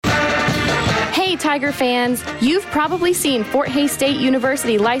Tiger fans, you've probably seen Fort Hays State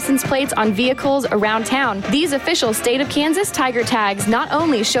University license plates on vehicles around town. These official State of Kansas Tiger tags not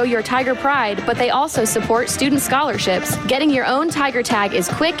only show your Tiger pride, but they also support student scholarships. Getting your own Tiger tag is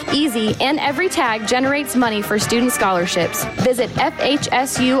quick, easy, and every tag generates money for student scholarships. Visit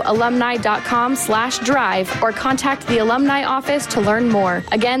FHSUalumni.com/drive or contact the alumni office to learn more.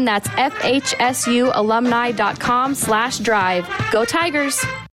 Again, that's FHSUalumni.com/drive. Go Tigers!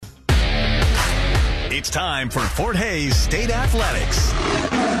 It's time for Fort Hays State Athletics. It's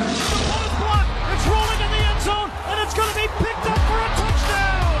rolling in the end zone, and it's going to be picked up for a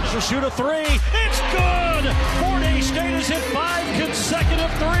touchdown. She'll shoot a three. It's good. Fort Hays State has hit 5 consecutive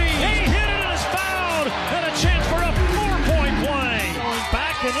threes. He hit it and is fouled, and a chance for a 4-point play. Going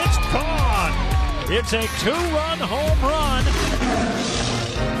back, and it's gone. It's a 2-run home run.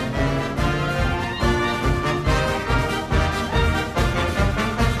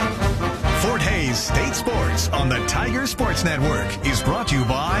 Fort Hays State Sports on the Tiger Sports Network is brought to you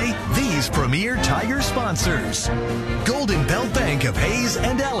by these premier Tiger sponsors. Golden Belt Bank of Hays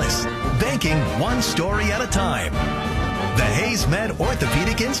and Ellis, banking one story at a time. The Hays Med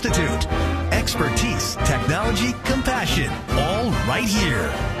Orthopedic Institute, expertise, technology, compassion, all right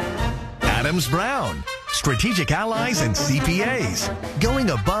here. Adams Brown, strategic allies and CPAs,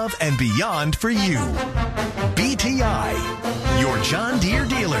 going above and beyond for you. BTI, your John Deere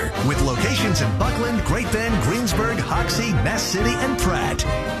dealer with locations in Buckland, Great Bend, Greensburg, Hoxie, Ness City, and Pratt.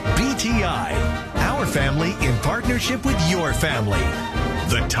 BTI, our family in partnership with your family.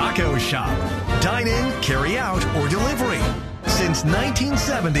 The Taco Shop, dine in, carry out, or delivery. Since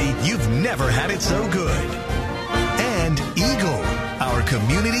 1970, you've never had it so good. And Eagle, our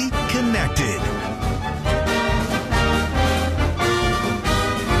community connected.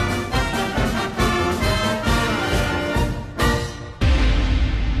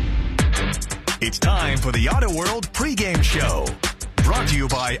 It's time for the Auto World pregame show. Brought to you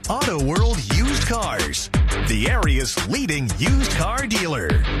by Auto World Used Cars, the area's leading used car dealer.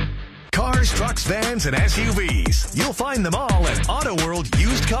 Cars, trucks, vans, and SUVs. You'll find them all at Auto World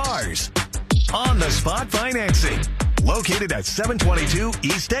Used Cars. On-the-spot financing. Located at 722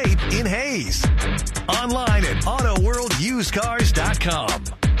 East 8 in Hays. Online at AutoWorldUsedCars.com.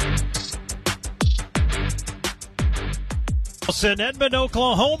 In Edmond,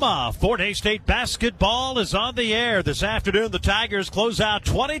 Oklahoma, Fort Hays State basketball is on the air this afternoon. The Tigers close out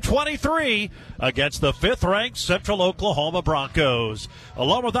 2023 against the 5th-ranked Central Oklahoma Broncos.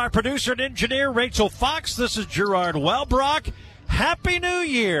 Along with our producer and engineer, Rachel Fox, this is Gerard Welbrock. Happy New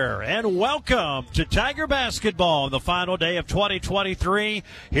Year and welcome to Tiger basketball on the final day of 2023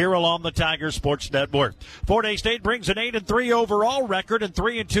 here along the Tiger Sports Network. Fort Hays State brings an 8-3 overall record and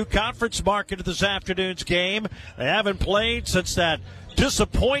 3-2 conference mark into this afternoon's game. They haven't played since that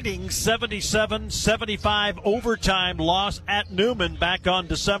disappointing 77-75 overtime loss at Newman back on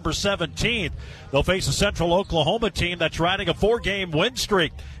December 17th. They'll face a Central Oklahoma team that's riding a 4-game win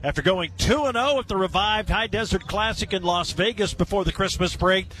streak after going 2-0 at the revived High Desert Classic in Las Vegas before the Christmas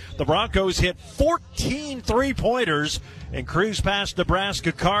break. The Broncos hit 14 three-pointers and cruised past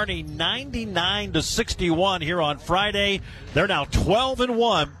Nebraska Kearney 99-61 here on Friday. They're now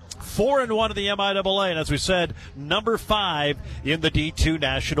 12-1. 4-1 in the MIAA, and as we said, number 5 in the D2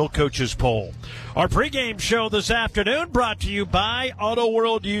 National Coaches Poll. Our pregame show this afternoon brought to you by Auto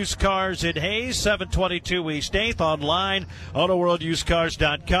World Used Cars in Hays, 722 East 8th, online,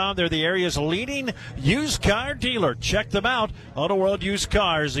 AutoWorldUsedCars.com. They're the area's leading used car dealer. Check them out, Auto World Used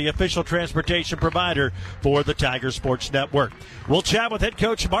Cars, the official transportation provider for the Tiger Sports Network. We'll chat with head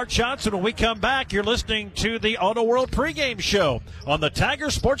coach Mark Johnson when we come back. You're listening to the Auto World pregame show on the Tiger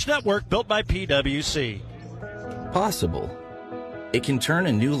Sports Network, built by PwC. Possible. It can turn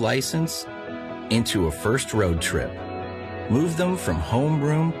a new license into a first road trip. Move them from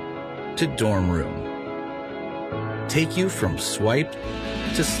homeroom to dorm room. Take you from swipe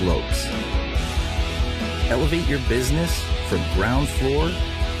to slopes. Elevate your business from ground floor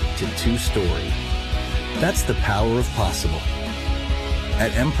to 2-story. That's the power of possible.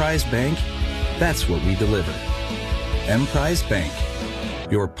 At Emprise Bank, that's what we deliver. Emprise Bank,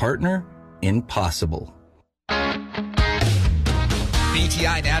 your partner in possible.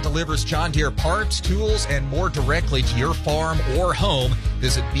 BTI now delivers John Deere parts, tools, and more directly to your farm or home.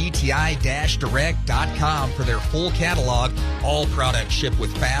 Visit BTI-direct.com for their full catalog. All products ship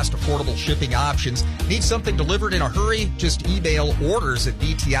with fast, affordable shipping options. Need something delivered in a hurry? Just email orders at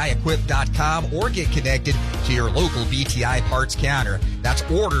BTIequip.com or get connected to your local BTI parts counter. That's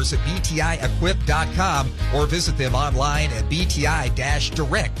orders at BTIequip.com or visit them online at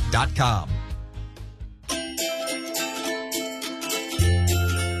BTI-direct.com.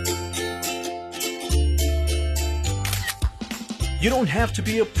 You don't have to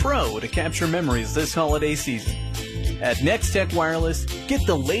be a pro to capture memories this holiday season. At Nextech Wireless, get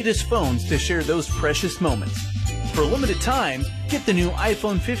the latest phones to share those precious moments. For a limited time, get the new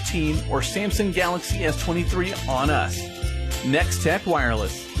iPhone 15 or Samsung Galaxy S23 on us. Nextech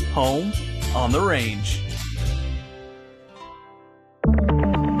Wireless, home on the range.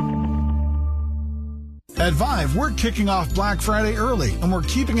 At Vive, we're kicking off Black Friday early, and we're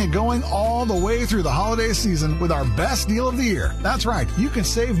keeping it going all the way through the holiday season with our best deal of the year. That's right, you can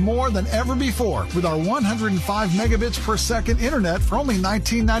save more than ever before with our 105 megabits per second internet for only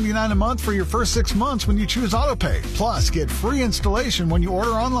 $19.99 a month for your first 6 months when you choose AutoPay. Plus, get free installation when you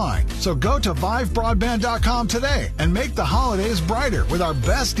order online. So go to ViveBroadband.com today and make the holidays brighter with our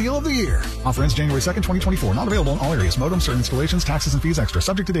best deal of the year. Offer ends January 2nd, 2024. Not available in all areas. Modems, certain installations, taxes, and fees extra.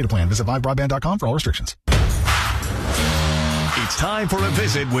 Subject to data plan. Visit ViveBroadband.com for all restrictions. It's time for a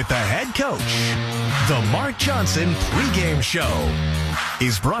visit with the head coach. The Mark Johnson pregame show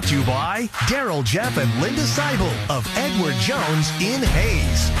is brought to you by Daryl, Jeff, and Linda Seibel of Edward Jones in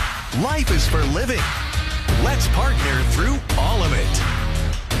Hayes. Life is for living. Let's partner through all of it.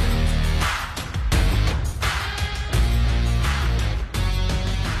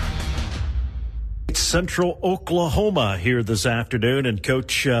 Central Oklahoma here this afternoon, and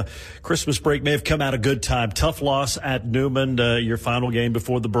Coach, Christmas break may have come at a good time. Tough loss at Newman, your final game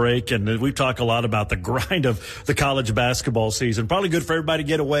before the break, and we've talked a lot about the grind of the college basketball season. Probably good for everybody to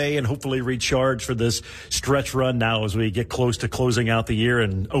get away and hopefully recharge for this stretch run now as we get close to closing out the year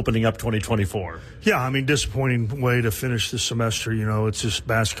and opening up 2024. Yeah, I mean, disappointing way to finish this semester. You know, it's just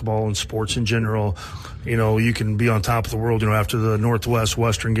basketball and sports in general. You know, you can be on top of the world, you know, after the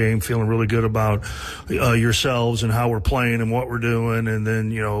Northwest-Western game, feeling really good about yourselves and how we're playing and what we're doing, and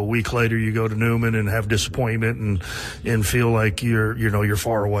then, you know, a week later you go to Newman and have disappointment and feel like you're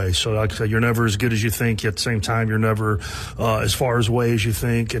far away. So like I said, you're never as good as you think. At the same time, you're never as far away as you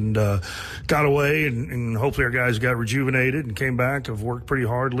think. And got away, and hopefully our guys got rejuvenated and came back. Have worked pretty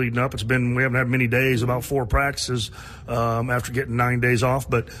hard leading up. We haven't had many days, about 4 practices after getting 9 days off,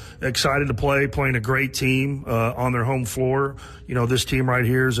 but excited to playing a great team on their home floor. You know, this team right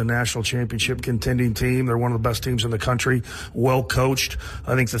here is a national championship contending team. They're one of the best teams in the country, well coached.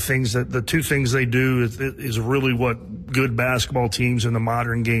 I think the two things they do is really what good basketball teams in the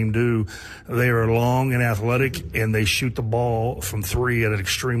modern game do. They are long and athletic, and they shoot the ball from three at an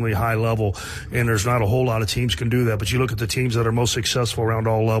extremely high level. And there's not a whole lot of teams can do that. But you look at the teams that are most successful around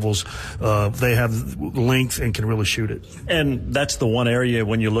all levels, they have length and can really shoot it. And that's the one area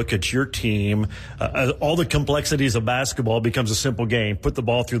when you look at your team, all the complexities of basketball becomes a simple game. Put the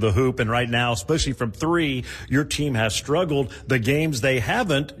ball through the hoop, and right now, especially from three, your team has struggled. The games they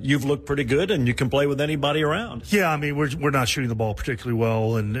haven't, you've looked pretty good, and you can play with anybody around. Yeah, I mean, we're not shooting the ball particularly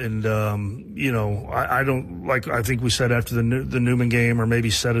well, and you know, I don't, like I think we said after the Newman game, or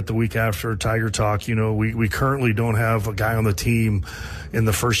maybe said it the week after Tiger Talk, you know, we currently don't have a guy on the team in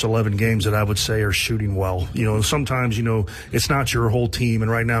the first 11 games that I would say are shooting well. You know, sometimes, you know, it's not your whole team,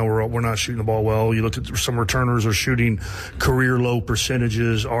 and right now we're not shooting the ball well. You look at some returners are shooting career low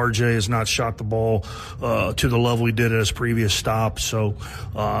percentages. RJ has not shot the ball to the level he did at his previous stop. So,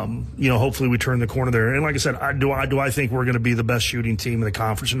 you know, hopefully we turn the corner there. And like I said, do I think we're going to be the best shooting team in the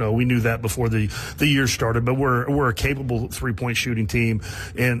conference? No, we knew that before the year started, but we're a capable 3-point shooting team,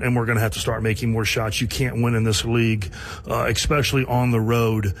 and we're going to have to start making more shots. You can't win in this league, especially on the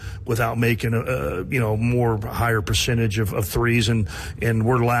road, without making a more higher percentage of threes, and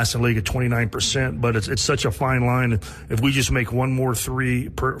we're last in the league at 29%, but it's such a fine line. If we just make one more three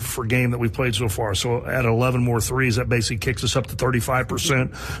per game that we've played so far, so at 11 more threes, that basically kicks us up to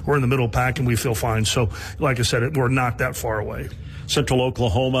 35%. We're in the middle pack, and we feel fine. So like I said, we're not that far away. Central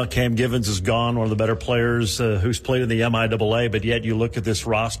Oklahoma, Cam Givens is gone, one of the better players who's played in the MIAA, but yet you look at this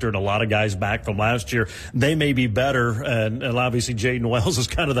roster and a lot of guys back from last year, they may be better, and obviously Jaden Wells is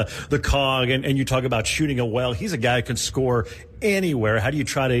kind of the cog, and you talk about shooting it well. He's a guy who can score anywhere. How do you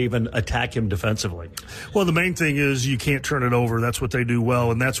try to even attack him defensively? Well, the main thing is you can't turn it over. That's what they do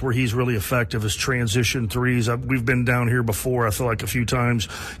well, and that's where he's really effective, is transition threes. We've been down here before, I feel like, a few times,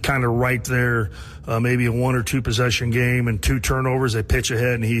 kind of right there, maybe a 1 or 2 possession game and 2 turnovers. They pitch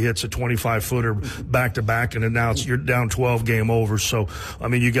ahead, and he hits a 25-footer back-to-back, and then now you're down 12, game over. So, I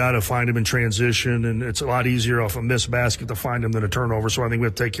mean, you got to find him in transition, and it's a lot easier off a missed basket to find him than a turnover. So I think we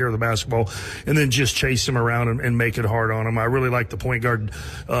have to take care of the basketball and then just chase him around and make it hard on him. I really like the point guard,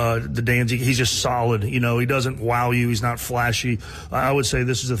 the Danzig. He's just solid. He doesn't wow you. He's not flashy. I would say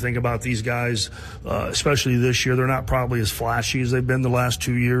this is the thing about these guys, especially this year. They're not probably as flashy as they've been the last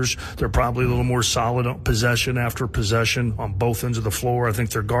 2 years. They're probably a little more solid on possession after possession on both ends of the floor. I think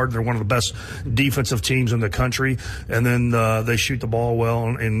they're guarding. They're one of the best defensive teams in the country. And then they shoot the ball well.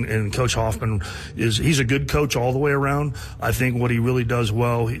 And Coach Hoffman he's a good coach all the way around. I think what he really does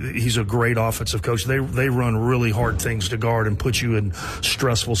well, he's a great offensive coach. They run really hard things to guard and put you in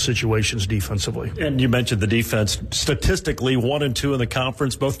stressful situations defensively. And you mentioned the defense. Statistically, 1 and 2 in the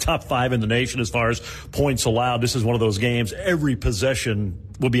conference, both top 5 in the nation as far as points allowed. This is one of those games. Every possession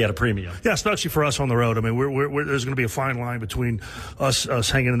will be at a premium. Yeah, especially for us on the road. I mean, there's going to be a fine line between us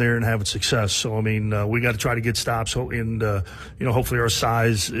hanging in there and having success. So, I mean, we got to try to get stops, and hopefully our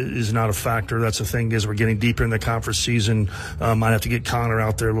size is not a factor. That's the thing as we're getting deeper in the conference season. Might have to get Connor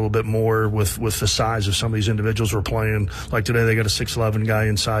out there a little bit more with the size of some of these individuals we're playing. Like today, they got a 6'11" guy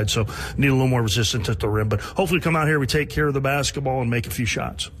inside, so need a little more resistance at the rim. But hopefully, come out here, we take care of the basketball and make a few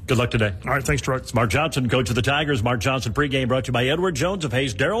shots. Good luck today. All right, thanks, Troy. It's Mark Johnson, coach of the Tigers. Mark Johnson pregame brought to you by Edward Jones of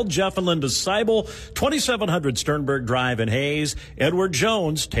Hayes, Darrell, Jeff, and Linda Seibel, 2700 Sternberg Drive in Hayes. Edward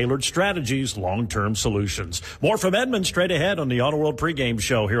Jones, tailored strategies, long-term solutions. More from Edmond straight ahead on the Auto World pregame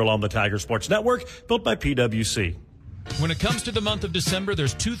show here along the Tiger Sports Network, built by PwC. When it comes to the month of December,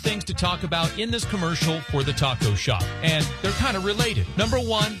 there's 2 things to talk about in this commercial for the taco shop, and they're kind of related. Number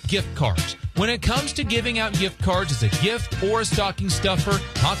 1, gift cards. When it comes to giving out gift cards as a gift or a stocking stuffer,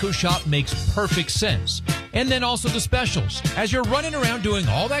 Taco Shop makes perfect sense. And then also the specials. As you're running around doing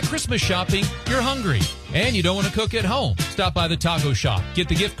all that Christmas shopping, you're hungry, and you don't want to cook at home. Stop by the Taco Shop, get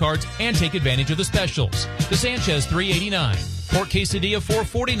the gift cards, and take advantage of the specials. The Sanchez, $3.89. Pork quesadilla,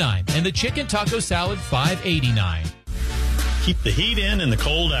 $4.49. And the chicken taco salad, $5.89. Keep the heat in and the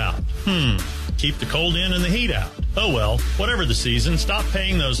cold out. Keep the cold in and the heat out. Oh well, whatever the season, stop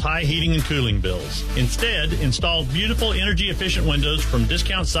paying those high heating and cooling bills. Instead, install beautiful energy-efficient windows from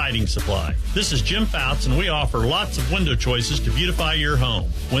Discount Siding Supply. This is Jim Fouts, and we offer lots of window choices to beautify your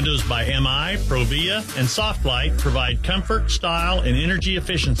home. Windows by MI, Provia, and Softlight provide comfort, style, and energy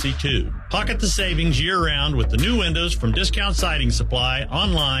efficiency too. Pocket the savings year-round with the new windows from Discount Siding Supply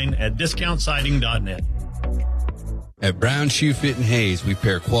online at discountsiding.net. At Brown Shoe Fit in Hayes, we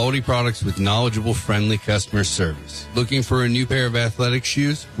pair quality products with knowledgeable, friendly customer service. Looking for a new pair of athletic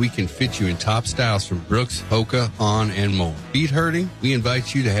shoes? We can fit you in top styles from Brooks, Hoka, On, and more. Feet hurting? We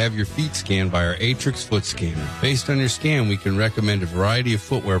invite you to have your feet scanned by our Atrix foot scanner. Based on your scan, we can recommend a variety of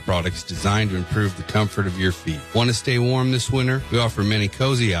footwear products designed to improve the comfort of your feet. Want to stay warm this winter? We offer many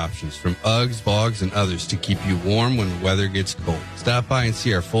cozy options from Uggs, Bogs, and others to keep you warm when the weather gets cold. Stop by and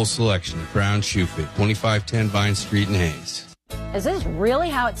see our full selection at Brown Shoe Fit, 2510 Vine Street in Hayes. Is this really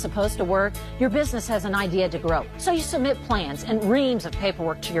how it's supposed to work? Your business has an idea to grow, so you submit plans and reams of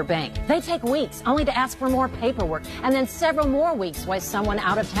paperwork to your bank. They take weeks, only to ask for more paperwork, and then several more weeks while someone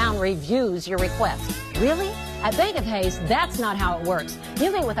out of town reviews your request. Really? At Bank of Hayes, that's not how it works.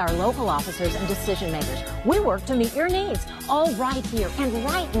 You meet with our local officers and decision makers. We work to meet your needs, all right here and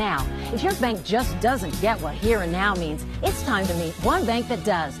right now. If your bank just doesn't get what here and now means, it's time to meet one bank that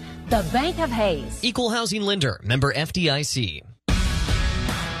does. The Bank of Hayes. Equal housing lender, member FDIC.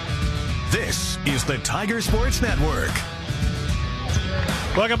 This is the Tiger Sports Network.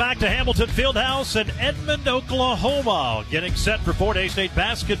 Welcome back to Hamilton Fieldhouse in Edmond, Oklahoma. Getting set for Fort Hays State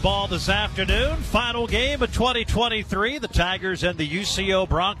basketball this afternoon. Final game of 2023. The Tigers and the UCO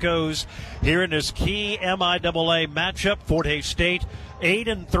Broncos here in this key MIAA matchup. Fort Hays State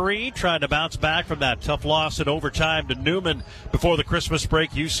 8-3, trying to bounce back from that tough loss in overtime to Newman before the Christmas break.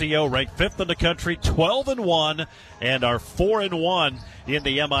 UCO ranked 5th in the country, 12-1, and are 4-1 in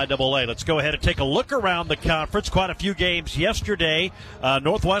the MIAA. Let's go ahead and take a look around the conference. Quite a few games yesterday.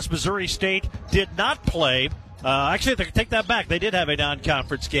 Northwest Missouri State did not play. Actually, I take that back. They did have a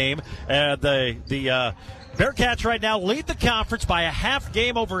non-conference game. The Bearcats right now lead the conference by a half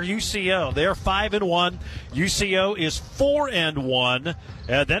game over UCO. They're 5-1. UCO is 4-1.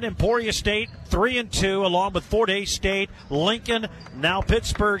 Then Emporia State 3-2, along with Fort Hays State, Lincoln, now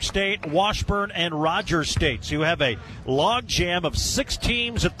Pittsburgh State, Washburn, and Rogers State. So you have a log jam of 6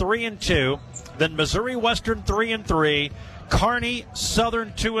 teams at 3-2. Then Missouri Western 3-3. Kearney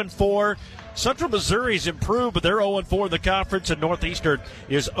Southern 2-4. Central Missouri's improved, but they're 0-4 in the conference, and Northeastern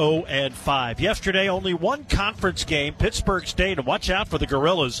is 0-5. Yesterday, only one conference game, Pittsburgh State, and watch out for the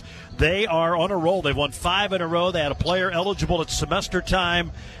Gorillas. They are on a roll. They've won 5 in a row. They had a player eligible at semester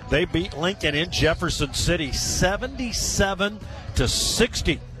time. They beat Lincoln in Jefferson City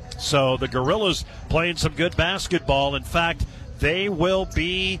 77-60. So the Gorillas playing some good basketball. In fact, they will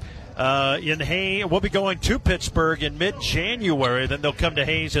be in Hayes. We'll be going to Pittsburgh in mid-January. Then they'll come to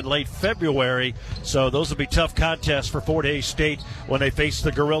Hayes in late February. So those will be tough contests for Fort Hays State when they face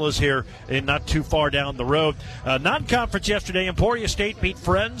the Gorillas here in not too far down the road. Non-conference yesterday, Emporia State beat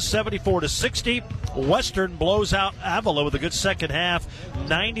Friends 74-60. Western blows out Avila with a good second half,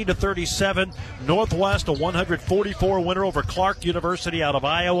 90-37. Northwest, a 144 winner over Clark University out of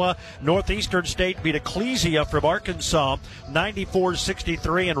Iowa. Northeastern State beat Ecclesia from Arkansas,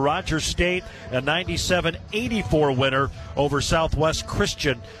 94-63. And Rogers State, a 97-84 winner over Southwest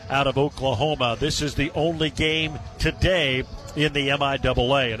Christian out of Oklahoma. This is the only game today in the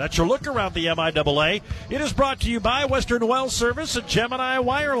MIAA. And that's your look around the MIAA. It is brought to you by Western Well Service and Gemini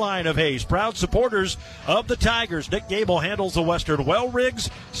Wireline of Hayes, proud supporters of the Tigers. Nick Gable handles the Western Well rigs.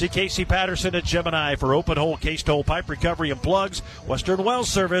 See Casey Patterson at Gemini for open hole, cased hole, pipe recovery, and plugs. Western Well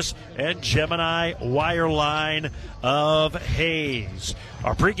Service and Gemini Wireline of Hayes.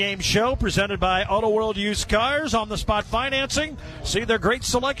 Our pregame show presented by Auto World Used Cars, on the spot financing. See their great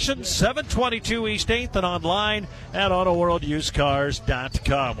selection, 722 East 8th, and online at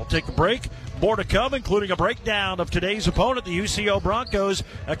AutoWorldUsedCars.com. We'll take a break. More to come, including a breakdown of today's opponent, the UCO Broncos.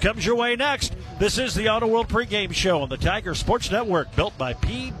 That comes your way next. This is the Auto World pregame show on the Tiger Sports Network, built by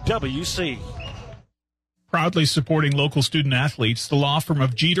PWC. Proudly supporting local student athletes, the law firm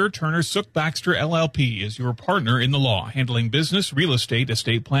of Jeter, Turner, Sook, Baxter, LLP is your partner in the law, handling business, real estate,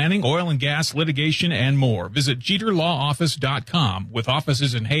 estate planning, oil and gas, litigation, and more. Visit JeterLawOffice.com with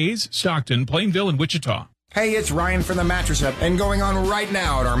offices in Hayes, Stockton, Plainville, and Wichita. Hey, it's Ryan from the Mattress Hub, and going on right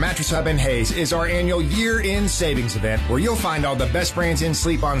now at our Mattress Hub in Hayes is our annual year-end savings event, where you'll find all the best brands in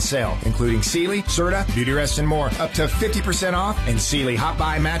sleep on sale, including Sealy, Serta, Beautyrest, and more, up to 50% off, and Sealy Hot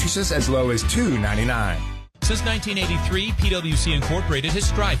Buy mattresses as low as $299. Since 1983, PWC Incorporated has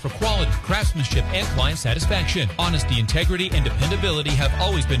strived for quality, craftsmanship, and client satisfaction. Honesty, integrity, and dependability have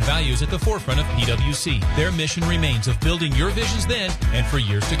always been values at the forefront of PWC. Their mission remains of building your visions then and for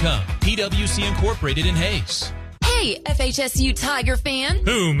years to come. PWC Incorporated in Hayes. Hey, FHSU Tiger fan.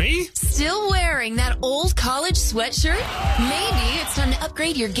 Who, me? Still wearing that old college sweatshirt? Maybe it's time to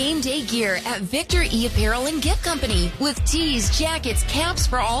upgrade your game day gear at Victor E Apparel and Gift Company. With tees, jackets, caps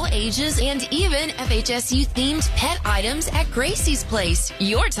for all ages, and even FHSU-themed pet items at Gracie's Place.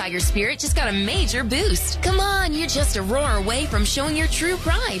 Your Tiger spirit just got a major boost. Come on, you're just a roar away from showing your true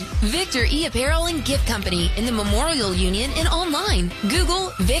pride. Victor E Apparel and Gift Company in the Memorial Union and online.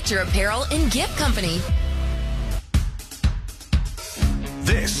 Google Victor Apparel and Gift Company.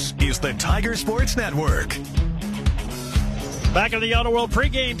 This is the Tiger Sports Network. Back in the Auto World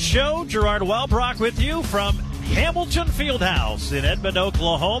pregame show, Gerard Welbrock with you from Hamilton Fieldhouse in Edmond,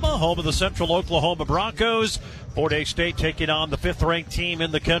 Oklahoma, home of the Central Oklahoma Broncos. Fort Hays State taking on the fifth-ranked team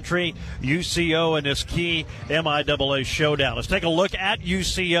in the country, UCO, in this key MIAA showdown. Let's take a look at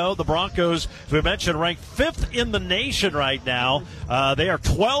UCO. The Broncos, as we mentioned, ranked fifth in the nation right now. They are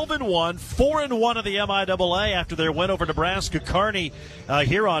 12-1, 4-1 in the MIAA after their win over Nebraska Kearney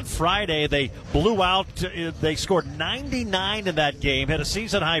here on Friday. They blew out. They scored 99 in that game, had a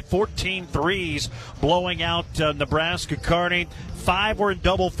season-high 14 threes, blowing out Nebraska Kearney. 5 were in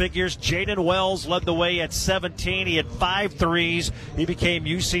double figures. Jaden Wells led the way at 17. He had 5 threes. He became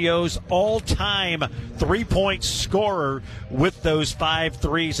UCO's all-time three-point scorer with those 5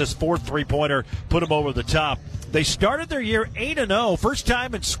 threes. His fourth three-pointer put him over the top. They started their year 8-0, first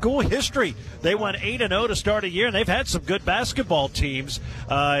time in school history. They went 8-0 to start a year, and they've had some good basketball teams.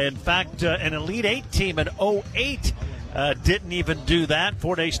 In fact, an Elite 8 team in 08 didn't even do that.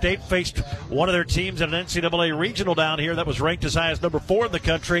 Fort Hays State faced one of their teams at an NCAA regional down here that was ranked as high as number 4 in the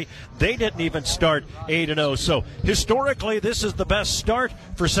country. They didn't even start 8-0. So historically, this is the best start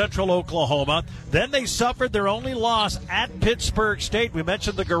for Central Oklahoma. Then they suffered their only loss at Pittsburgh State. We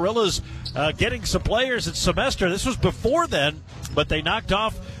mentioned the Gorillas getting some players at semester. This was before then, but they knocked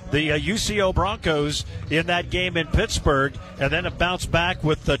off the UCO Broncos in that game in Pittsburgh, and then it bounced back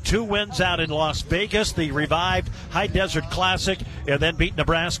with 2 wins out in Las Vegas, the revived High Desert Classic, and then beat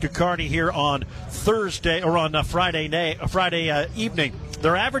Nebraska Kearney here on Thursday or on Friday evening.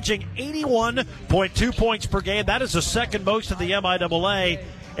 They're averaging 81.2 points per game. That is the second most in the MIAA.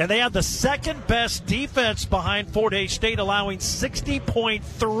 And they have the second best defense behind Fort Hays State, allowing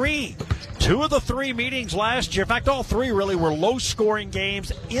 60.3. 2 of the 3 meetings last year, in fact, all 3 really were low-scoring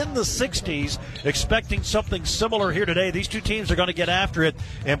games in the 60s. Expecting something similar here today. These 2 teams are going to get after it,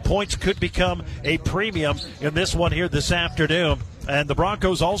 and points could become a premium in this one here this afternoon. And the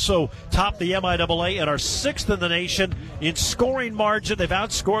Broncos also top the MIAA and are 6th in the nation in scoring margin. They've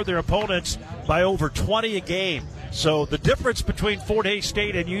outscored their opponents by over 20 a game. So the difference between Fort Hays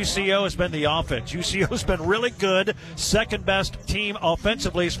State and UCO has been the offense. UCO's been really good, second best team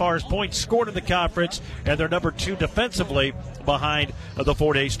offensively as far as points scored in the conference, and they're number 2 defensively behind the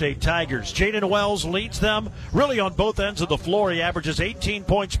Fort Hays State Tigers. Jaden Wells leads them really on both ends of the floor. He averages 18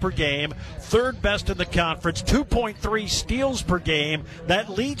 points per game, third best in the conference, 2.3 steals per game. That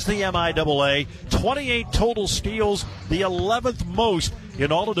leads the MIAA, 28 total steals, the 11th most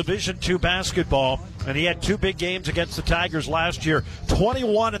in all of Division II basketball. And he had 2 big games against the Tigers last year,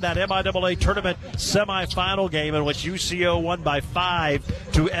 21 in that MIAA tournament semifinal game in which UCO won by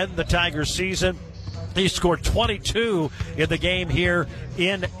 5 to end the Tigers season. He scored 22 in the game here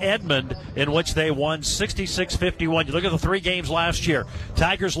in Edmond, in which they won 66-51. You look at the 3 games last year.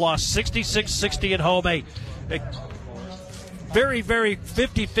 Tigers lost 66-60 at home. A very, very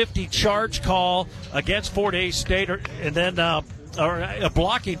 50-50 charge call against Fort Hays State, and then or a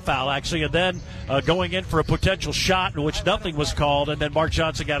blocking foul, actually, and then going in for a potential shot in which nothing was called, and then Mark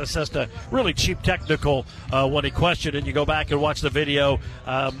Johnson got assessed a really cheap technical when he questioned, and you go back and watch the video.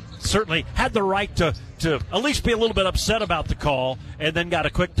 Certainly had the right to at least be a little bit upset about the call, and then got a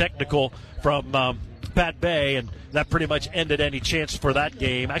quick technical from Pat Bay, and that pretty much ended any chance for that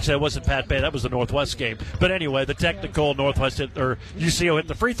game. Actually, it wasn't Pat Bay. That was the Northwest game. But anyway, the technical, Northwest UCO hit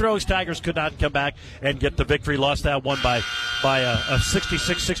the free throws. Tigers could not come back and get the victory. Lost that one by a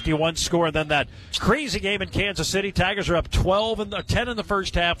 66-61 score. And then that crazy game in Kansas City. Tigers are up 10 in the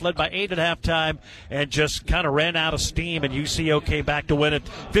first half, led by 8 at halftime, and just kind of ran out of steam. And UCO came back to win it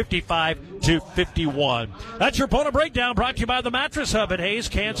 55-51. That's your opponent breakdown, brought to you by the Mattress Hub at Hays,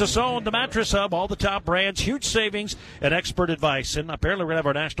 Kansas owned. The Mattress Hub, all the top brands, huge savings and expert advice. And apparently we're going to have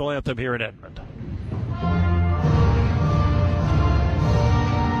our national anthem here in Edmond.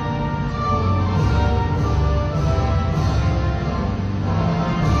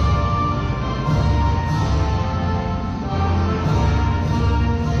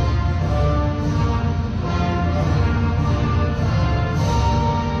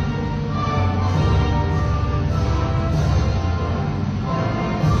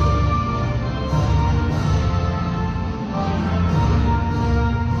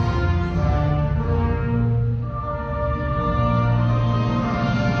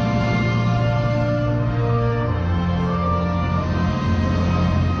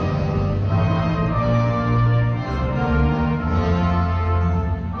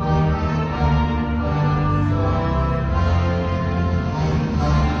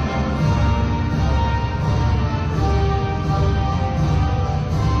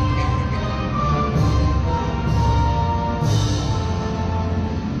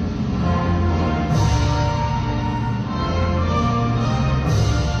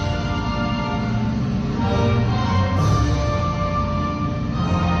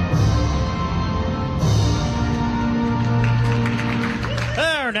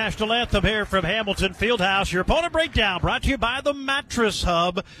 National anthem here from Hamilton Fieldhouse. Your opponent breakdown brought to you by the Mattress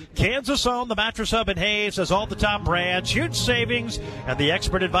Hub. Kansas owned. The Mattress Hub in Hays has all the top brands, huge savings, and the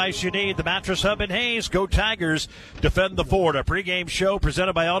expert advice you need. The Mattress Hub in Hays. Go Tigers. Defend the fort. A pregame show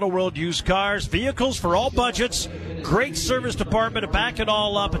presented by Auto World Used Cars. Vehicles for all budgets. Great service department to back it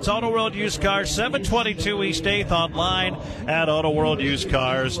all up. It's Auto World Used Cars, 722 East 8th, online at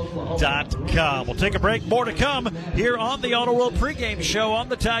AutoWorldUsedCars.com. We'll take a break. More to come here on the Auto World pregame show on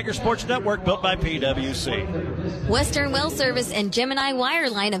the Tiger Sports Network, built by PWC. Western Well Service and Gemini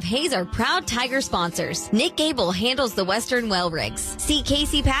Wireline of Hays are proud Tiger sponsors. Nick Gable handles the Western Well rigs. See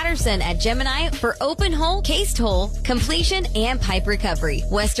Casey Patterson at Gemini for open hole, cased hole, completion, and pipe recovery.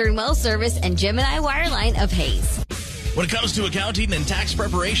 Western Well Service and Gemini Wireline of Hays. When it comes to accounting and tax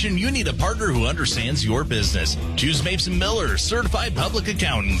preparation, you need a partner who understands your business. Choose Mason Miller, certified public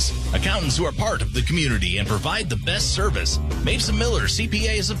accountants. Accountants who are part of the community and provide the best service. Mason Miller,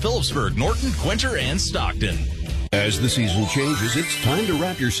 CPAs of Phillipsburg, Norton, Quinter, and Stockton. As the season changes, it's time to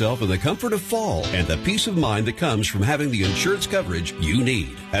wrap yourself in the comfort of fall and the peace of mind that comes from having the insurance coverage you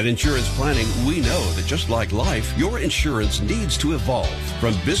need. At Insurance Planning, we know that just like life, your insurance needs to evolve.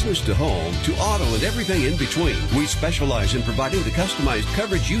 From business to home to auto and everything in between, we specialize in providing the customized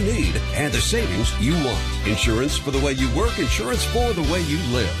coverage you need and the savings you want. Insurance for the way you work, insurance for the way you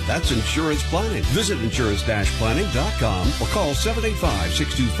live. That's Insurance Planning. Visit insurance-planning.com or call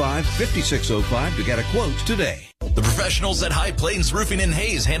 785-625-5605 to get a quote today. The professionals at High Plains Roofing in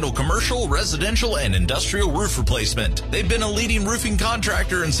Hays handle commercial, residential, and industrial roof replacement. They've been a leading roofing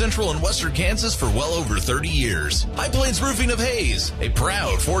contractor in central and western Kansas for well over 30 years. High Plains Roofing of Hays, a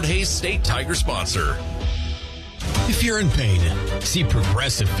proud Fort Hays State Tiger sponsor. If you're in pain, see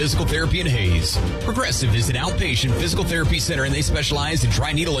Progressive Physical Therapy in Hayes. Progressive is an outpatient physical therapy center, and they specialize in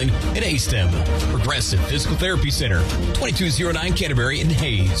dry needling and A-stem. Progressive Physical Therapy Center, 2209 Canterbury in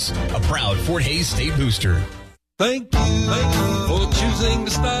Hayes, a proud Fort Hays State booster. Thank you for choosing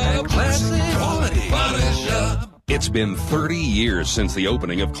the style Classic Quality Body Shop. It's been 30 years since the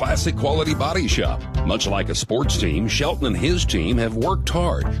opening of Classic Quality Body Shop. Much like a sports team, Shelton and his team have worked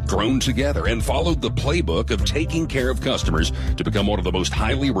hard, grown together, and followed the playbook of taking care of customers to become one of the most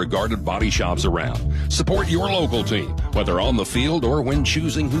highly regarded body shops around. Support your local team, whether on the field or when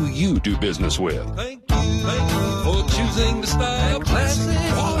choosing who you do business with. Thank you for choosing the style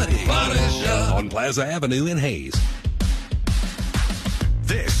Classic Quality Body Shop On Plaza Avenue in Hayes.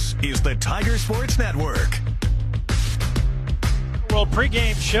 This is the Tiger Sports Network. World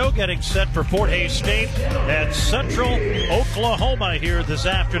pregame show getting set for Fort Hays State at Central Oklahoma here this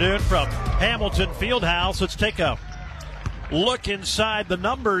afternoon from Hamilton Fieldhouse. Let's take a look inside the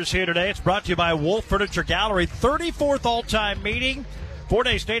numbers here today. It's brought to you by Wolf Furniture Gallery. 34th all-time meeting. Fort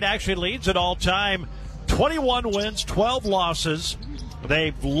Hays State actually leads at all-time. 21 wins, 12 losses.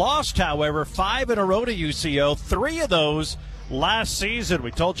 They've lost, however, 5 in a row to UCO. 3 of those last season.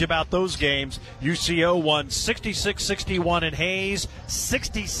 We told you about those games. UCO won 66-61 in Hayes,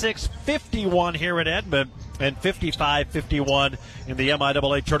 66-51 here in Edmond, and 55-51 in the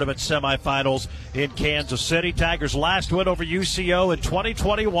MIAA tournament semifinals in Kansas City. Tigers' last win over UCO in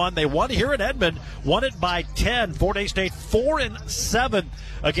 2021. They won here in Edmond, won it by 10. Fort Hays State 4-7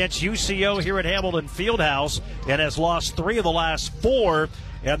 against UCO here at Hamilton Fieldhouse, and has lost 3 of the last 4,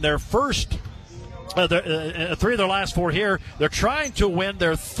 and their first 3 of their last 4 here. They're trying to win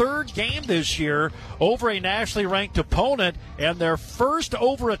their 3rd game this year over a nationally ranked opponent, and their first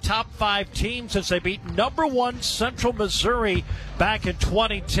over a top 5 team since they beat number 1 Central Missouri back in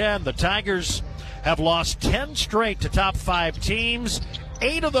 2010. The Tigers have lost 10 straight to top 5 teams.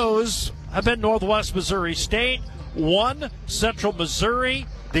 8 of those have been Northwest Missouri State, 1 Central Missouri,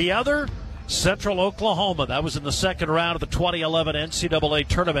 the other Central Oklahoma. That was in the second round of the 2011 NCAA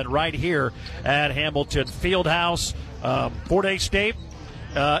tournament right here at Hamilton Fieldhouse. Fort Hays State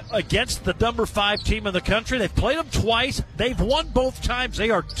against the number 5 team in the country. They've played them twice. They've won both times. They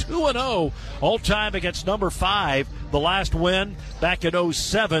are 2-0 all-time against number 5. The last win back in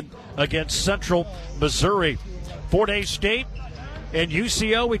 2007 against Central Missouri. Fort Hays State and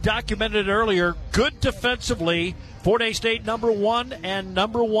UCO, we documented it earlier, good defensively. Fort Hays State number 1 and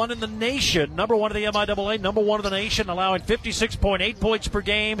number 1 in the nation. Number 1 in the MIAA, number 1 in the nation, allowing 56.8 points per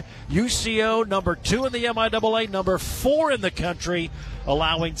game. UCO number 2 in the MIAA, number 4 in the country,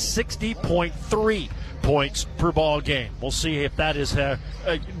 allowing 60.3 points per ball game. We'll see if that is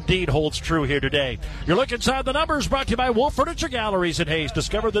indeed holds true here today. Your look inside the numbers brought to you by Wolf Furniture Galleries in Hayes.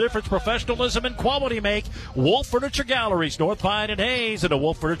 Discover the difference professionalism and quality make. Wolf Furniture Galleries, North Pine and Hayes, and at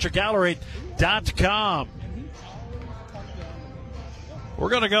wolffurnituregallery.com. We're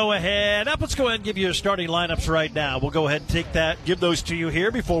going to go ahead. Let's go ahead and give you your starting lineups right now. We'll go ahead and give those to you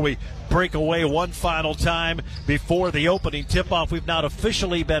here before we break away one final time before the opening tip-off. We've not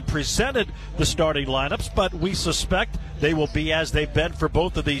officially been presented the starting lineups, but we suspect they will be as they've been for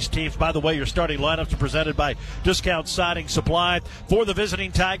both of these teams. By the way, your starting lineups are presented by Discount Siding Supply. For the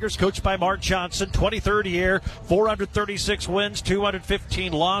visiting Tigers, coached by Mark Johnson, 23rd year, 436 wins,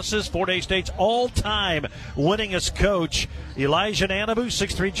 215 losses. Fort Hays State's all-time winningest coach, Elijah Nanabu,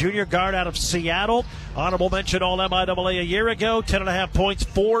 6'3 junior guard out of Seattle. Honorable mention All-MIAA a year ago, 10.5 points,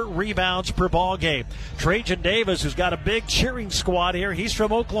 4 rebounds per ball game. Trajan Davis, who's got a big cheering squad here. He's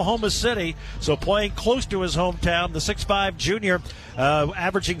from Oklahoma City, so playing close to his hometown. The 6'5 junior,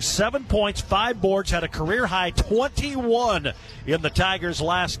 averaging 7 points, 5 boards, had a career-high 21 in the Tigers'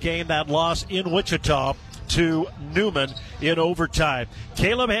 last game, that loss in Wichita to Newman in overtime.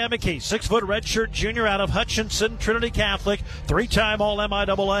 Caleb Hammocky, 6-foot redshirt junior out of Hutchinson Trinity Catholic, 3-time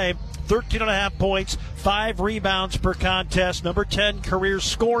All-MIAA, 13.5 points, 5 rebounds per contest, number 10 career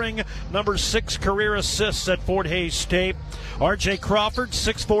scoring, number 6 career assists at Fort Hays State. R.J. Crawford,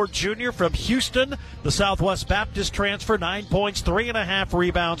 6'4 junior from Houston, the Southwest Baptist transfer, 9 points, 3.5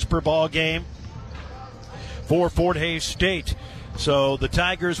 rebounds per ball game for Fort Hays State. So the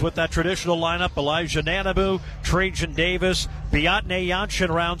Tigers with that traditional lineup, Elijah Nanabu, Trajan Davis, Biatne Jansson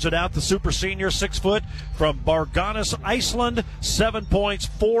rounds it out, the super senior, 6 foot from Barganas, Iceland, 7 points,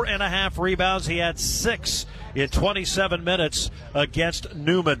 4.5 rebounds. He had 6 in 27 minutes against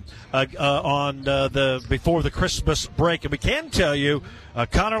Newman before the Christmas break. And we can tell you,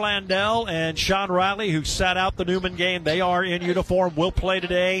 Connor Landell and Sean Riley, who sat out the Newman game, they are in uniform, will play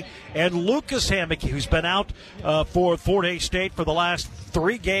today. And Lucas Hammocky, who's been out for Fort Hays State for the last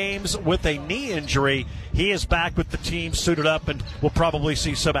 3 games with a knee injury, he is back back with the team suited up, and we'll probably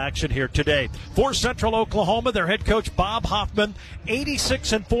see some action here today. For Central Oklahoma, their head coach Bob Hoffman,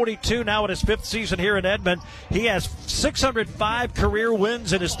 86-42 now in his 5th season here in Edmond. He has 605 career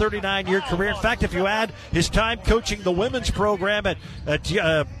wins in his 39-year career. In fact, if you add his time coaching the women's program at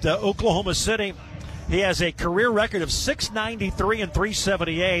Oklahoma City, he has a career record of 693 and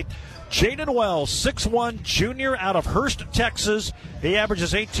 378. Jaden Wells, 6'1", junior out of Hurst, Texas. He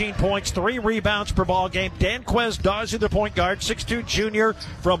averages 18 points, 3 rebounds per ball game. Danquez Dawsey, the point guard, 6'2", junior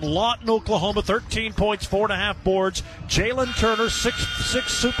from Lawton, Oklahoma, 13 points, 4.5 boards. Jalen Turner, 6'6",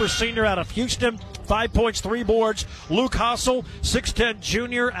 super senior out of Houston, 5 points, 3 boards. Luke Hossel, 6'10",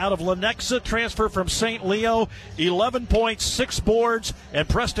 junior out of Lenexa, transfer from St. Leo, 11 points, 6 boards. And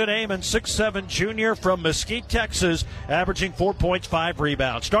Preston Amon, 6'7", junior from Mesquite, Texas, averaging 4 points, 5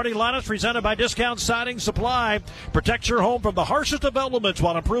 rebounds. Starting lineups presented by Discount Siding Supply. Protect your home from the harshest of elements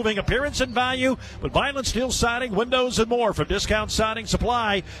while improving appearance and value with vinyl steel siding, windows, and more from Discount Siding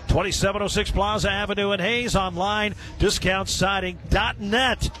Supply, 2706 Plaza Avenue in Hayes. Online,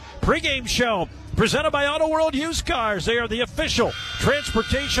 discountsiding.net. Pre-game show presented by Auto World Used Cars. They are the official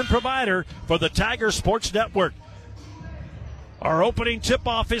transportation provider for the Tiger Sports Network. Our opening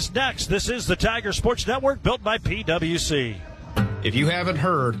tip-off is next. This is the Tiger Sports Network, built by PWC. If you haven't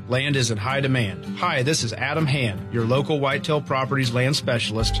heard, land is in high demand. Hi, this is Adam Hand, your local Whitetail Properties land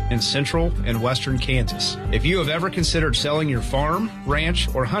specialist in central and western Kansas. If you have ever considered selling your farm, ranch,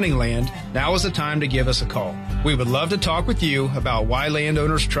 or hunting land, now is the time to give us a call. We would love to talk with you about why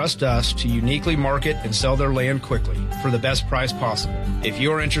landowners trust us to uniquely market and sell their land quickly for the best price possible. If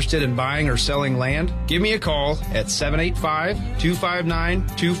you are interested in buying or selling land, give me a call at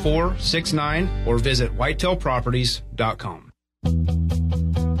 785-259-2469 or visit whitetailproperties.com.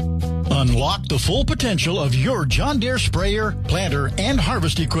 Unlock the full potential of your John Deere sprayer, planter, and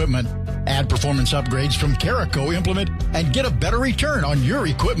harvest equipment. Add performance upgrades from Caraco Implement and get a better return on your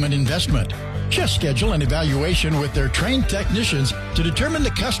equipment investment. Just schedule an evaluation with their trained technicians to determine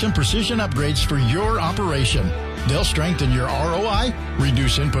the custom precision upgrades for your operation. They'll strengthen your ROI,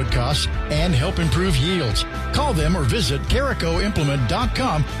 reduce input costs, and help improve yields. Call them or visit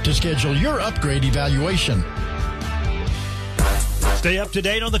CaracoImplement.com to schedule your upgrade evaluation. Stay up to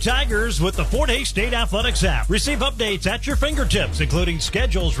date on the Tigers with the Fort Hays State Athletics app. Receive updates at your fingertips, including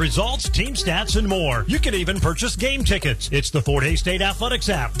schedules, results, team stats, and more. You can even purchase game tickets. It's the Fort Hays State Athletics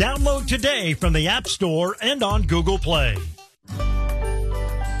app. Download today from the App Store and on Google Play.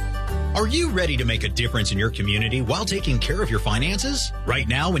 Are you ready to make a difference in your community while taking care of your finances? Right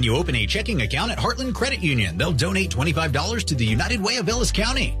now, when you open a checking account at Heartland Credit Union, they'll donate $25 to the United Way of Ellis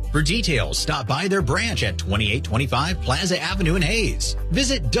County. For details, stop by their branch at 2825 Plaza Avenue in Hayes.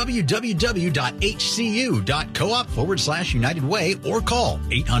 Visit www.hcu.coop/United Way or call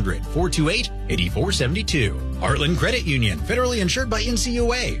 800-428-8472. Heartland Credit Union, federally insured by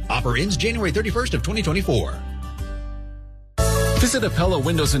NCUA. Offer ends January 31st of 2024. Visit a Pella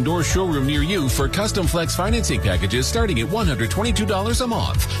Windows and Doors showroom near you for custom flex financing packages starting at $122 a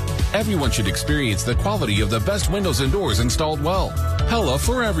month. Everyone should experience the quality of the best windows and doors installed well. Pella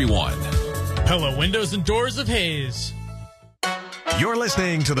for everyone. Pella Windows and Doors of Hayes. You're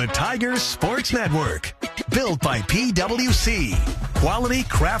listening to the Tigers Sports Network, built by PWC. Quality,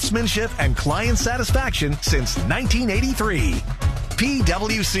 craftsmanship, and client satisfaction since 1983.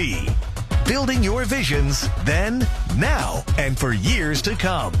 PWC. Building your visions then, now, and for years to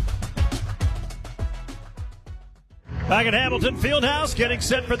come. Back at Hamilton Fieldhouse, getting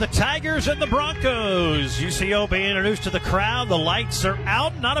set for the Tigers and the Broncos. UCO being introduced to the crowd. The lights are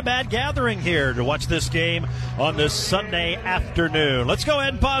out. Not a bad gathering here to watch this game on this Sunday afternoon. Let's go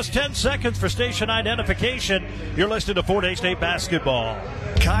ahead and pause 10 seconds for station identification. You're listening to Fort Hays State Basketball.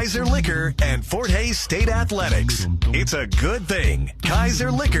 Kaiser Liquor and Fort Hays State Athletics. It's a good thing.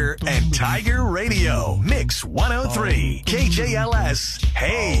 Kaiser Liquor and Tiger Radio. Mix 103. KJLS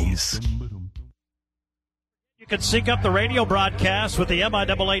Hayes. You can sync up the radio broadcast with the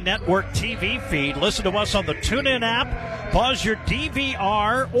MIAA Network TV feed. Listen to us on the TuneIn app. Pause your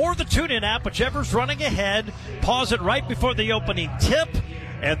DVR or the TuneIn app, whichever's running ahead. Pause it right before the opening tip,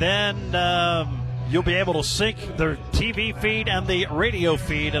 and then you'll be able to sync the TV feed and the radio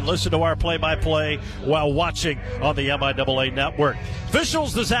feed and listen to our play-by-play while watching on the MIAA Network.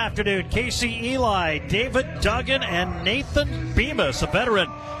 Officials this afternoon, Casey Eli, David Duggan, and Nathan Bemis, a veteran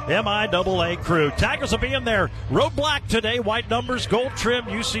MIAA crew. Tigers will be in their road black today. White numbers, gold trim.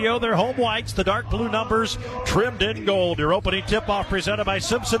 UCO, their home whites. The dark blue numbers trimmed in gold. Your opening tip-off presented by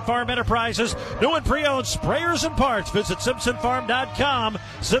Simpson Farm Enterprises. New and pre-owned sprayers and parts. Visit simpsonfarm.com.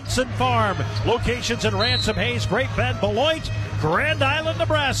 Simpson Farm. Locations in Ransom, Hayes, Great Bend, Beloit. Grand Island,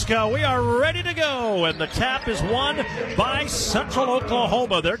 Nebraska. We are ready to go, and the tap is won by Central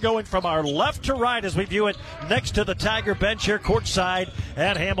Oklahoma. They're going from our left to right as we view it next to the Tiger bench here courtside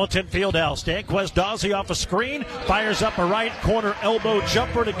at Hamilton Fieldhouse. Danquez Dawsey off a screen, fires up a right corner elbow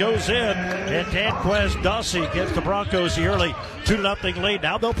jumper that goes in, and Danquez Dawsey gives the Broncos the early 2-0 lead.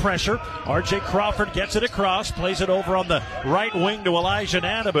 Now they'll pressure. R.J. Crawford gets it across, plays it over on the right wing to Elijah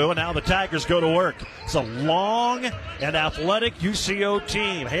Nanabu, and now the Tigers go to work. It's a long and athletic UCO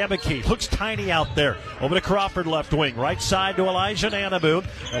team. Hammocky looks tiny out there. Over to Crawford, left wing. Right side to Elijah Nanabu.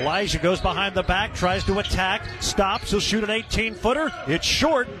 Elijah goes behind the back, tries to attack, stops. He'll shoot an 18-footer. It's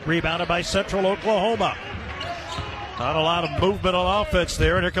short. Rebounded by Central Oklahoma. Not a lot of movement on offense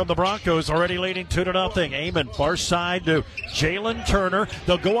there, and here come the Broncos, already leading 2-0. Amon, far side to Jalen Turner.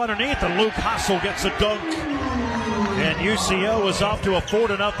 They'll go underneath, and Luke Hassel gets a dunk. And UCO is off to a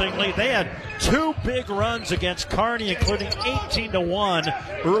 4-0 lead. They had two big runs against Kearney, including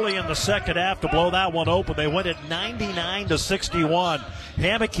 18-1 early in the second half to blow that one open. They went at 99-61.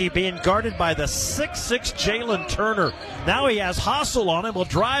 Hammocky being guarded by the 6'6" Jalen Turner. Now he has Hassel on him. Will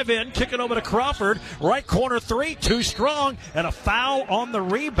drive in, kick it over to Crawford. Right corner three, too strong, and a foul on the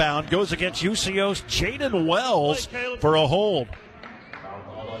rebound goes against UCO's Jaden Wells for a hold.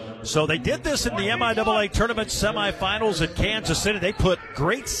 So they did this in the MIAA tournament semifinals in Kansas City. They put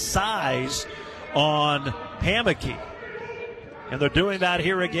great size on Hammocky, and they're doing that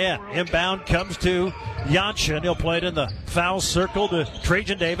here again. Inbound comes to Jansson. He'll play it in the foul circle to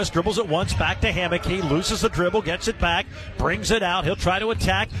Trajan Davis. Dribbles it once, back to Hammocky. Loses the dribble, gets it back, brings it out. He'll try to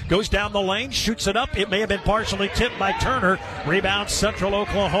attack, goes down the lane, shoots it up. It may have been partially tipped by Turner. Rebound Central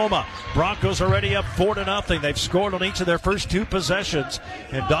Oklahoma. Broncos already up 4-0. They've scored on each of their first two possessions.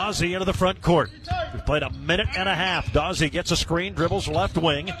 And Dawsey into the front court. We've played a minute and a half. Dawsey gets a screen, dribbles left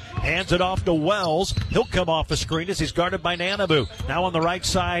wing, hands it off to Wells. He'll come off a screen as he's guarded by Nanabu. Now on the right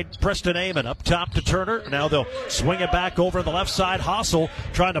side, Preston Amon up top to Turner. Now they'll swing it back over on the left side. Hassel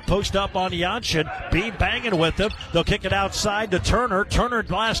trying to post up on Jansson. B banging with him. They'll kick it outside to Turner. Turner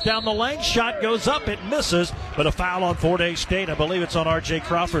blast down the lane. Shot goes up. It misses, but a foul on Fort Hays State. I believe it's on R.J.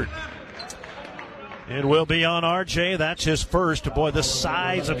 Crawford. It will be on RJ. That's his first. Boy, the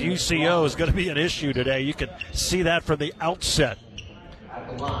size of UCO is going to be an issue today. You can see that from the outset.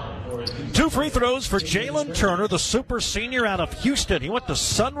 Two free throws for Jalen Turner, the super senior out of Houston. He went to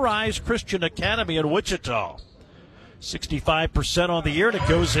Sunrise Christian Academy in Wichita. 65% on the year, and it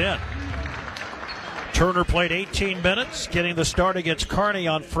goes in. Turner played 18 minutes, getting the start against Kearney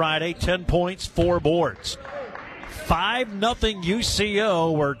on Friday. 10 points, 4 boards. 5-0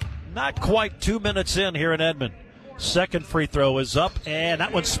 UCO. We're not quite 2 minutes in here in Edmond. Second free throw is up, and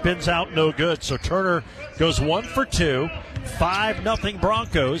that one spins out no good. So Turner goes 1 for 2. 5-0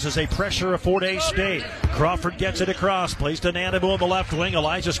 Broncos as they pressure a Fort Hays State. Crawford gets it across, plays to Nanabu on the left wing.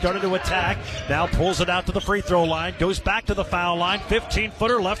 Elijah started to attack, now pulls it out to the free throw line, goes back to the foul line.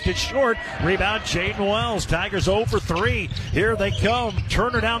 15-footer left it short. Rebound Jaden Wells. Tigers 0 for 3. Here they come.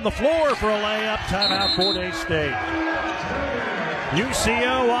 Turner down the floor for a layup. Timeout Fort Hays State.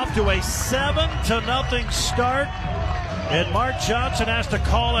 UCO off to a 7-0 start, and Mark Johnson has to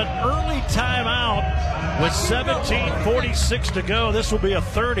call an early timeout with 17:46 to go. This will be a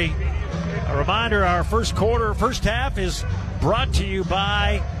 30. A reminder, our first half is brought to you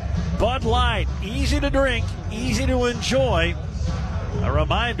by Bud Light. Easy to drink, easy to enjoy. A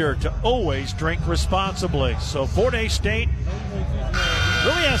reminder to always drink responsibly. So Fort Hays State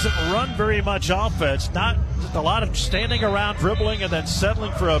really hasn't run very much offense. Not just a lot of standing around, dribbling, and then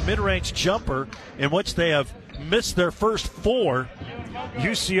settling for a mid-range jumper, in which they have missed their first 4.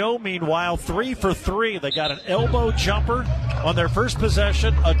 UCO, meanwhile, 3 for 3. They got an elbow jumper on their first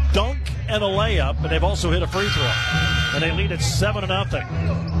possession, a dunk, and a layup, and they've also hit a free throw. And they lead at 7-0.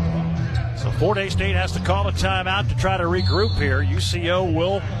 So Fort Hays State has to call a timeout to try to regroup here. UCO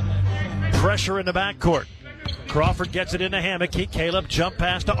will pressure in the backcourt. Crawford gets it into Hammocky. Caleb jump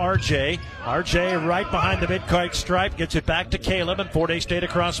pass to RJ. RJ right behind the midcourt stripe. Gets it back to Caleb, and Fort Hays State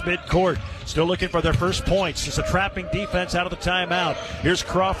across midcourt. Still looking for their first points. It's a trapping defense out of the timeout. Here's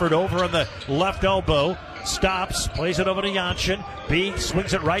Crawford over on the left elbow. Stops, plays it over to Jansson. B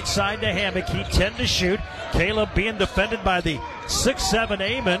swings it right side to Hammocky. 10 to shoot. Caleb being defended by the 6'7"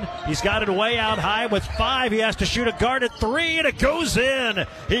 Amon. He's got it way out high with 5. He has to shoot a guarded 3, and it goes in.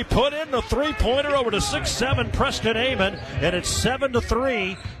 He put in the three-pointer over to 6'7" Preston Amon, and it's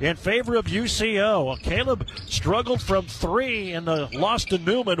 7-3 in favor of UCO. Caleb struggled from 3 in the loss to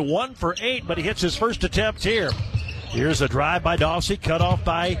Newman, 1 for 8, but he hits his first attempt here. Here's a drive by Dawsey, cut off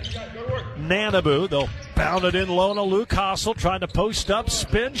by Nanabu. They'll pound it in low to Luke Hossel, trying to post up,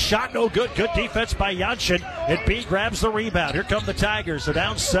 spin, shot no good. Good defense by Yanchin. And B grabs the rebound. Here come the Tigers. They're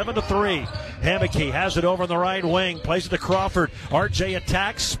down 7-3. Hammocky has it over on the right wing, plays it to Crawford. RJ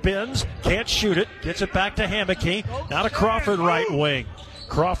attacks, spins, can't shoot it, gets it back to Hammocky. Now to Crawford, right wing.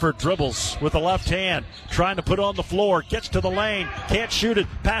 Crawford dribbles with the left hand, trying to put it on the floor, gets to the lane, can't shoot it,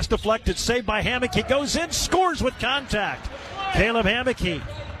 pass deflected, saved by Hammocky, goes in, scores with contact. Caleb Hammocky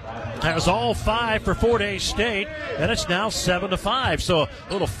has all 5 for Fort Hays State, and it's now 7-5. So a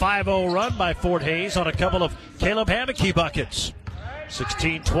little 5-0 run by Fort Hays on a couple of Caleb Hammocky buckets.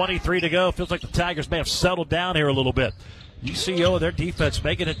 16:23 to go. Feels like the Tigers may have settled down here a little bit. UCO, their defense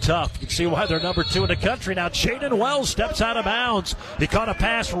making it tough. You can see why they're number 2 in the country now. Jaden Wells steps out of bounds. He caught a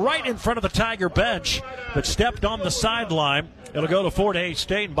pass right in front of the Tiger bench, but stepped on the sideline. It'll go to Fort Hays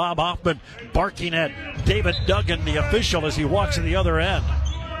State, and Bob Hoffman barking at David Duggan, the official, as he walks to the other end.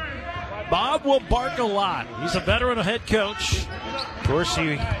 Bob will bark a lot. He's a veteran head coach. Of course,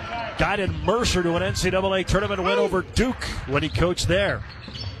 he guided Mercer to an NCAA tournament win over Duke when he coached there.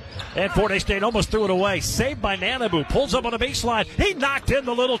 And Fort Hays State almost threw it away. Saved by Nanabu. Pulls up on the baseline. He knocked in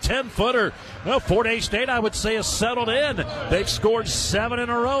the little 10-footer. Well, Fort Hays State, I would say, has settled in. They've scored 7 in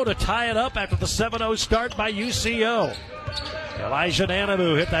a row to tie it up after the 7-0 start by UCO. Elijah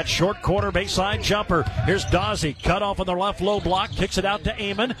Nanabu hit that short corner baseline jumper. Here's Dawsey, cut off on the left low block, kicks it out to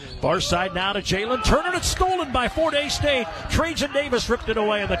Amon. Far side now to Jalen Turner. It's stolen by Fort Hays State. Trajan Davis ripped it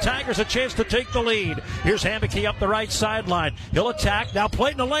away, and the Tigers a chance to take the lead. Here's Hammocky up the right sideline. He'll attack, now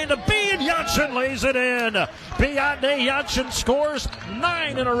play in the lane to B, and Janssen lays it in. Beyonde Janssen scores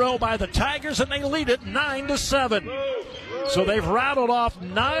 9 in a row by the Tigers, and they lead it 9-7. So they've rattled off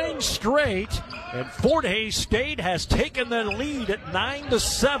 9 straight, and Fort Hays State has taken the lead at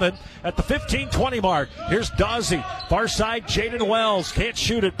 9-7 at the 15-20 mark. Here's Dawsey, far side, Jaden Wells can't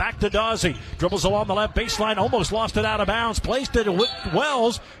shoot it. Back to Dawsey, dribbles along the left baseline, almost lost it out of bounds. Placed it with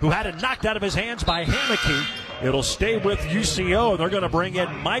Wells, who had it knocked out of his hands by Hammocky. It'll stay with UCO, and they're going to bring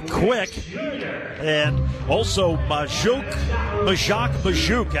in Mike Quick and also Majuk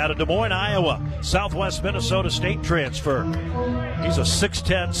out of Des Moines, Iowa. Southwest Minnesota State transfer. He's a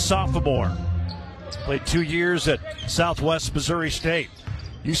 6'10 sophomore. Played 2 years at Southwest Missouri State.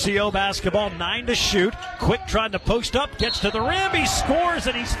 UCO basketball, 9 to shoot. Quick trying to post up, gets to the rim, he scores,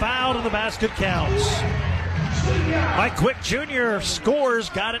 and he's fouled, and the basket counts. Mike Quick Jr. scores,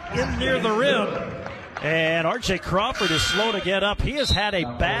 got it in near the rim. And R.J. Crawford is slow to get up. He has had a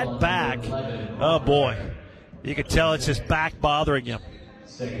bad back. Oh, boy. You can tell it's his back bothering him.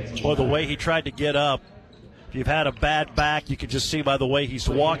 Or the way he tried to get up. If you've had a bad back, you can just see by the way he's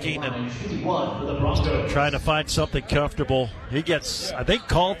walking and trying to find something comfortable. He gets, I think,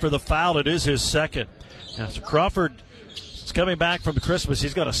 called for the foul. It is his second. Now, so Crawford is coming back from Christmas.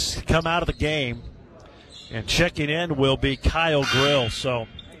 He's going to come out of the game. And checking in will be Kyle Grill. So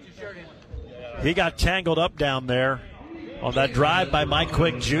he got tangled up down there on that drive by Mike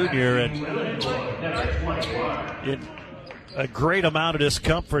Quick Jr. and in a great amount of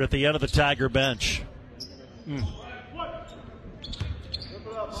discomfort at the end of the Tiger bench.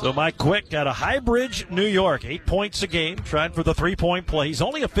 So Mike Quick out of Highbridge, New York, 8 points a game, trying for the three-point play. He's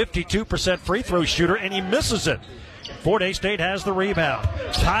only a 52% free throw shooter, and he misses it. Fort Hays State has the rebound.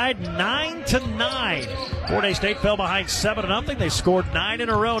 Tied 9-9. Fort Hays State fell behind 7-0. They scored 9 in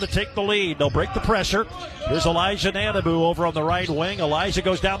a row to take the lead. They'll break the pressure. Here's Elijah Nanabu over on the right wing. Elijah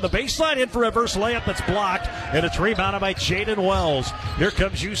goes down the baseline in for a reverse layup that's blocked, and it's rebounded by Jaden Wells. Here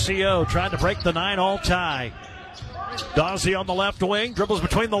comes UCO trying to break the 9-all tie. Dawsey on the left wing, dribbles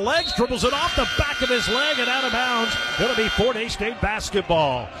between the legs, dribbles it off the back of his leg and out of bounds. It'll be Fort Hays State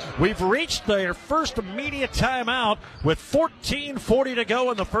basketball. We've reached their first immediate timeout with 14:40 to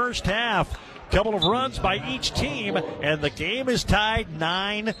go in the first half. Couple of runs by each team, and the game is tied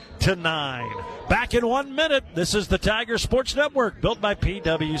 9-9. Back in 1 minute. This is the Tiger Sports Network, built by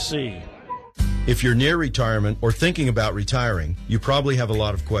PwC. If you're near retirement or thinking about retiring, you probably have a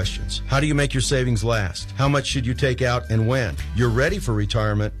lot of questions. How do you make your savings last? How much should you take out and when? You're ready for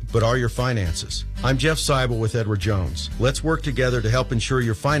retirement, but are your finances? I'm Jeff Seibel with Edward Jones. Let's work together to help ensure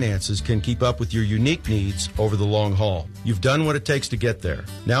your finances can keep up with your unique needs over the long haul. You've done what it takes to get there.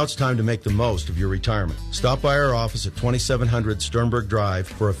 Now it's time to make the most of your retirement. Stop by our office at 2700 Sternberg Drive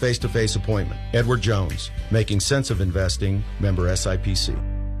for a face-to-face appointment. Edward Jones, making sense of investing, member SIPC.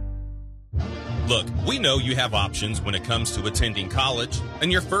 Look, we know you have options when it comes to attending college,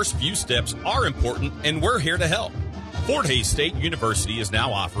 and your first few steps are important, and we're here to help. Fort Hays State University is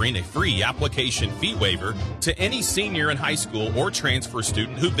now offering a free application fee waiver to any senior in high school or transfer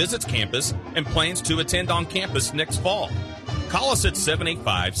student who visits campus and plans to attend on campus next fall. Call us at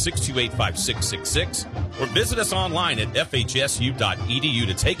 785-628-5666 or visit us online at FHSU.edu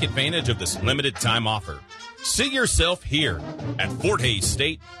to take advantage of this limited time offer. See yourself here at Fort Hays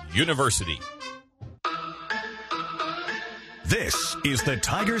State University. This is the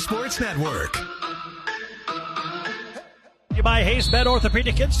Tiger Sports Network. By Hayes Med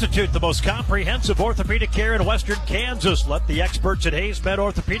Orthopedic Institute, the most comprehensive orthopedic care in western Kansas. Let the experts at Hayes Med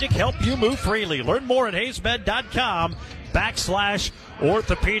Orthopedic help you move freely. Learn more at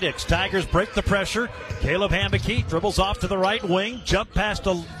hayesmed.com/orthopedics. Tigers break the pressure. Caleb Hambicky dribbles off to the right wing. Jump past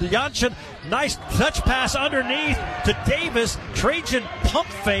to Jansson. Nice touch pass underneath to Davis. Trajan pump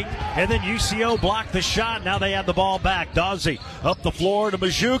fake, and then UCO blocked the shot. Now they have the ball back. Dawsey up the floor to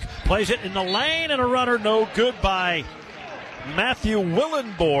Majuk. Plays it in the lane, and a runner no good by Matthew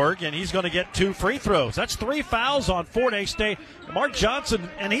Willenborg, and he's going to get 2 free throws. That's 3 fouls on Fort Hays State. Mark Johnson,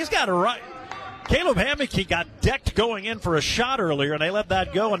 and he's got it right. Caleb Hammocky got decked going in for a shot earlier, and they let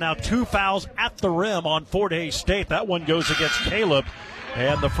that go, and now 2 fouls at the rim on Fort Hays State. That one goes against Caleb,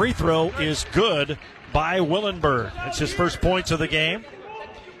 and the free throw is good by Willenborg. It's his first points of the game.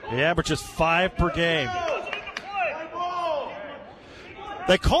 He averages 5 per game.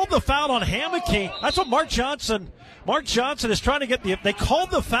 They called the foul on Hammocky. That's what Mark Johnson is trying to get they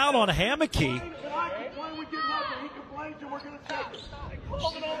called the foul on Hammocky.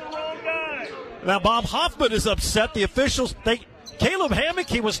 Now Bob Hoffman is upset. The officials, Caleb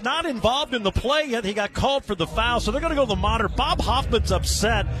Hammocky was not involved in the play yet. He got called for the foul, so they're going to go to the monitor. Bob Hoffman's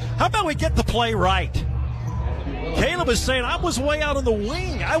upset. How about we get the play right? Caleb is saying, I was way out on the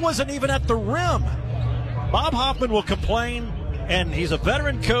wing. I wasn't even at the rim. Bob Hoffman will complain. And he's a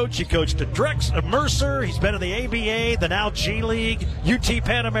veteran coach. He coached at Mercer. He's been in the ABA, the now G League, UT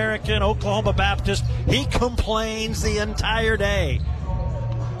Pan American, Oklahoma Baptist. He complains the entire day.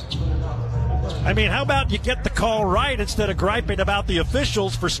 I mean, how about you get the call right instead of griping about the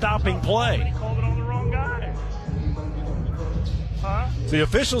officials for stopping play? The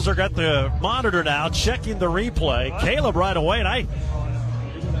officials are got the monitor now, checking the replay. Caleb right away, and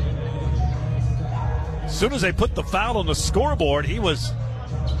as soon as they put the foul on the scoreboard,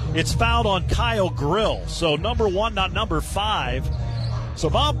 it's fouled on Kyle Grill. So number 1, not number 5. So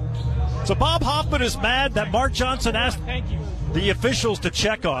Bob Hoffman is mad that Mark Johnson asked the officials to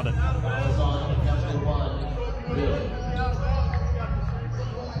check on it.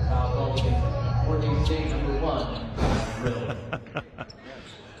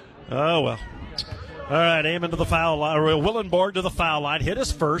 Oh, well. All right, aim into the foul line. Willenborg to the foul line. Hit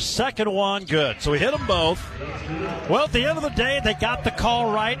his first. Second one, good. So we hit them both. Well, at the end of the day, they got the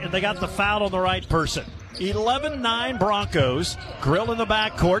call right, and they got the foul on the right person. 11-9 Broncos. Grill in the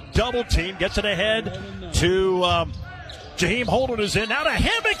backcourt. Double team. Gets it ahead to Jaheim Holden is in. Now to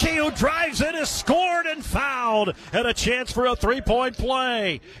Hammocky, who drives in, is scored and fouled. And a chance for a three-point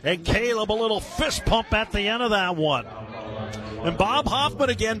play. And Caleb, a little fist pump at the end of that one. And Bob Hoffman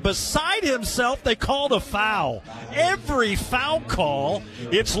again, beside himself, they called a foul. Every foul call,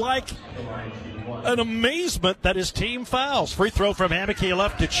 it's like an amazement that his team fouls. Free throw from Hammocky,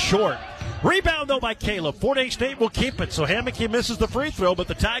 left it short. Rebound, though, by Caleb. Fort Hays State will keep it, so Hammocky misses the free throw, but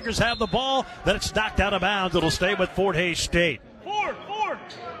the Tigers have the ball. Then it's knocked out of bounds. It'll stay with Fort Hays State.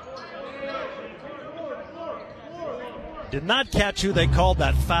 Did not catch who they called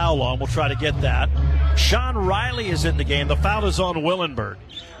that foul on. We'll try to get that. Sean Riley is in the game. The foul is on Willenborg.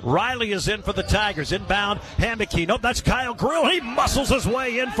 Riley is in for the Tigers. Inbound, Hammocky. Nope, that's Kyle Grill. He muscles his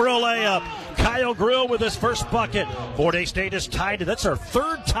way in for a layup. Kyle Grill with his first bucket. Fort Hays State is tied. That's our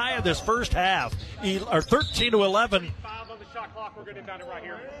third tie of this first half. 13-11.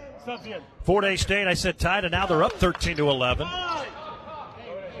 Fort Hays State, I said tied, and now they're up 13-11.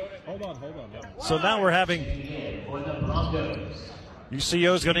 Hold on. So now we're having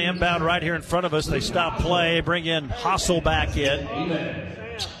UCO's going to inbound right here in front of us. They stop play, bring in Hossel back in.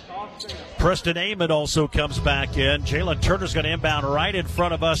 Preston Amon also comes back in. Jalen Turner's going to inbound right in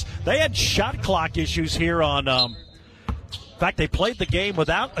front of us. They had shot clock issues here on in fact, they played the game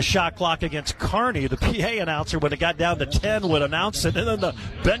without a shot clock against Kearney. The PA announcer, when it got down to 10, would announce it, and then the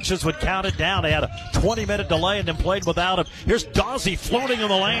benches would count it down. They had a 20-minute delay and then played without him. Here's Dawsey floating in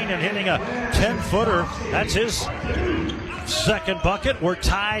the lane and hitting a 10-footer. That's his second bucket. We're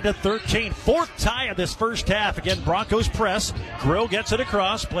tied at 13. Fourth tie of this first half. Again, Broncos press. Grill gets it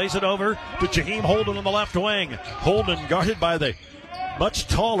across, plays it over to Jaheim Holden on the left wing. Holden guarded by the much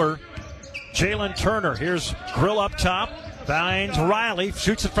taller Jalen Turner. Here's Grill up top. Finds Riley,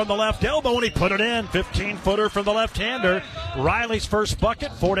 shoots it from the left elbow, and he put it in. 15-footer from the left-hander. Riley's first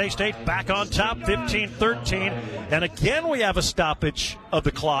bucket. Fort Hays State back on top, 15-13. And again, we have a stoppage of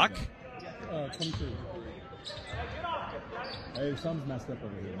the clock. Hey, something's messed up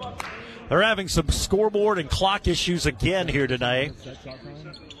over here, man. They're having some scoreboard and clock issues again here tonight. Set shot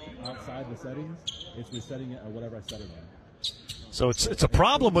time outside the settings. It's resetting it at whatever I set it on. So it's a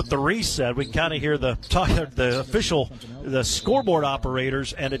problem with the reset. We can kind of hear the scoreboard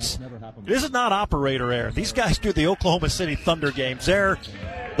operators, and this is not operator error. These guys do the Oklahoma City Thunder games. They're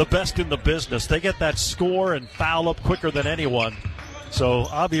the best in the business. They get that score and foul up quicker than anyone. So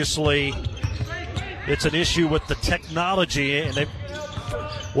obviously it's an issue with the technology, and the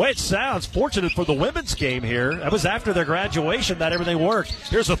way it sounds, fortunate for the women's game here. That was after their graduation that everything worked.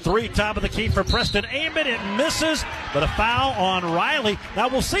 Here's a three, top of the key for Preston Amon. It misses, but a foul on Riley. Now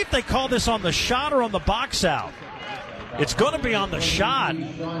we'll see if they call this on the shot or on the box out. It's going to be on the shot.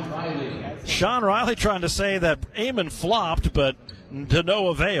 Sean Riley trying to say that Amon flopped, but to no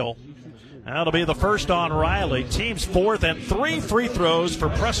avail. That'll be the first on Riley. Team's fourth, and 3 free throws for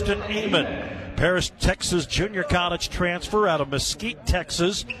Preston Amon. Paris, Texas junior college transfer out of Mesquite,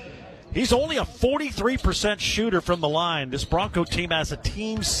 Texas. He's only a 43% shooter from the line. This Bronco team has a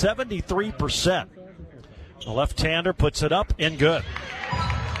team 73%. The left-hander puts it up and good.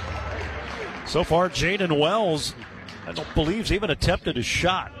 So far, Jaden Wells, I don't believe, he's even attempted a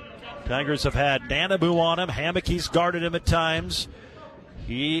shot. Tigers have had Nanabu on him. Hamake's guarded him at times.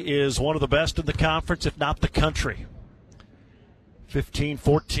 He is one of the best in the conference, if not the country.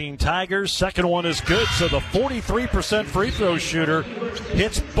 15-14 Tigers. Second one is good, so the 43% free throw shooter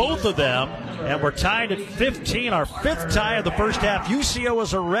hits both of them, and we're tied at 15, our fifth tie of the first half. UCO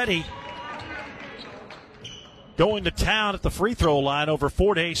is already going to town at the free throw line over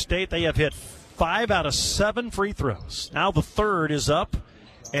Fort Hays State. They have hit 5 out of 7 free throws. Now the third is up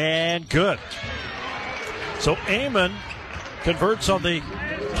and good. So Amon converts on the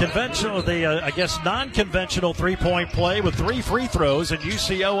conventional, non-conventional three-point play with 3 free throws, and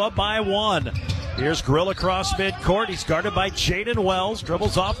UCO up by 1. Here's Grill across midcourt. He's guarded by Jaden Wells.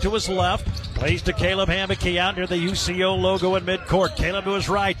 Dribbles off to his left. Plays to Caleb Hammocky out near the UCO logo in midcourt. Caleb to his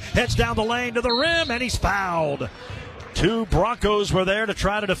right. Heads down the lane to the rim, and he's fouled. 2 Broncos were there to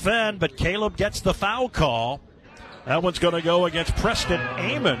try to defend, but Caleb gets the foul call. That one's going to go against Preston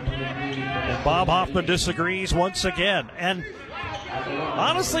Amon. And Bob Hoffman disagrees once again. And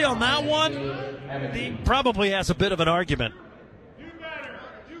honestly, on that one, he probably has a bit of an argument.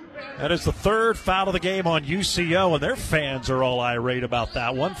 That is the third foul of the game on UCO, and their fans are all irate about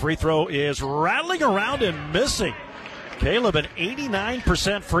that one. Free throw is rattling around and missing. Caleb, an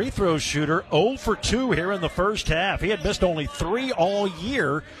 89% free throw shooter, 0 for 2 here in the first half. He had missed only 3 all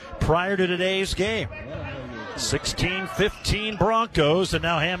year prior to today's game. 16-15 Broncos, and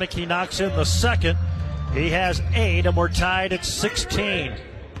now Hammocky knocks in the second. He has 8, and we're tied at 16.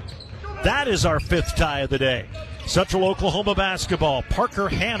 That is our fifth tie of the day. Central Oklahoma basketball. Parker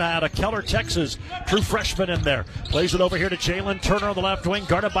Hanna out of Keller, Texas. True freshman in there. Plays it over here to Jalen Turner on the left wing,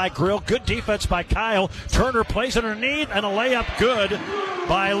 guarded by Grill. Good defense by Kyle. Turner plays it underneath, and a layup good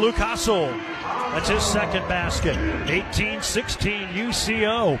by Luke Hassel. That's his second basket. 18-16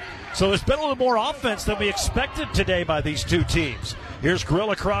 UCO. So there's been a little more offense than we expected today by these two teams. Here's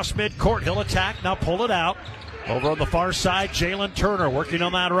Grill across midcourt. He'll attack, now pull it out. Over on the far side, Jalen Turner working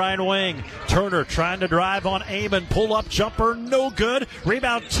on that right wing. Turner trying to drive on Amon. Pull-up jumper, no good.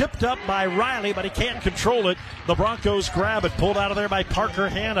 Rebound tipped up by Riley, but he can't control it. The Broncos grab it. Pulled out of there by Parker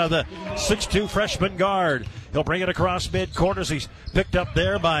Hanna, the 6'2 freshman guard. He'll bring it across midcourt as he's picked up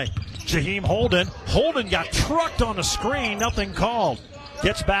there by Jaheim Holden. Holden got trucked on the screen, nothing called.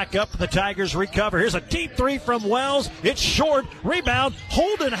 Gets back up, the Tigers recover. Here's a deep 3 from Wells. It's short. Rebound.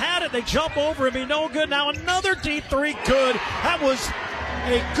 Holden had it. They jump over him. He no good. Now another deep 3 good. That was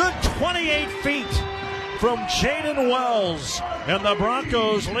a good 28 feet from Jaden Wells. And the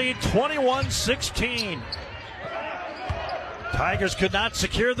Broncos lead 21-16. Tigers could not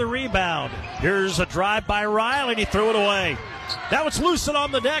secure the rebound. Here's a drive by Riley, and he threw it away. Now it's Lucid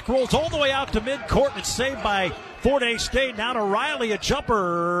on the deck. Rolls all the way out to midcourt. It's saved by Fort Hays State. Now to Riley, a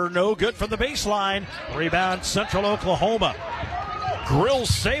jumper, no good from the baseline. Rebound, Central Oklahoma. Grill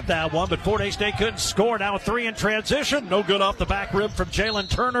saved that one, but Fort Hays State couldn't score. Now a 3 in transition, no good off the back rim from Jalen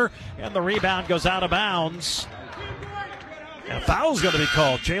Turner, and the rebound goes out of bounds. And a foul's going to be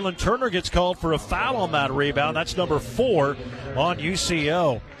called. Jalen Turner gets called for a foul on that rebound. That's number 4 on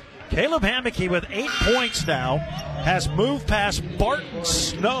UCO. Caleb Hammocky with 8 points now has moved past Barton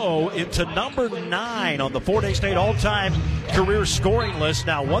Snow into number 9 on the Fort Hays State all-time career scoring list.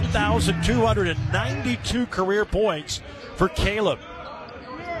 Now 1,292 career points for Caleb.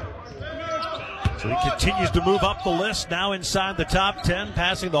 So he continues to move up the list, now inside the top 10,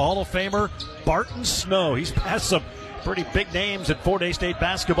 passing the Hall of Famer Barton Snow. He's passed some pretty big names in Fort Hays State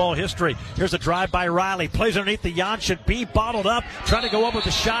basketball history. Here's a drive by Riley. Plays underneath the Janssen. B bottled up, trying to go up with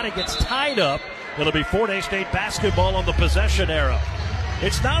the shot. It gets tied up. It'll be Fort Hays State basketball on the possession arrow.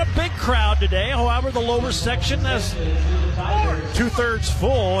 It's not a big crowd today. However, the lower section is 2/3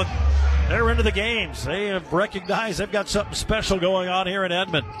 full. They're into the games. They have recognized they've got something special going on here in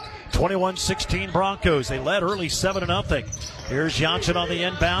Edmond. 21-16 Broncos. They led early 7-0. Here's Janssen on the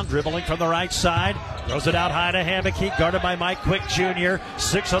inbound, dribbling from the right side. Throws it out high to Hammock, guarded by Mike Quick Jr.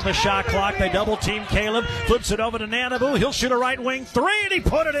 6 on the shot clock. They double team Caleb. Flips it over to Nanabu. He'll shoot a right wing 3, and he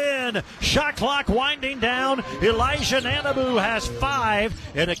put it in. Shot clock winding down. Elijah Nanabu has 5,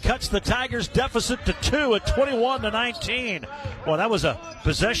 and it cuts the Tigers' deficit to 2 at 21-19. Well, that was a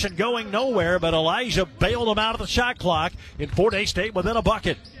possession going nowhere, but Elijah bailed him out of the shot clock in Fort Hays State within a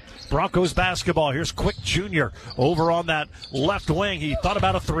bucket. Broncos basketball. Here's Quick Jr. over on that left wing. He thought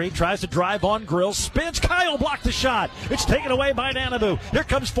about a 3, tries to drive on Grill, spins. Kyle blocked the shot. It's taken away by Nanabu. Here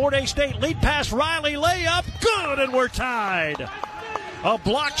comes Fort Hays State. Lead pass Riley. Layup. Good, and we're tied. A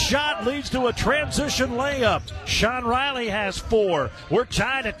blocked shot leads to a transition layup. Sean Riley has 4. We're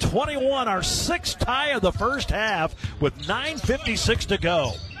tied at 21, our 6th tie of the first half with 9:56 to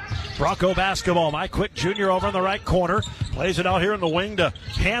go. Bronco basketball. Mike Quick Jr. over in the right corner. Plays it out here in the wing to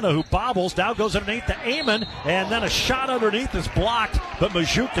Hannah, who bobbles. Now goes underneath to Amon, and then a shot underneath is blocked, but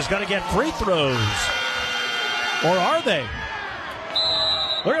Majuk is going to get free throws. Or are they?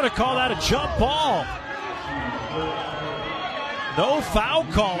 They're going to call that a jump ball. No foul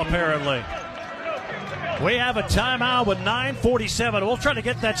call, apparently. We have a timeout with 9:47. We'll try to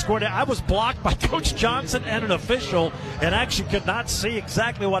get that score down. I was blocked by Coach Johnson and an official and actually could not see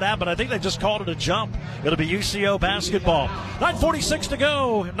exactly what happened. I think they just called it a jump. It'll be UCO basketball. 9:46 to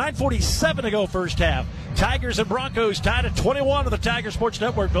go. 9:47 to go first half. Tigers and Broncos tied at 21 on the Tiger Sports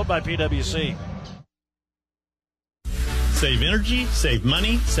Network, built by PwC. Save energy, save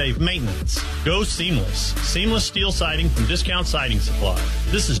money, save maintenance. Go Seamless. Seamless steel siding from Discount Siding Supply.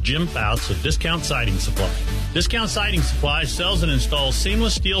 This is Jim Fouts of Discount Siding Supply. Discount Siding Supply sells and installs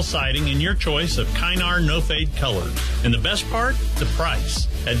seamless steel siding in your choice of Kynar no-fade colors. And the best part? The price.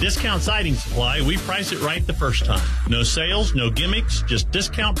 At Discount Siding Supply, we price it right the first time. No sales, no gimmicks, just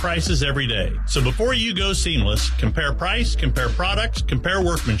discount prices every day. So before you go Seamless, compare price, compare products, compare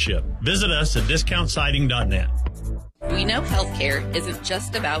workmanship. Visit us at discountsiding.net. We know healthcare isn't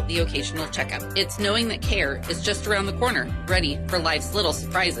just about the occasional checkup. It's knowing that care is just around the corner, ready for life's little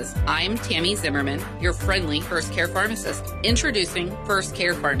surprises. I'm Tammy Zimmerman, your friendly First Care pharmacist. Introducing First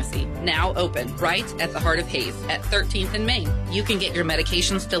Care Pharmacy, now open right at the heart of Hays at 13th and Main. You can get your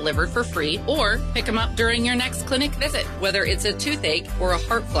medications delivered for free or pick them up during your next clinic visit. Whether it's a toothache or a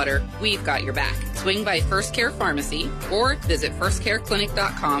heart flutter, we've got your back. Swing by First Care Pharmacy or visit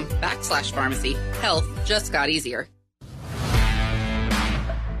firstcareclinic.com/pharmacy. Health just got easier.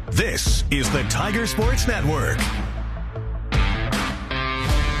 This is the Tiger Sports Network.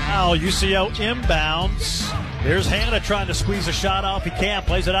 Now UCO inbounds. Here's Hannah trying to squeeze a shot off. He can't.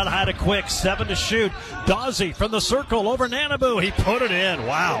 Plays it out high to Quick. 7 to shoot. Dawsey from the circle over Nanabu. He put it in.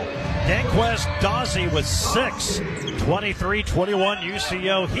 Wow. Danquest Dawsey with 6. 23-21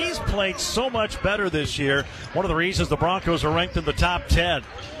 UCO. He's played so much better this year. One of the reasons the Broncos are ranked in the top 10.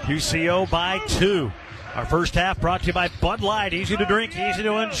 UCO by 2. Our first half brought to you by Bud Light. Easy to drink, easy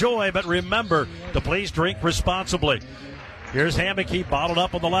to enjoy, but remember to please drink responsibly. Here's Hammock. He bottled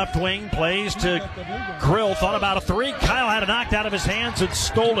up on the left wing. Plays to Grill. Thought about a 3. Kyle had it knocked out of his hands and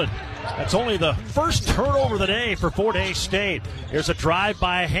stolen. That's only the first turnover of the day for Fort Hays State. Here's a drive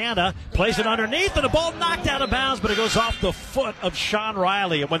by Hannah. Plays it underneath, and the ball knocked out of bounds, but it goes off the foot of Sean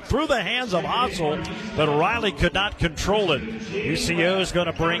Riley. It went through the hands of Hassel, but Riley could not control it. UCO is going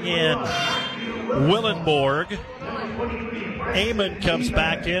to bring in Willenborg. Amon comes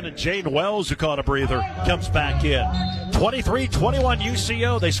back in, and Jaden Wells, who caught a breather, comes back in. 23-21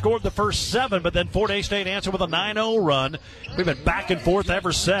 UCO. They scored the first 7, but then Fort Hays State answered with a 9-0 run. We've been back and forth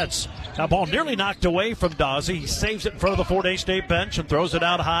ever since. Now, ball nearly knocked away from Dawsey. He saves it in front of the Fort Hays State bench and throws it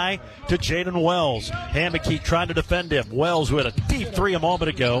out high to Jaden Wells. Hammock trying to defend him. Wells, who had a deep 3 a moment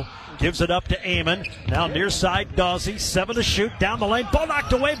ago, gives it up to Amon. Now near side Dawsey. 7 to shoot. Down the lane. Ball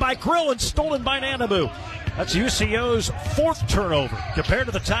knocked away by Grill and stolen by Nanabu. That's UCO's 4th turnover compared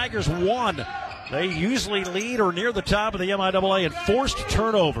to the Tigers' 1. They usually lead or near the top of the MIAA in forced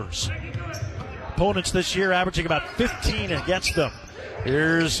turnovers. Opponents this year averaging about 15 against them.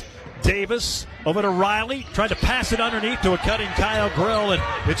 Here's Davis over to Riley, tried to pass it underneath to a cutting Kyle Grill, and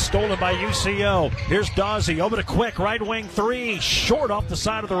it's stolen by UCO. Here's Dawsey over to Quick, right wing three, short off the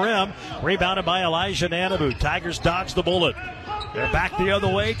side of the rim, rebounded by Elijah Nanabu. Tigers dodge the bullet. They're back the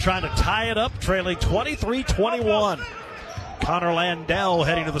other way, trying to tie it up, trailing 23-21. Connor Landell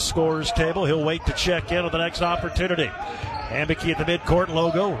heading to the scorer's table. He'll wait to check in with the next opportunity. Hambicky at the midcourt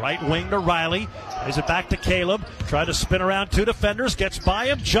logo, right wing to Riley. Is it back to Caleb? Trying to spin around two defenders, gets by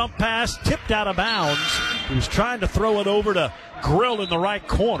him, jump pass, tipped out of bounds. He was trying to throw it over to Grill in the right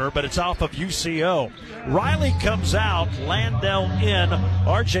corner, but it's off of UCO. Riley comes out, Landell in.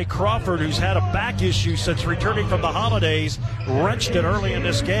 R.J. Crawford, who's had a back issue since returning from the holidays, wrenched it early in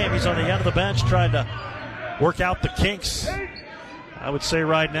this game. He's on the end of the bench trying to work out the kinks. I would say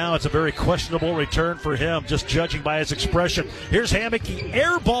right now it's a very questionable return for him, just judging by his expression. Here's Hammocky,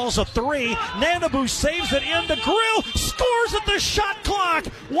 airballs a three. Nanabu saves it into Grill, scores at the shot clock.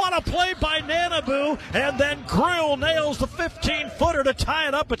 What a play by Nanabu, and then Grill nails the 15-footer to tie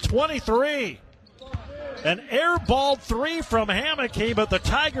it up at 23. An airballed three from Hammocky, but the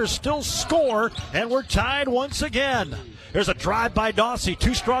Tigers still score, and we're tied once again. There's a drive by Dawsey,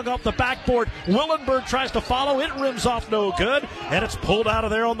 too strong off the backboard. Willenberg tries to follow, it rims off no good, and it's pulled out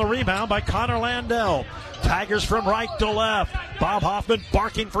of there on the rebound by Connor Landell. Tigers from right to left. Bob Hoffman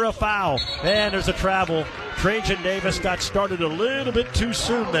barking for a foul, and there's a travel. Trajan Davis got started a little bit too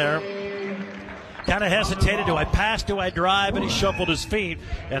soon there. Kind of hesitated, do I pass, do I drive, and he shuffled his feet,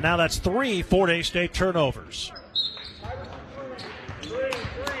 and now that's 3 Fort Hays State turnovers.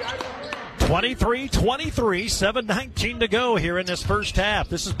 23-23, 7:19 to go here in this first half.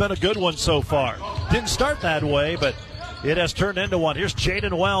 This has been a good one so far. Didn't start that way, but it has turned into one. Here's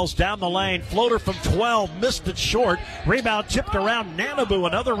Jaden Wells down the lane. Floater from 12, missed it short. Rebound tipped around Nanabu.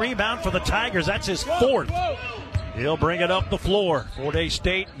 Another rebound for the Tigers. That's his fourth. He'll bring it up the floor. Fort Hays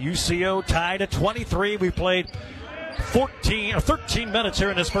State, UCO tied at 23. We played 13 minutes here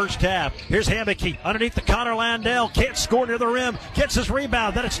in this first half. Here's Hammocky underneath the Connor Landell. Can't score near the rim. Gets his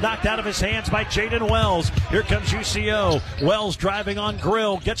rebound. Then it's knocked out of his hands by Jaden Wells. Here comes UCO. Wells driving on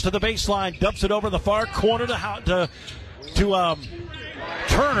Grill. Gets to the baseline. Dumps it over the far corner to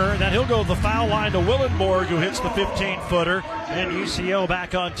Turner. And then he'll go to the foul line to Willenborg, who hits the 15-footer. And UCO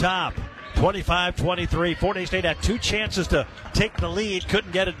back on top. 25-23. Fort Hays State had two chances to take the lead,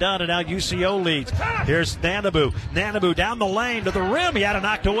 couldn't get it done, and now UCO leads. Here's Nanabu. Nanabu down the lane to the rim. He had it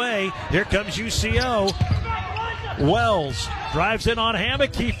knocked away. Here comes UCO. Wells drives in on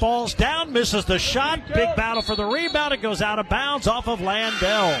Hammock. He falls down, misses the shot. Big battle for the rebound. It goes out of bounds off of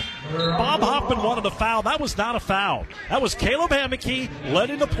Landell. Bob Hoffman wanted a foul. That was not a foul. That was Caleb Hammocky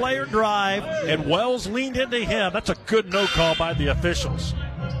letting the player drive, and Wells leaned into him. That's a good no call by the officials.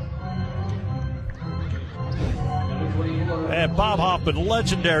 And Bob Hoffman,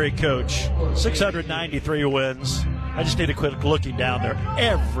 legendary coach, 693 wins. I just need to quit looking down there.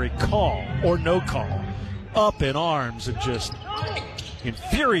 Every call or no call, up in arms and just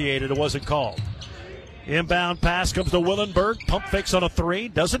infuriated it wasn't called. Inbound pass comes to Willenberg. Pump fakes on a three,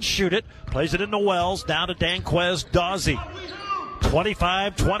 doesn't shoot it. Plays it into Wells, down to Danquez Dawsey.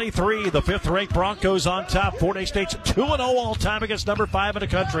 25-23, the fifth-ranked Broncos on top. Fort Hays State's 2-0 all-time against number 5 in the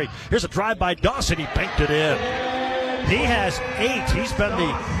country. Here's a drive by Dawson. He banked it in. He has 8. He's been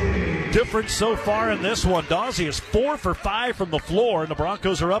the difference so far in this one. Dawsey is 4 for 5 from the floor, and the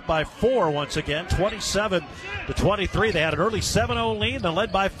Broncos are up by 4 once again, 27-23. They had an early 7-0 lead, then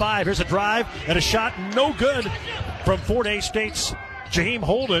led by 5. Here's a drive and a shot, no good from Fort Hays State's Jaheim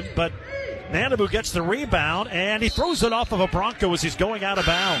Holden, but Nanabu gets the rebound, and he throws it off of a Bronco as he's going out of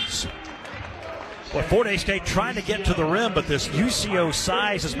bounds. Well, Fort Hays State trying to get to the rim, but this UCO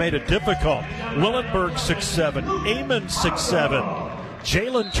size has made it difficult. Willenberg 6'7", Amon 6'7",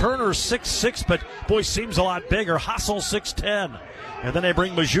 Jalen Turner 6'6", but boy, seems a lot bigger. Hassel 6'10", and then they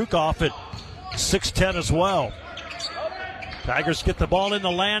bring Majukov at 6'10" as well. Tigers get the ball in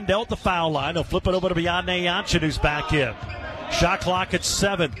the Landell at the foul line. They'll flip it over to Beyonce Yanchin, who's back in. Shot clock at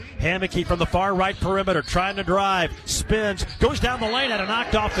 7. Hammocky from the far right perimeter trying to drive. Spins. Goes down the lane. Had it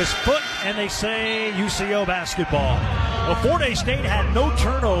knocked off his foot. And they say UCO basketball. Well, Fort Hays State had no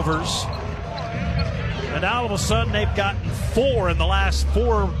turnovers. And now all of a sudden they've gotten 4 in the last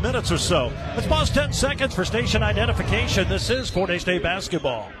 4 minutes or so. Let's pause 10 seconds for station identification. This is Fort Hays State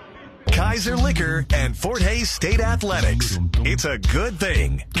basketball. Kaiser Liquor and Fort Hays State Athletics. It's a good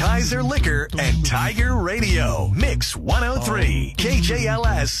thing. Kaiser Liquor and Tiger Radio. Mix 103.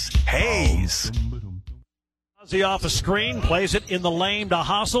 KJLS. Hays. Dawsey off a screen. Plays it in the lane to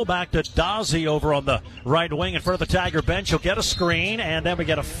Hassel. Back to Dawsey over on the right wing in front of the Tiger bench. He'll get a screen. And then we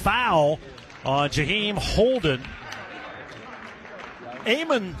get a foul on Jaheim Holden.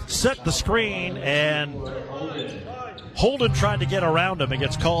 Amon set the screen, and Holden tried to get around him and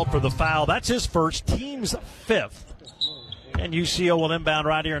gets called for the foul. That's his first, team's 5th. And UCO will inbound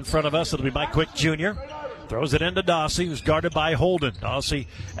right here in front of us. It'll be Mike Quick Jr. Throws it into Dossie, who's guarded by Holden. Dossie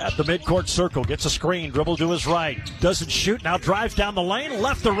at the midcourt circle, gets a screen, dribble to his right. Doesn't shoot, now drives down the lane,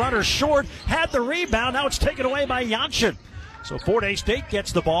 left the runner short, had the rebound, now it's taken away by Jansson. So Fort Hays State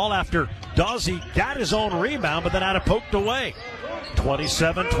gets the ball after Dossie got his own rebound, but then had it poked away.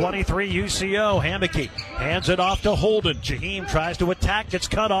 27-23 UCO. Hammocky hands it off to Holden. Jaheim tries to attack, gets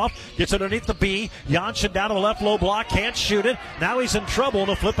cut off, gets underneath the B. Jansson down to the left low block, can't shoot it. Now he's in trouble, and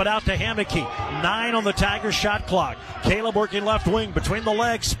he'll flip it out to Hammocky. 9 on the Tigers shot clock. Caleb working left wing between the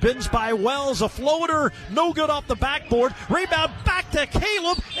legs, spins by Wells, a floater, no good off the backboard. Rebound back to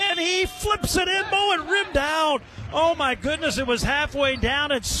Caleb, and he flips it in. Moen rimmed out. Oh my goodness, it was halfway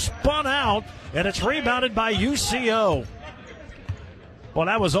down and spun out, and it's rebounded by UCO. Well,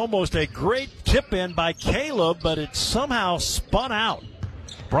 that was almost a great tip in by Caleb, but it somehow spun out.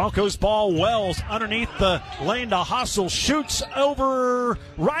 Broncos ball, Wells underneath the lane to Hassel, shoots over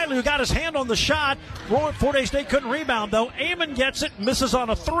Riley, who got his hand on the shot. Fort Hays State couldn't rebound, though. Amon gets it, misses on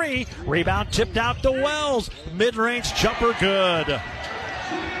a 3. Rebound tipped out to Wells. Mid-range jumper good.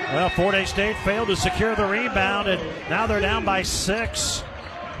 Well, Fort Hays State failed to secure the rebound, and now they're down by 6.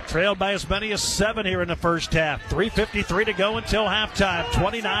 Trailed by as many as 7 here in the first half. 3:53 to go until halftime.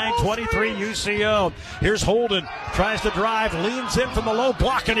 29-23 UCO. Here's Holden. Tries to drive. Leans in from the low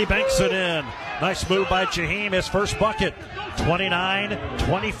block, and he banks it in. Nice move by Jaheim. His first bucket.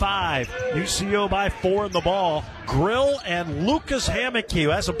 29-25. UCO by 4 in the ball. Grill and Lucas Hammocky, who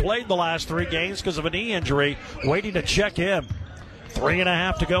hasn't played the last 3 games because of a knee injury, waiting to check in.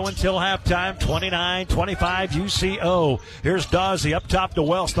 3.5 to go until halftime. 29-25 UCO. Here's Dossie up top to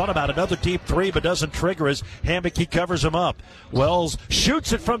Wells. Thought about another deep 3, but doesn't trigger as Hammocky covers him up. Wells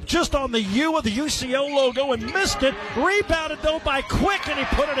shoots it from just on the U of the UCO logo and missed it. Rebounded, though, by Quick, and he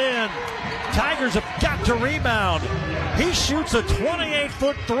put it in. Tigers have got to rebound. He shoots a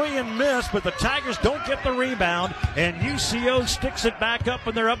 28-foot 3 and miss, but the Tigers don't get the rebound, and UCO sticks it back up,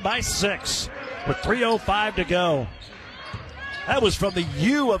 and they're up by 6 with 3:05 to go. That was from the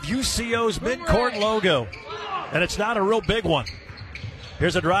U of UCO's midcourt logo, and it's not a real big one.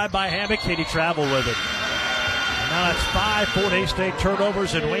 Here's a drive by Hammock, and he traveled with it. And now it's 5 Fort Hays State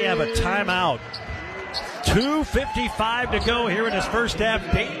turnovers, and we have a timeout. 2:55 to go here in this first half.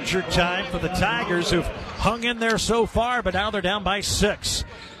 Danger time for the Tigers, who've hung in there so far, but now they're down by 6.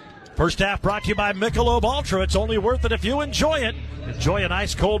 First half brought to you by Michelob Ultra. It's only worth it if you enjoy it. Enjoy an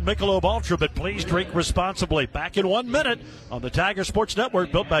ice cold Michelob Ultra, but please drink responsibly. Back in 1 minute on the Tiger Sports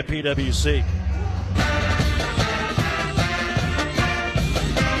Network, built by PwC.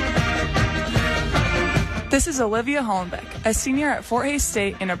 This is Olivia Hollenbeck, a senior at Fort Hays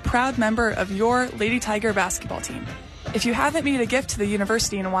State and a proud member of your Lady Tiger basketball team. If you haven't made a gift to the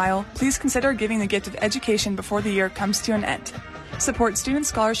university in a while, please consider giving the gift of education before the year comes to an end. Support student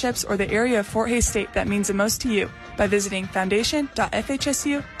scholarships or the area of Fort Hays State that means the most to you by visiting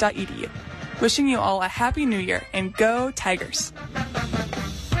foundation.fhsu.edu. Wishing you all a happy new year, and go Tigers!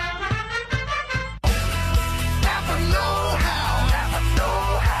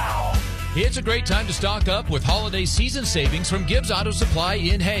 It's a great time to stock up with holiday season savings from Gibbs Auto Supply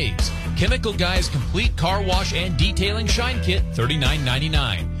in Hayes. Chemical Guy's complete car wash and detailing shine kit,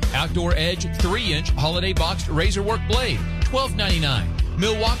 $39.99. Outdoor Edge 3-inch holiday boxed razor work blade, $12.99.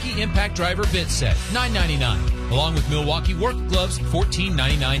 Milwaukee Impact Driver bit set, $9.99. Along with Milwaukee work gloves,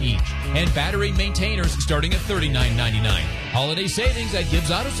 $14.99 each. And battery maintainers starting at $39.99. Holiday savings at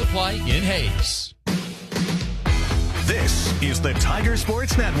Gibbs Auto Supply in Hayes. This is the Tiger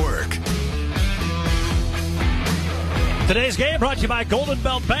Sports Network. Today's game brought to you by Golden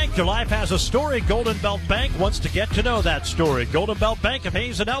Belt Bank. Your life has a story. Golden Belt Bank wants to get to know that story. Golden Belt Bank of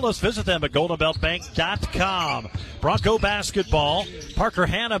Hayes and Ellis. Visit them at goldenbeltbank.com. Bronco basketball. Parker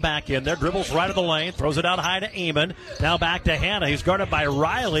Hanna back in there. Dribbles right of the lane. Throws it out high to Amon. Now back to Hanna. He's guarded by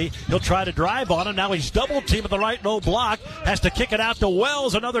Riley. He'll try to drive on him. Now he's double-teamed at the right low block. Has to kick it out to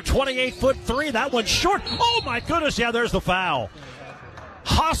Wells. Another 28-foot 3. That one's short. Oh, my goodness. Yeah, there's the foul.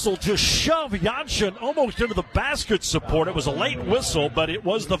 Hassel just shoved Jansson almost into the basket support. It was a late whistle, but it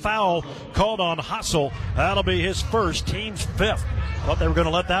was the foul called on Hassel. That'll be his first, team's 5th. Thought they were going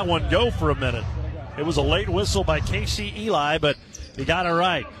to let that one go for a minute. It was a late whistle by Casey Eli, but He got it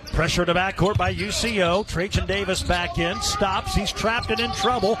right. Pressure to backcourt by UCO. Trajan Davis back in. Stops. He's trapped and in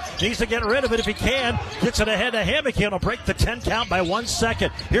trouble. Needs to get rid of it if he can. Gets it ahead to Hammock. And will break the 10 count by 1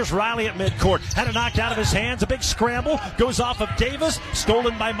 second. Here's Riley at midcourt. Had it knocked out of his hands. A big scramble. Goes off of Davis.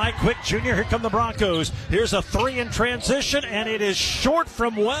 Stolen by Mike Quick Jr. Here come the Broncos. Here's a 3 in transition. And it is short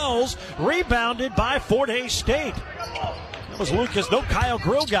from Wells. Rebounded by Fort Hays State. That was Lucas. No, Kyle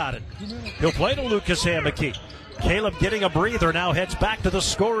Grill got it. He'll play to Lucas Hammock. Caleb getting a breather, now heads back to the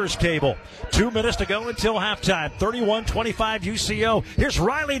scorer's table. 2 minutes to go until halftime. 31-25 UCO. Here's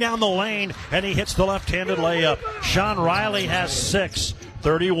Riley down the lane, and he hits the left-handed layup. Sean Riley has 6.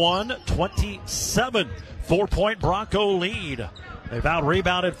 31-27. 4-point Bronco lead. They've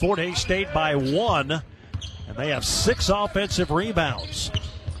out-rebounded Fort Hays State by 1, and they have 6 offensive rebounds.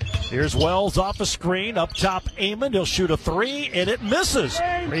 Here's Wells off a screen. Up top, Amon. He'll shoot a 3, and it misses.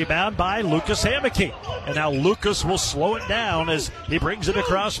 Rebound by Lucas Hammock. And now Lucas will slow it down as he brings it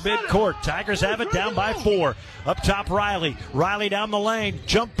across midcourt. Tigers have it down by 4. Up top, Riley. Riley down the lane.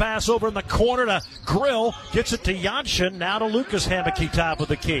 Jump pass over in the corner to Grill. Gets it to Jansson. Now to Lucas Hammock, top of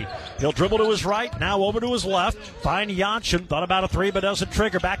the key. He'll dribble to his right. Now over to his left. Find Jansson. Thought about a 3, but doesn't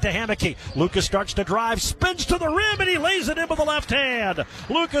trigger. Back to Hammock. Lucas starts to drive. Spins to the rim, and he lays it in with the left hand.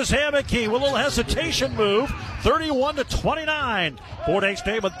 Lucas Hammock with a little hesitation move. 31-29. Fort Hays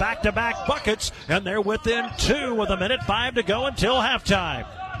State with back-to-back buckets, and they're within 2 with 1:05 to go until halftime.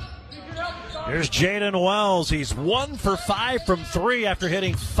 Here's Jaden Wells. He's 1 for 5 from 3 after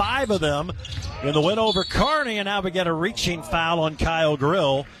hitting 5 of them in the win over Kearney, and now we get a reaching foul on Kyle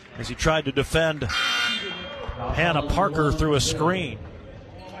Grill as he tried to defend Hannah Parker through a screen.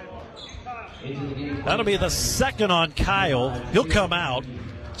 That'll be the second on Kyle. He'll come out.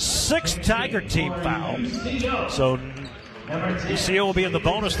 6th Tiger team foul. So UCO will be in the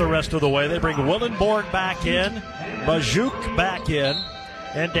bonus the rest of the way. They bring Willenborg back in, Majuk back in,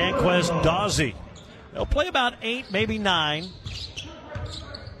 and Danquez Dawsey. They'll play about 8, maybe 9.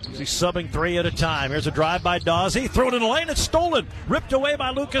 He's subbing 3 at a time. Here's a drive by Dawsey. Throw it in the lane. It's stolen. Ripped away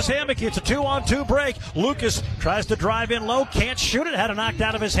by Lucas Hammock. It's a 2-on-2 break. Lucas tries to drive in low. Can't shoot it. Had it knocked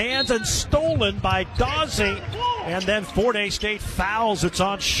out of his hands and stolen by Dawsey. And then Fort Hays State fouls. It's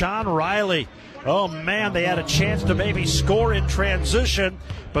on Sean Riley. Oh, man, they had a chance to maybe score in transition,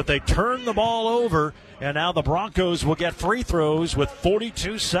 but they turned the ball over, and now the Broncos will get free throws with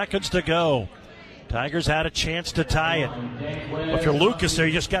 42 seconds to go. Tigers had a chance to tie it. If you're Lucas there,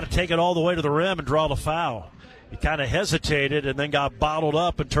 you just got to take it all the way to the rim and draw the foul. He kind of hesitated and then got bottled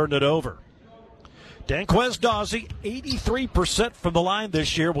up and turned it over. Danquez Dawsey, 83% from the line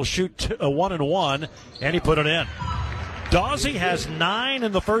this year, will shoot a 1-and-1, and he put it in. Dawsey has 9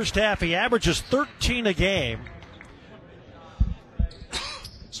 in the first half. He averages 13 a game.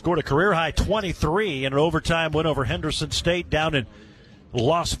 Scored a career-high 23 in an overtime win over Henderson State down in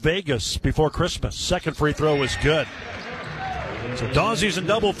Las Vegas before Christmas. Second free throw was good. So Dawsey's in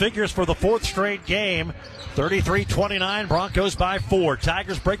double figures for the 4th straight game. 33-29, Broncos by 4.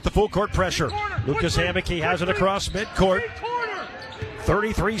 Tigers break the full court pressure. Lucas Hammock has it across midcourt.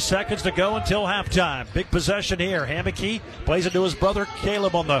 33 seconds to go until halftime. Big possession here. Hammock plays it to his brother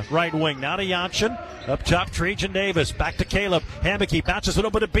Caleb on the right wing. Now to Jansson. Up top, Trajan Davis. Back to Caleb. Hammock bounces it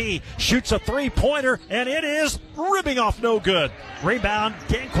over to B. Shoots a 3-pointer, and it is ripping off no good. Rebound,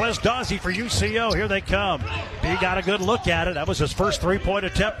 Danquez Dawsey for UCO. Here they come. B got a good look at it. That was his first 3-point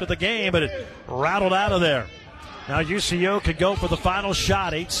attempt of the game, but it rattled out of there. Now UCO can go for the final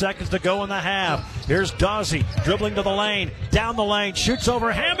shot. 8 seconds to go in the half. Here's Dawsey dribbling to the lane. Down the lane. Shoots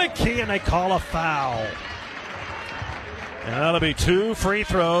over Hammock, and they call a foul. And that'll be 2 free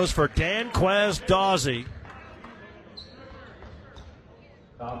throws for Danquez Dawsey.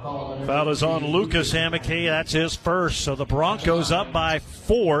 Foul is on Lucas Hammock. That's his first. So the Broncos up by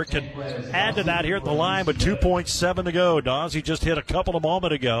 4. Can add to that here at the line with 2.7 to go. Dawsey just hit a couple a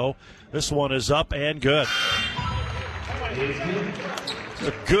moment ago. This one is up and good. It's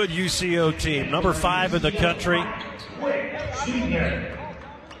a good UCO team. Number 5 in the country.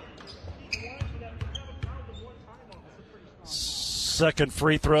 Second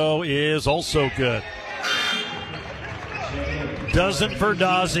free throw is also good. Dozen for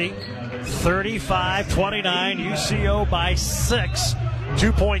Dawsey. 35-29. UCO by 6.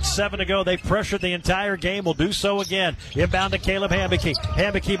 2.7 to go. They've pressured the entire game. Will do so again. Inbound to Caleb Hammock.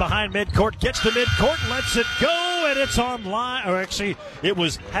 Hammock behind midcourt. Gets to midcourt. Lets it go. and it's on line. Or actually, it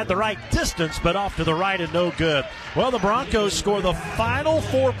had the right distance, but off to the right and no good. Well, the Broncos score the final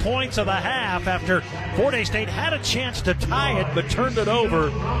 4 points of the half after Fort Hays State had a chance to tie it, but turned it over.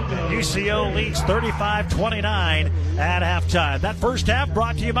 UCO leads 35-29 at halftime. That first half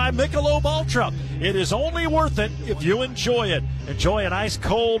brought to you by Michelob Ultra. It is only worth it if you enjoy it. Enjoy an ice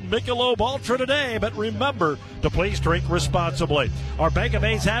cold Michelob Ultra today, but remember to please drink responsibly. Our Bank of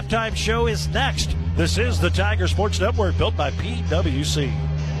Hayes halftime show is next. This is the Tiger Sports Network, built by PWC.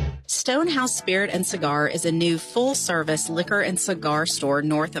 Stonehouse Spirit and Cigar is a new full-service liquor and cigar store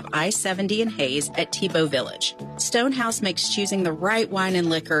north of I-70 in Hayes at Tebow Village. Stonehouse makes choosing the right wine and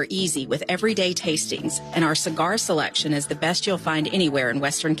liquor easy with everyday tastings, and our cigar selection is the best you'll find anywhere in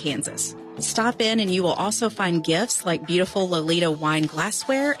western Kansas. Stop in and you will also find gifts like beautiful Lolita wine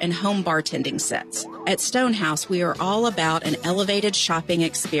glassware and home bartending sets. At Stonehouse, we are all about an elevated shopping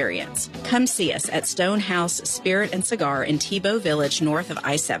experience. Come see us at Stonehouse Spirit and Cigar in Tebow Village north of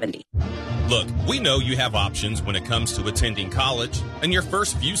I-70. Look, we know you have options when it comes to attending college, and your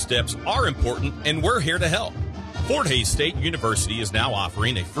first few steps are important, and we're here to help. Fort Hays State University is now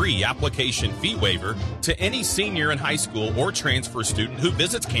offering a free application fee waiver to any senior in high school or transfer student who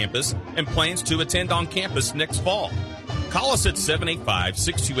visits campus and plans to attend on campus next fall. Call us at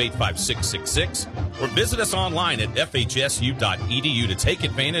 785-628-5666 or visit us online at FHSU.edu to take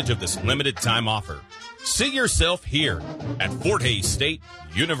advantage of this limited time offer. See yourself here at Fort Hays State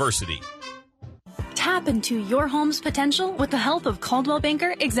University. Tap into your home's potential with the help of Coldwell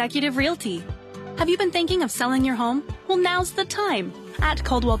Banker Executive Realty. Have you been thinking of selling your home? Well, now's the time. At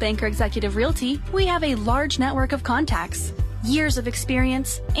Coldwell Banker Executive Realty, we have a large network of contacts, years of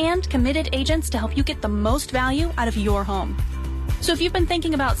experience, and committed agents to help you get the most value out of your home. So if you've been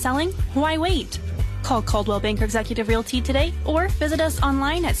thinking about selling, why wait? Call Coldwell Banker Executive Realty today or visit us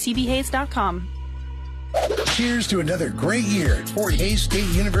online at cbhays.com. Cheers to another great year at Fort Hays State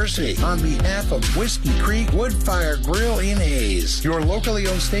University on behalf of Whiskey Creek Woodfire Grill in Hays. Your locally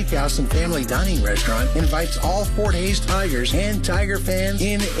owned steakhouse and family dining restaurant invites all Fort Hays Tigers and Tiger fans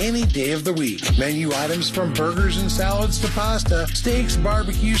in any day of the week. Menu items from burgers and salads to pasta, steaks,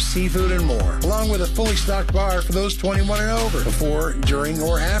 barbecue, seafood, and more, along with a fully stocked bar for those 21 and over. Before, during,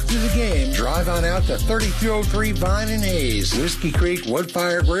 or after the game, drive on out to 3203 Vine in Hays. Whiskey Creek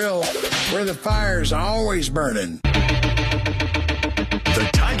Woodfire Grill, where the fire's always burning. The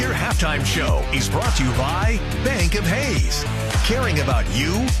Tiger Halftime Show is brought to you by Bank of Hayes. Caring about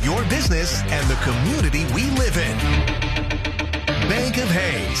you, your business, and the community we live in. Bank of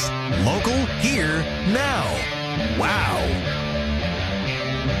Hayes. Local, here, now. Wow.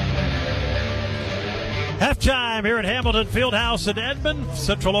 Halftime here at Hamilton Fieldhouse in Edmond.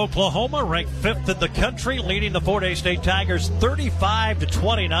 Central Oklahoma ranked 5th in the country, leading the Fort Hays State Tigers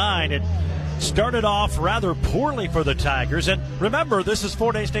 35-29. It started off rather poorly for the Tigers. And remember, this is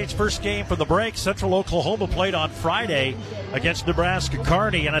Fort Hays State's first game from the break. Central Oklahoma played on Friday against Nebraska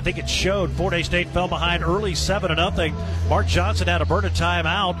Kearney, and I think it showed. Fort Hays State fell behind early 7-0. Mark Johnson had to burn a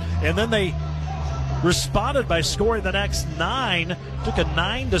timeout, and then they responded by scoring the next 9. Took a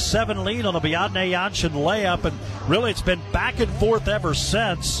 9-7 lead on a Biadne Jansson layup, and really it's been back and forth ever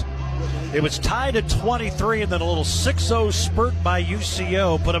since. It was tied at 23, and then a little 6-0 spurt by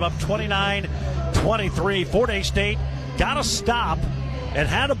UCO put them up 29-23. Fort Hays State got a stop and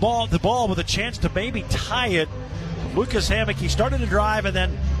had the ball with a chance to maybe tie it. Lucas Hammock, he started to drive,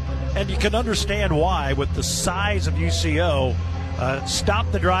 and you can understand why with the size of UCO.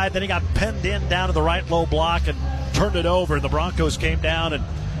 Stopped the drive, then he got penned in down to the right low block and turned it over, and the Broncos came down and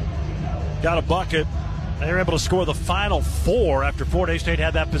got a bucket. They were able to score the final 4 after Fort Hays State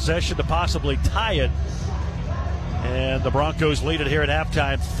had that possession to possibly tie it. And the Broncos lead it here at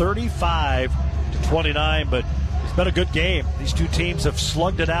halftime 35-29, but it's been a good game. These two teams have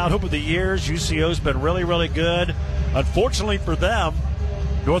slugged it out over the years. UCO's been really, really good. Unfortunately for them,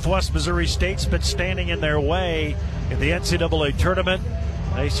 Northwest Missouri State's been standing in their way in the NCAA tournament.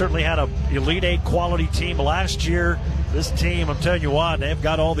 They certainly had an Elite 8 quality team last year. This team, I'm telling you what, they've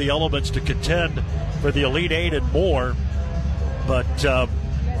got all the elements to contend for the Elite 8 and more. But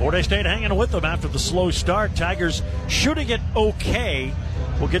Fort Hays State hanging with them after the slow start. Tigers shooting it okay.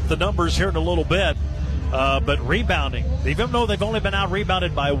 We'll get the numbers here in a little bit. But rebounding, even though they've only been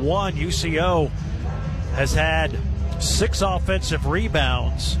out-rebounded by 1, UCO has had 6 offensive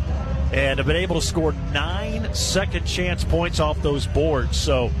rebounds and have been able to score 9 second chance points off those boards.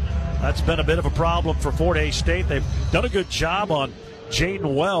 So that's been a bit of a problem for Fort Hays State. They've done a good job on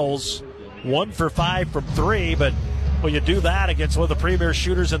Jaden Wells, 1 for 5 from 3, but when you do that against one of the premier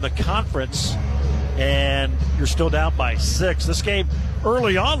shooters in the conference, and you're still down by 6. This game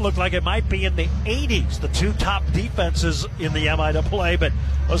early on looked like it might be in the 80s, the two top defenses in the MIAA, but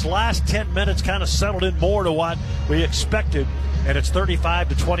those last 10 minutes kind of settled in more to what we expected, and it's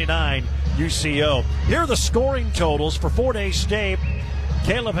 35-29 UCO. Here are the scoring totals for Fort Hays State.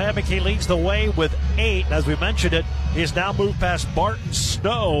 Caleb Hammocky leads the way with 8. As we mentioned it, he's now moved past Barton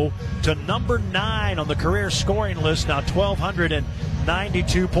Snow to number 9 on the career scoring list. Now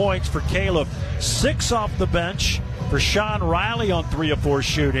 1,292 points for Caleb. 6 off the bench for Sean Riley on 3 of 4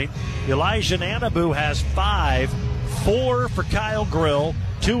 shooting. Elijah Nanabu has 5. 4 for Kyle Grill.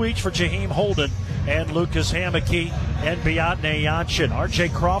 2 each for Jaheim Holden and Lucas Hammocky and Biatne Yanchin. R.J.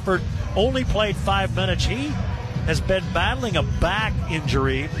 Crawford only played 5 minutes. He has been battling a back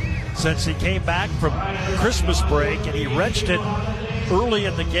injury since he came back from Christmas break, and he wrenched it early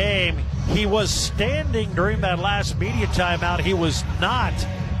in the game. He was standing during that last media timeout. He was not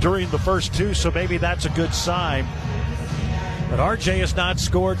during the first 2, so maybe that's a good sign. But RJ has not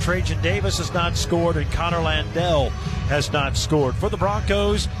scored, Trajan Davis has not scored, and Connor Landell has not scored. For the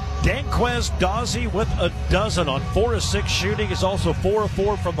Broncos, Danquez Dawsey with a dozen on 4 of 6 shooting. Is also 4 of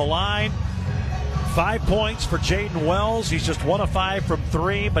 4 from the line. 5 points for Jaden Wells. He's just 1 of 5 from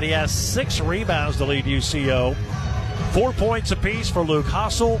 3, but he has 6 rebounds to lead UCO. 4 points apiece for Luke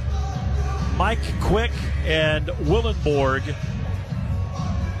Hossel, Mike Quick, and Willenborg.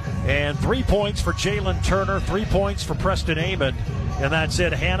 And 3 points for Jalen Turner, 3 points for Preston Amon. And that's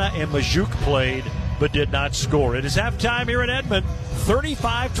it. Hannah and Majuk played but did not score. It is halftime here in Edmond.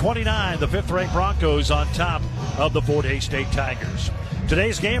 35-29. The 5th-ranked Broncos on top of the Fort Hays State Tigers.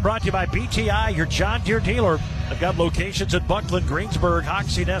 Today's game brought to you by BTI, your John Deere dealer. They've got locations in Buckland, Greensburg,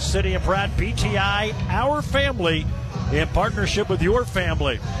 Hoxie, Ness City, and Pratt. BTI, our family, in partnership with your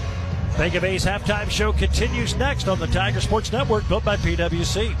family. Bank of A's halftime show continues next on the Tiger Sports Network, built by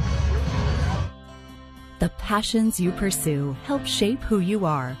PwC. The passions you pursue help shape who you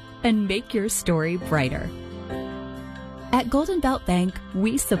are and make your story brighter. At Golden Belt Bank,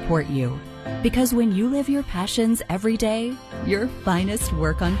 we support you. Because when you live your passions every day, your finest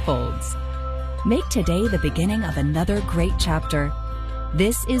work unfolds. Make today the beginning of another great chapter.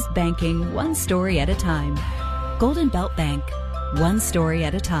 This is banking one story at a time. Golden Belt Bank, one story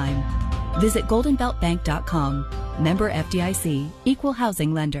at a time. Visit goldenbeltbank.com. Member FDIC, Equal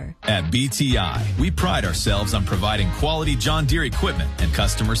Housing Lender. At BTI, we pride ourselves on providing quality John Deere equipment and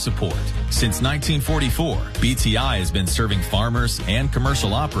customer support. Since 1944, BTI has been serving farmers and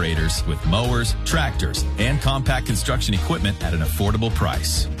commercial operators with mowers, tractors, and compact construction equipment at an affordable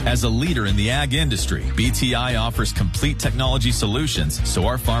price. As a leader in the ag industry, BTI offers complete technology solutions so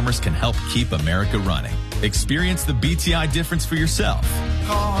our farmers can help keep America running. Experience the BTI difference for yourself.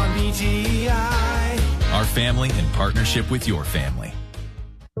 Call BTI. Our family in partnership with your family.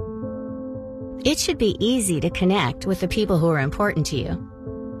 It should be easy to connect with the people who are important to you.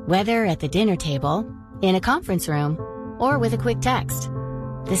 Whether at the dinner table, in a conference room, or with a quick text.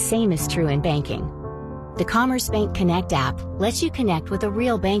 The same is true in banking. The Commerce Bank Connect app lets you connect with a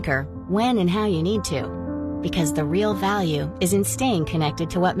real banker when and how you need to. Because the real value is in staying connected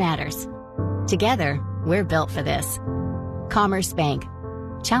to what matters. Together, we're built for this. Commerce Bank.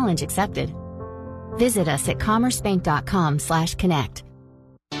 Challenge accepted. Visit us at commercebank.com/connect.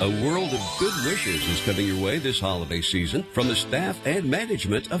 A world of good wishes is coming your way this holiday season from the staff and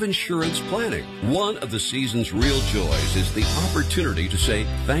management of Insurance Planning. One of the season's real joys is the opportunity to say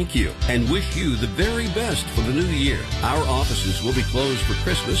thank you and wish you the very best for the new year. Our offices will be closed for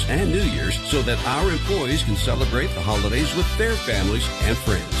Christmas and New Year's so that our employees can celebrate the holidays with their families and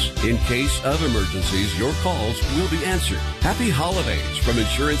friends. In case of emergencies, your calls will be answered. Happy holidays from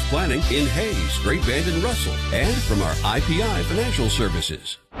Insurance Planning in Hayes, Great Bend, and Russell, and from our IPI Financial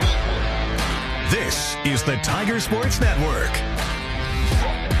Services. This is the Tiger Sports Network.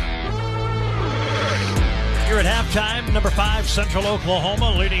 Here at halftime, number 5, Central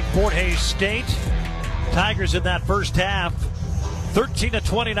Oklahoma leading Fort Hays State. Tigers in that first half, 13 of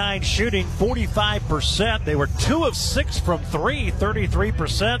 29 shooting, 45%. They were 2 of 6 from 3,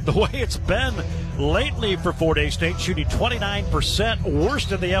 33%. The way it's been lately for Fort Hays State, shooting 29%,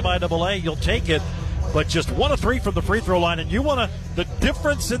 worst in the MIAA. You'll take it, but just 1 of 3 from the free throw line. And you want the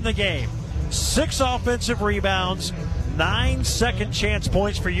difference in the game. 6 offensive rebounds, 9 second chance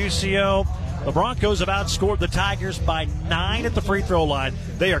points for UCO. The Broncos have outscored the Tigers by 9 at the free throw line.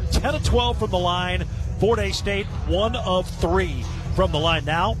 They are 10 of 12 from the line. Fort Hays State 1 of 3 from the line.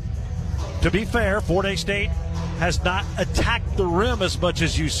 Now, to be fair, Fort Hays State has not attacked the rim as much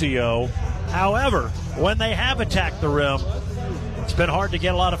as UCO. However, when they have attacked the rim, it's been hard to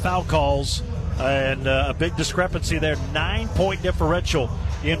get a lot of foul calls and a big discrepancy there. 9-point differential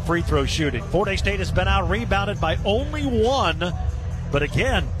in free throw shooting. Fort Hays State has been out-rebounded by only 1, but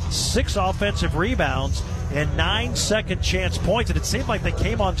again, 6 offensive rebounds and 9 second chance points, and it seemed like they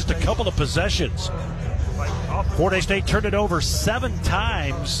came on just a couple of possessions. Fort Hays State turned it over 7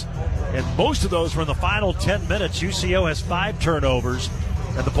 times, and most of those were in the final 10 minutes. UCO has 5 turnovers,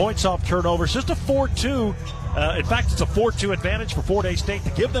 and the points off turnovers, just a 4-2. In fact, it's a 4-2 advantage for Fort Hays State.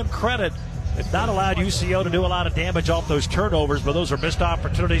 To give them credit, they've not allowed UCO to do a lot of damage off those turnovers, but those are missed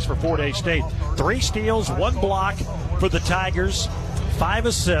opportunities for Fort Hays State. 3 steals, 1 block for the Tigers, 5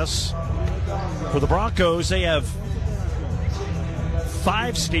 assists. For the Broncos, they have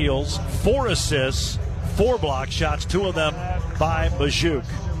 5 steals, 4 assists, 4 block shots, 2 of them by Majuk.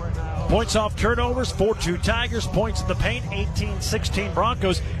 Points off turnovers, 4-2 Tigers. Points in the paint, 18-16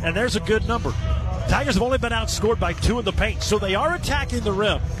 Broncos. And there's a good number. Tigers have only been outscored by 2 in the paint, so they are attacking the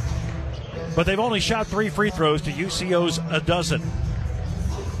rim. But they've only shot 3 free throws to UCO's a dozen.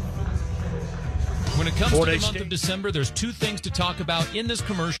 When it comes to the month of December, there's 2 things to talk about in this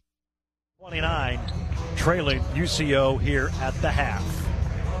commercial. 29, trailing UCO here at the half.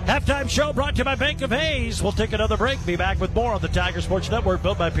 Halftime show brought to you by Bank of Hays. We'll take another break. Be back with more on the Tiger Sports Network,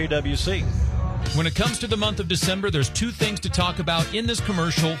 built by PwC. When it comes to the month of December, there's 2 things to talk about in this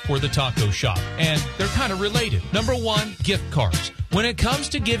commercial for the taco shop, and they're kind of related. Number 1, gift cards. When it comes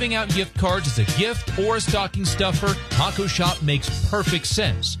to giving out gift cards as a gift or a stocking stuffer, Taco Shop makes perfect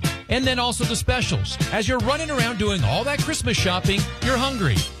sense. And then also the specials. As you're running around doing all that Christmas shopping, you're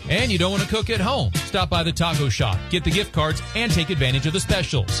hungry and you don't want to cook at home. Stop by the Taco Shop, get the gift cards, and take advantage of the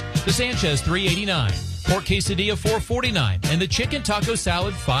specials. The Sanchez $3.89, pork quesadilla $4.49, and the chicken taco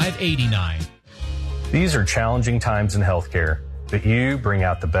salad $5.89. These are challenging times in healthcare, but you bring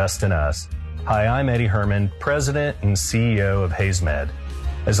out the best in us. Hi, I'm Eddie Herman, President and CEO of HaysMed.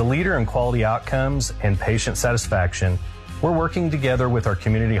 As a leader in quality outcomes and patient satisfaction, we're working together with our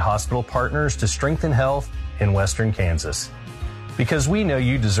community hospital partners to strengthen health in Western Kansas. Because we know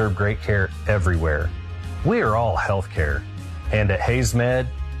you deserve great care everywhere. We are all healthcare. And at HaysMed,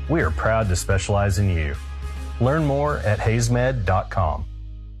 we are proud to specialize in you. Learn more at haysmed.com.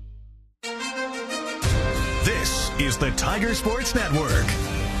 This is the Tiger Sports Network.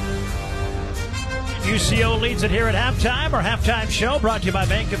 UCO leads it here at halftime. Our halftime show brought to you by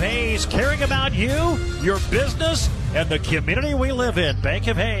Bank of Hays, caring about you, your business, and the community we live in. Bank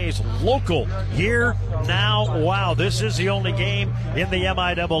of Hays, local, here, now. Wow, this is the only game in the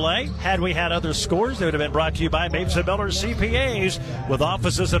MIAA. Had we had other scores, they would have been brought to you by Mapes & Miller CPAs, with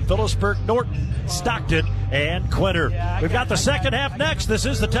offices in Phillipsburg, Norton, Stockton, and Quinter. We've got the second half next. This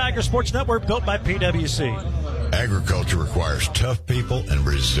is the Tiger Sports Network, built by PwC. Agriculture requires tough people and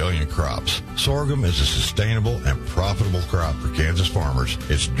resilient crops. Sorghum is a sustainable and profitable crop for Kansas farmers.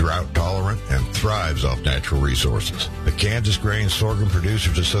 It's drought tolerant and thrives off natural resources. The Kansas Grain Sorghum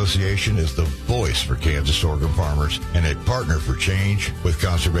Producers Association is the voice for Kansas sorghum farmers and a partner for change with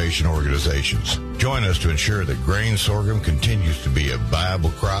conservation organizations. Join us to ensure that grain sorghum continues to be a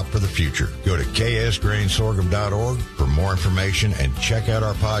viable crop for the future. Go to ksgrainsorghum.org for more information and check out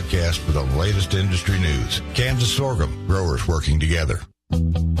our podcast for the latest industry news. Kansas Sorghum, growers working together.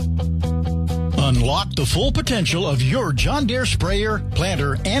 Unlock the full potential of your John Deere sprayer,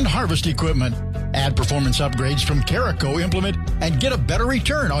 planter, and harvest equipment. Add performance upgrades from Caraco Implement and get a better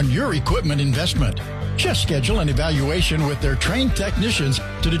return on your equipment investment. Just schedule an evaluation with their trained technicians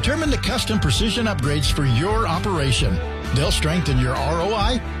to determine the custom precision upgrades for your operation. They'll strengthen your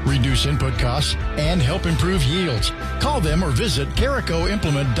ROI, reduce input costs, and help improve yields. Call them or visit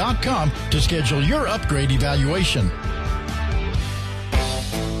CaracoImplement.com to schedule your upgrade evaluation.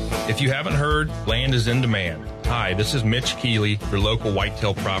 If you haven't heard, land is in demand. Hi, this is Mitch Keeley, your local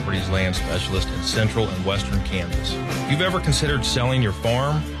Whitetail Properties land specialist in central and western Kansas. If you've ever considered selling your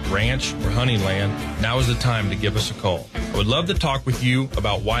farm, ranch, or hunting land, now is the time to give us a call. I would love to talk with you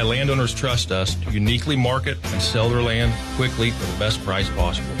about why landowners trust us to uniquely market and sell their land quickly for the best price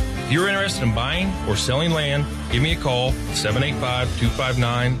possible. If you're interested in buying or selling land, give me a call,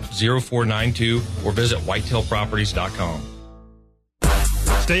 785-259-0492, or visit whitetailproperties.com.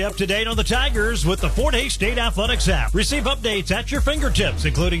 Stay up to date on the Tigers with the Fort Hays State Athletics app. Receive updates at your fingertips,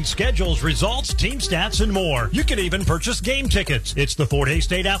 including schedules, results, team stats, and more. You can even purchase game tickets. It's the Fort Hays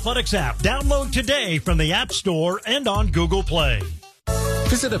State Athletics app. Download today from the App Store and on Google Play.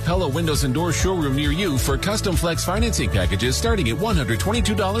 Visit a Pella Windows and Doors showroom near you for custom flex financing packages starting at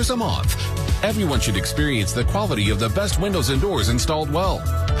 $122 a month. Everyone should experience the quality of the best windows and doors installed well.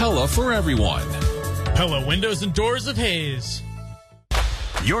 Pella for everyone. Pella Windows and Doors of Hays.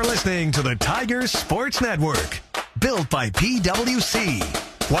 You're listening to the Tiger Sports Network, built by PwC.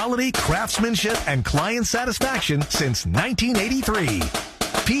 Quality, craftsmanship, and client satisfaction since 1983.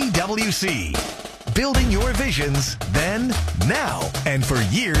 PWC. Building your visions then, now, and for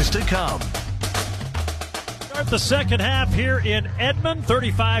years to come. Start the second half here in Edmond,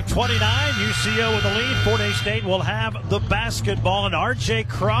 35-29. UCO with the lead. Fort Hays State will have the basketball, and R.J.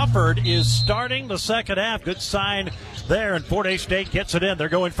 Crawford is starting the second half. Good sign there, and Fort Hays State gets it in. They're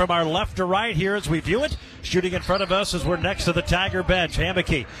going from our left to right here as we view it. Shooting in front of us as we're next to the Tiger bench.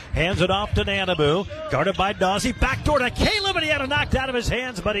 Hammocky hands it off to Nanabu. Guarded by Dawsey. Backdoor to Caleb, and he had it knocked out of his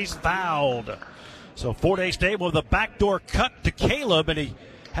hands, but he's fouled. So Fort Hays State with a backdoor cut to Caleb, and he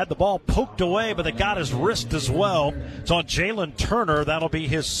had the ball poked away, but they got his wrist as well. It's on Jalen Turner. That'll be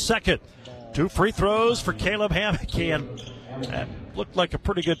his second. 2 free throws for Caleb Hammocky, and that looked like a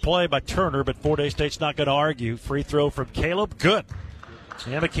pretty good play by Turner, but Fort Hays State's not going to argue. Free throw from Caleb. Good.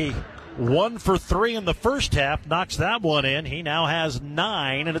 Hammocky 1 for 3 in the first half. Knocks that one in. He now has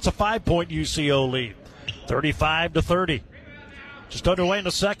 9, and it's a 5-point UCO lead. 35-30. Just underway in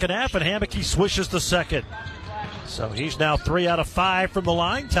the second half, and Hammocky swishes the second. So he's now 3 out of 5 from the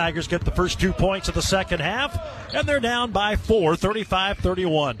line. Tigers get the first 2 points of the second half, and they're down by 4,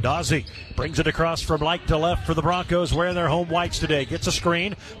 35-31. Dawsey brings it across from right to left for the Broncos, wearing their home whites today. Gets a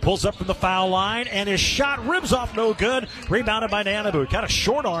screen, pulls up from the foul line, and his shot rims off no good. Rebounded by Nanabu. Kind of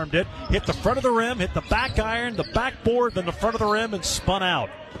short-armed it, hit the front of the rim, hit the back iron, the backboard, then the front of the rim, and spun out.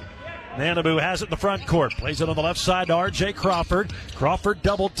 Nanabu has it in the front court. Plays it on the left side to R.J. Crawford. Crawford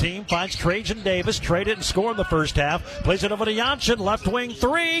double team. Finds Trajan Davis. Trade it and score in the first half. Plays it over to Jansson. Left wing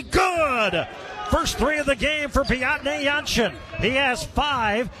 3. Good! First 3 of the game for Piotr Jansson. He has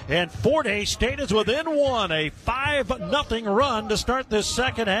 5, and Fort Hays State is within 1. A 5-0 run to start this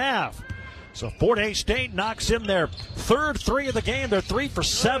second half. So Fort Hays State knocks in their third 3 of the game. They're 3 for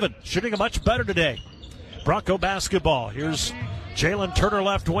 7. Shooting much better today. Bronco basketball. Here's Jalen Turner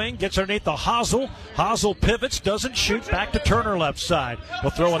left wing, gets underneath the Hazel. Hazel pivots, doesn't shoot, back to Turner left side. He'll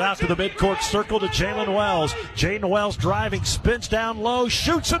throw it out to the midcourt circle to Jalen Wells. Jaden Wells driving, spins down low,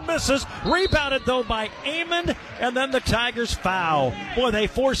 shoots and misses. Rebounded though by Amon, and then the Tigers foul. Boy, they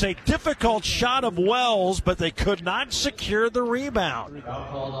force a difficult shot of Wells, but they could not secure the rebound.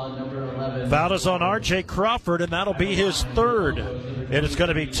 Foul is on R.J. Crawford, and that'll be his third. And it's going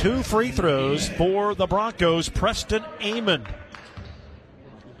to be 2 free throws for the Broncos. Preston Amon.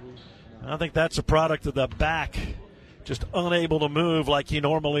 I think that's a product of the back, just unable to move like he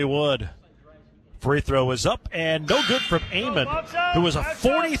normally would. Free throw is up and no good from Amon, who was a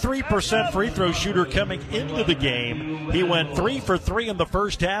 43% free throw shooter coming into the game. He went 3 for 3 in the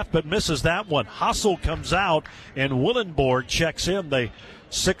first half, but misses that one. Hassel comes out, and Willenborg checks in, the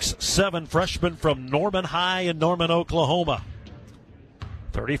 6'7" freshman from Norman High in Norman, Oklahoma.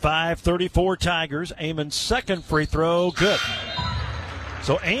 35-34 Tigers. Amon's second free throw, good.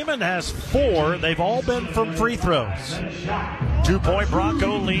 So Amon has 4. They've all been from free throws. 2-point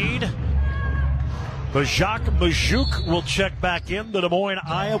Bronco lead. Majuk will check back in. The Des Moines,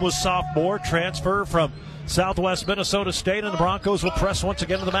 Iowa sophomore, transfer from Southwest Minnesota State, and the Broncos will press once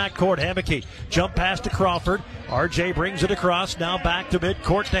again to the backcourt. Hammocky, jump pass to Crawford. RJ brings it across, now back to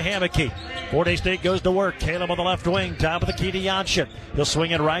midcourt to Hammocky. Fort Hays State goes to work. Caleb on the left wing, top of the key to Jansson. He'll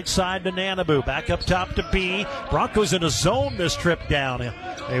swing it right side to Nanabu, back up top to B. Broncos in a zone this trip down, a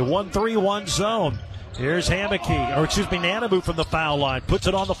 1-3-1 zone. Here's Nanabu from the foul line. Puts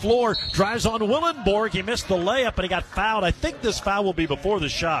it on the floor, drives on Willenborg. He missed the layup, and he got fouled. I think this foul will be before the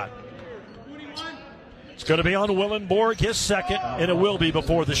shot. It's going to be on Willenborg, his second, and it will be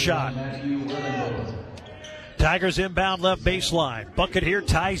before the shot. Tigers inbound left baseline. Bucket here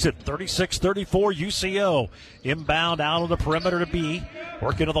ties it. 36-34 UCO. Inbound out on the perimeter to B.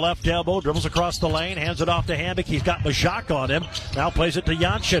 Working to the left elbow. Dribbles across the lane. Hands it off to Hammock. He's got Majak on him. Now plays it to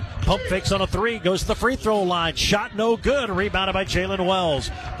Jansson. Pump fakes on a 3. Goes to the free throw line. Shot no good. Rebounded by Jalen Wells.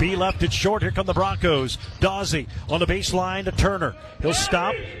 B left it short. Here come the Broncos. Dawsey on the baseline to Turner. He'll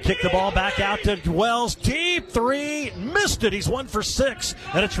stop. Kick the ball back out to Wells. Deep 3. Missed it. He's 1 for 6.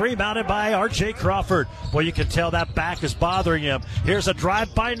 And it's rebounded by R.J. Crawford. Boy, you can tell that back is bothering him. Here's a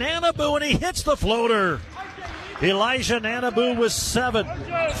drive by Nanabu, and he hits the floater. Elijah Nanabu with 7.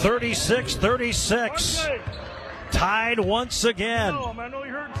 36-36. Tied once again.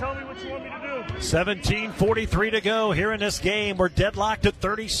 17:43 to go here in this game. We're deadlocked at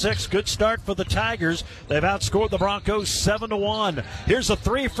 36. Good start for the Tigers. They've outscored the Broncos 7-1. Here's a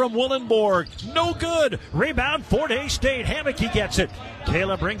 3 from Willenborg. No good. Rebound, Fort Hays State. Hammocky gets it.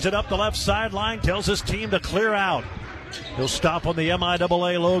 Caleb brings it up the left sideline, tells his team to clear out. He'll stop on the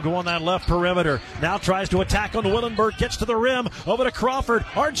MIAA logo on that left perimeter. Now tries to attack on Willenborg. Gets to the rim. Over to Crawford.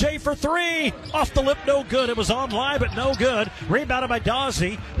 RJ for 3. Off the lip, no good. It was on line, but no good. Rebounded by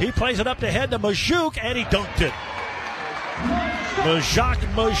Dawsey. He plays it up to head to Majuk, and he dunked it.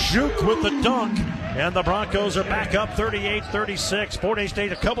 Majuk with the dunk. And the Broncos are back up 38-36. Fort Hays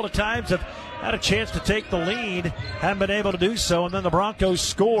State a couple of times have had a chance to take the lead. Haven't been able to do so. And then the Broncos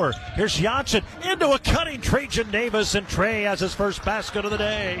score. Here's Janssen into a cutting Trajan Davis. And Trey has his first basket of the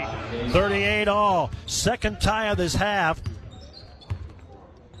day. 38 all. Second tie of this half.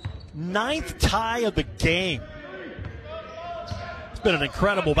 9th tie of the game. Been an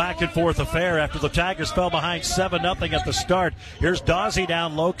incredible back and forth affair after the Tigers fell behind 7-0 at the start. Here's Dawsey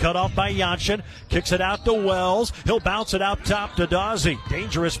down low, cut off by Janssen. Kicks it out to Wells. He'll bounce it out top to Dawsey.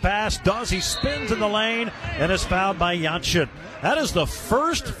 Dangerous pass. Dawsey spins in the lane and is fouled by Janssen. That is the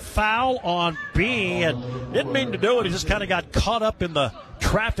first foul on B, and didn't mean to do it. He just kind of got caught up in the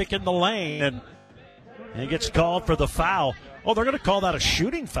traffic in the lane, and he gets called for the foul. Oh, they're going to call that a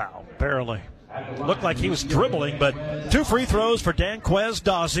shooting foul, apparently. Looked like he was dribbling, but 2 free throws for Danquez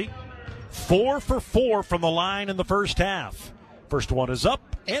Dawsey. 4 for 4 from the line in the first half. First one is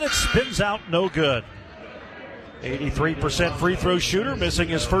up, and it spins out no good. 83% free throw shooter, missing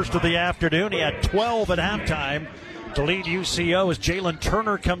his first of the afternoon. He had 12 at halftime to lead UCO as Jalen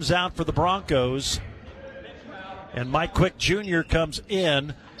Turner comes out for the Broncos. And Mike Quick Jr. comes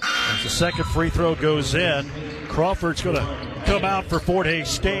in as the second free throw goes in. Crawford's going to come out for Fort Hays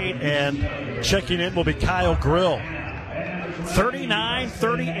State, and checking in will be Kyle Grill.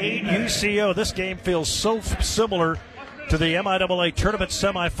 39-38 UCO. This game feels so similar to the MIAA tournament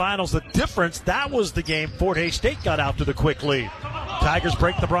semifinals. The difference, that was the game Fort Hays State got out to the quick lead. Tigers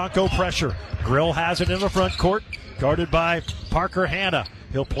break the Bronco pressure. Grill has it in the front court, guarded by Parker Hanna.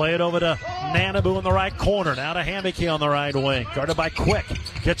 He'll play it over to Nanabu in the right corner. Now to Hameke on the right wing. Guarded by Quick.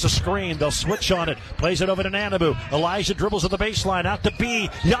 Gets a screen. They'll switch on it. Plays it over to Nanabu. Elijah dribbles at the baseline. Out to B.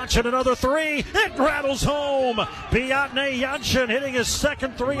 Janssen another three. It rattles home. Biatne Janssen hitting his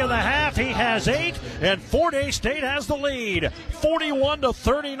second three of the half. He has 8. And Fort Hays State has the lead.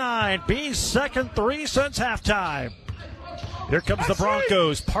 41-39. B's second three since halftime. Here comes the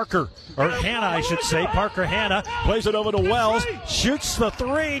Broncos. Parker Hanna plays it over to Wells, shoots the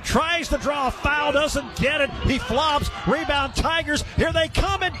three, tries to draw a foul, doesn't get it. He flops. Rebound Tigers. Here they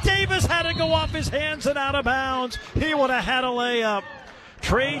come, and Davis had to go off his hands and out of bounds. He would have had a layup.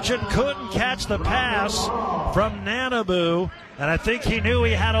 Trajan couldn't catch the pass from Nanabu, and I think he knew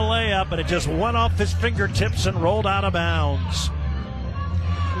he had a layup, but it just went off his fingertips and rolled out of bounds.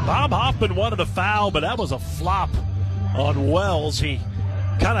 Bob Hoffman wanted a foul, but that was a flop on Wells. He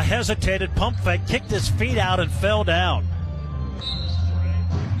kind of hesitated, pump fake, kicked his feet out and fell down.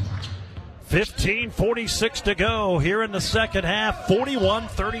 15:46 to go here in the second half.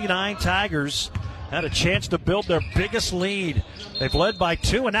 41-39 Tigers had a chance to build their biggest lead. They've led by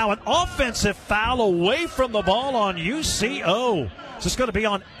 2, and now an offensive foul away from the ball on UCO. Is this going to be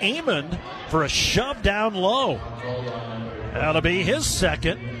on Amon for a shove down low? That'll be his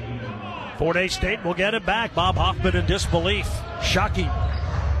second. Fort Hays State will get it back. Bob Hoffman in disbelief. Shocking.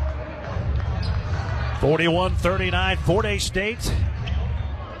 41-39, Fort Hays State.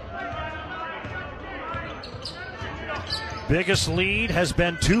 Biggest lead has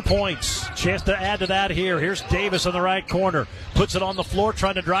been 2 points. Chance to add to that here. Here's Davis in the right corner. Puts it on the floor,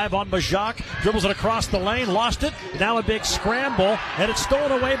 trying to drive on Majak. Dribbles it across the lane, lost it. Now a big scramble, and it's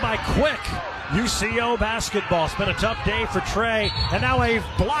stolen away by Quick. UCO basketball. It's been a tough day for Trey. And now a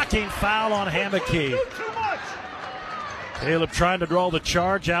blocking foul on Hameke. Caleb trying to draw the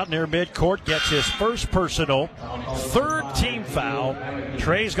charge out near midcourt. Gets his first personal. 3rd team foul.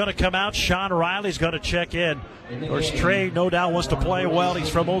 Trey's going to come out. Sean Riley's going to check in. Of course, Trey no doubt wants to play well. He's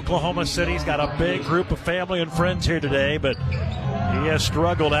from Oklahoma City. He's got a big group of family and friends here today, but he has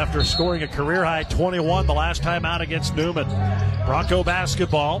struggled after scoring a career-high 21 the last time out against Newman. Bronco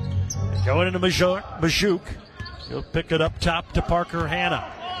basketball. Going into Majuk. He'll pick it up top to Parker Hanna.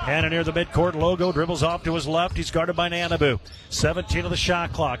 Hanna near the midcourt logo, dribbles off to his left. He's guarded by Nanabu. 17 of the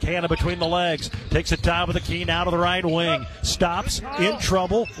shot clock. Hanna between the legs. Takes it down with the key now to the right wing. Stops, in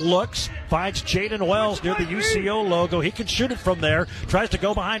trouble, looks, finds Jaden Wells near the UCO logo. He can shoot it from there. Tries to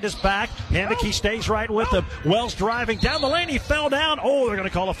go behind his back. Hameke stays right with him. Wells driving down the lane. He fell down. Oh, they're going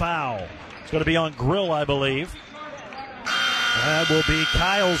to call a foul. It's going to be on Grill, I believe. That will be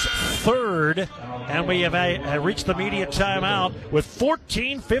Kyle's 3rd, and we have reached the media timeout with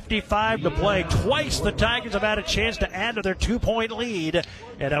 14:55 to play. Twice the Tigers have had a chance to add to their 2-point lead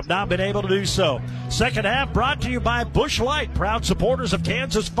and have not been able to do so. Second half brought to you by Busch Light, proud supporters of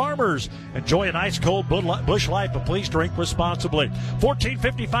Kansas farmers. Enjoy an ice cold Busch Light, but please drink responsibly.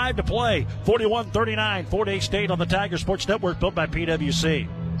 14:55 to play. 41-39, Fort Hays State on the Tiger Sports Network, built by PwC.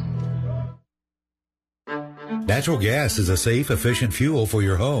 Natural gas is a safe, efficient fuel for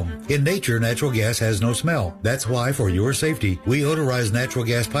your home. In nature, natural gas has no smell. That's why, for your safety, we odorize natural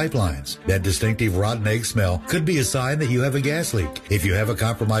gas pipelines. That distinctive rotten egg smell could be a sign that you have a gas leak. If you have a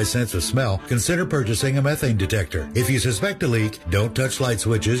compromised sense of smell, consider purchasing a methane detector. If you suspect a leak, don't touch light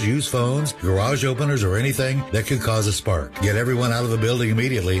switches, use phones, garage openers, or anything that could cause a spark. Get everyone out of the building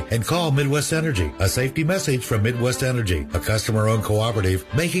immediately and call Midwest Energy. A safety message from Midwest Energy, a customer-owned cooperative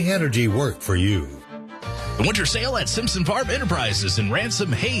making energy work for you. The winter sale at Simpson Farm Enterprises in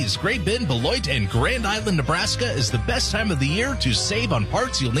Ransom, Hayes, Great Bend, Beloit, and Grand Island, Nebraska is the best time of the year to save on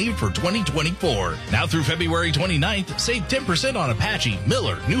parts you'll need for 2024. Now through February 29th, save 10% on Apache,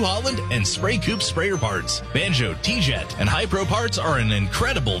 Miller, New Holland, and Spray Coupe sprayer parts. Banjo, T-Jet, and High Pro parts are an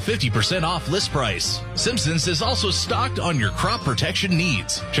incredible 50% off list price. Simpson's is also stocked on your crop protection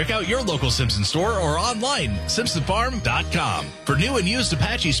needs. Check out your local Simpson store or online, simpsonfarm.com, for new and used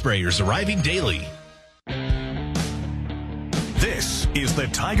Apache sprayers arriving daily. This is the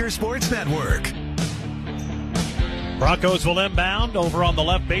Tiger Sports Network. Broncos will inbound over on the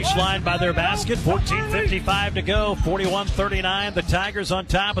left baseline by their basket. 14:55 to go. 41-39. The Tigers on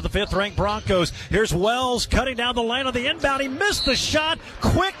top of the fifth-ranked Broncos. Here's Wells cutting down the lane on the inbound. He missed the shot.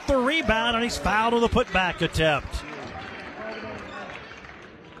 Quick the rebound, and he's fouled on the putback attempt.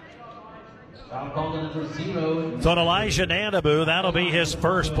 It's on Elijah Nanabu. That'll be his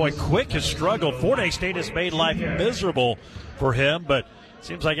first. Boy, Quick has struggled. Fort Hays State has made life miserable for him, but it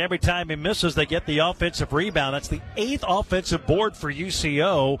seems like every time he misses, they get the offensive rebound. That's the 8th offensive board for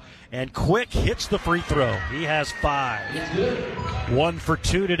UCO, and Quick hits the free throw. He has 5. 1 for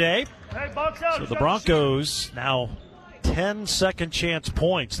 2 today. So the Broncos now 10 second chance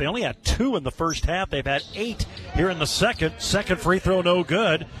points. They only had 2 in the first half. They've had 8 here in the second. Second free throw, no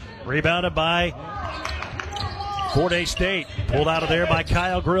good. Rebounded by Fort Hays State. Pulled out of there by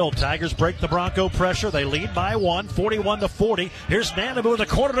Kyle Grill. Tigers break the Bronco pressure. They lead by 1, 41-40. Here's Nanabu in the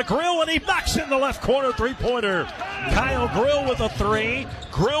corner to Grill, and he knocks in the left corner three-pointer. Kyle Grill with a 3.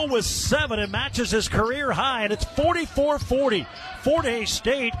 Grill with 7 and matches his career high, and it's 44-40. Fort Hays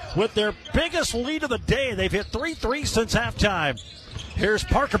State with their biggest lead of the day. They've hit 3 threes since halftime. Here's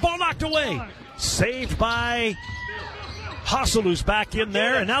Parker. Ball knocked away. Saved by Hassalu's back in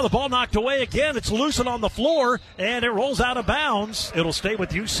there, and now the ball knocked away again. It's loosened on the floor, and it rolls out of bounds. It'll stay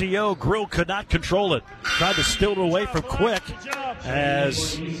with UCO. Grill could not control it. Tried to steal it away from Quick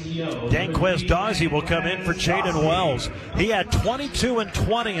as Danquez Dawsey will come in for Jaden Wells. He had 22 and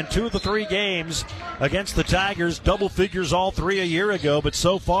 20 in 2 of the 3 games against the Tigers. Double figures all 3 a year ago, but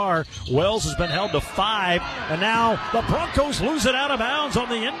so far Wells has been held to 5, and now the Broncos lose it out of bounds on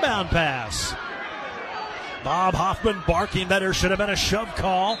the inbound pass. Bob Hoffman barking that there should have been a shove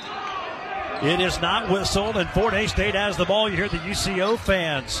call. It is not whistled, and Fort Hays State has the ball. You hear the UCO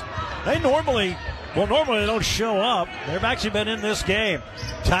fans. They normally they don't show up. They've actually been in this game.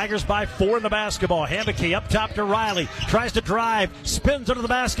 Tigers by 4 in the basketball. Hambicky up top to Riley. Tries to drive. Spins under the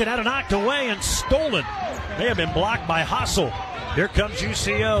basket. Had it knocked away and stolen. They have been blocked by Hassel. Here comes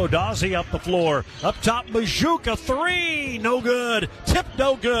UCO. Dawsey up the floor. Up top, Majuka 3. No good. Tip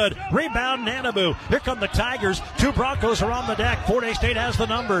no good. Rebound, Nanabu. Here come the Tigers. 2 Broncos are on the deck. Fort Hays State has the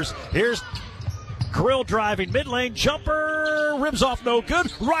numbers. Here's Grill driving. Mid-lane jumper. Ribs off no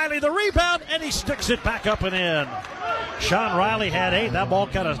good. Riley the rebound, and he sticks it back up and in. Sean Riley had 8. That ball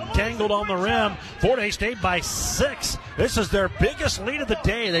kind of tangled on the rim. Fort Hays State by 6. This is their biggest lead of the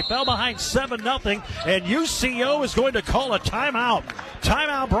day. They fell behind 7-0, and UCO is going to call a timeout.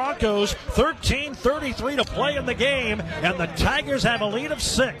 Timeout Broncos, 13:33 to play in the game, and the Tigers have a lead of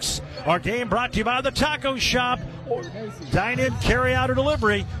 6. Our game brought to you by the Taco Shop. Dine in, carry out, or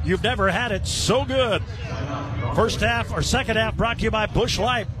delivery. You've never had it so good. First half or second half brought to you by Busch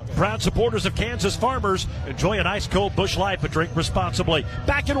Light. Proud supporters of Kansas farmers. Enjoy an ice cold Busch Light, but drink responsibly.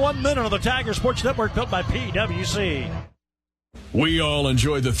 Back in 1 minute on the Tiger Sports Network, built by PWC. We all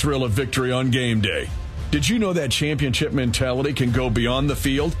enjoy the thrill of victory on game day. Did you know that championship mentality can go beyond the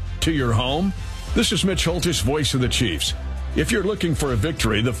field to your home? This is Mitch Holtis, voice of the Chiefs. If you're looking for a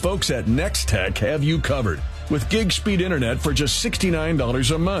victory, the folks at Next Tech have you covered with gig speed internet for just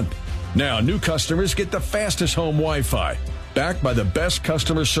 $69 a month. Now, new customers get the fastest home Wi-Fi, backed by the best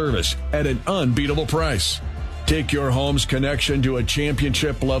customer service at an unbeatable price. Take your home's connection to a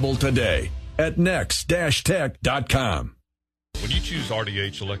championship level today at next-tech.com. When you choose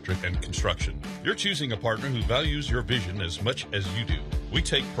RDH Electric and Construction, you're choosing a partner who values your vision as much as you do. We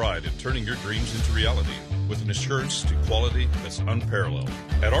take pride in turning your dreams into reality with an assurance to quality that's unparalleled.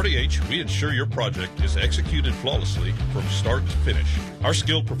 At RDH, we ensure your project is executed flawlessly from start to finish. Our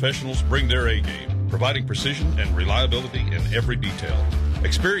skilled professionals bring their A game, providing precision and reliability in every detail.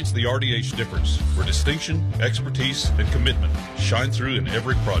 Experience the RDH difference, where distinction, expertise, and commitment shine through in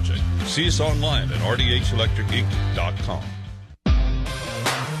every project. See us online at rdhelectricinc.com.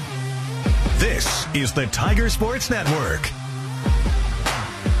 This is the Tiger Sports Network.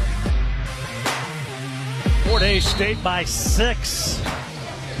 Fort Hays State by 6.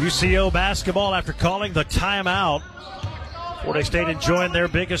 UCO basketball after calling the timeout. Fort Hays State enjoying their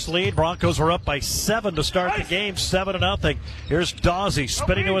biggest lead. Broncos were up by 7 to start the game, 7-0. Here's Dawsey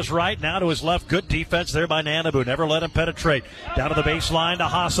spinning to his right, now to his left. Good defense there by Nanabu. Never let him penetrate. Down to the baseline to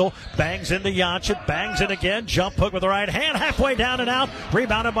Hassel. Bangs into Janssen. Bangs in again. Jump hook with the right hand. Halfway down and out.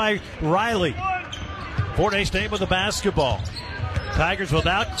 Rebounded by Riley. Fort Hays State with the basketball. Tigers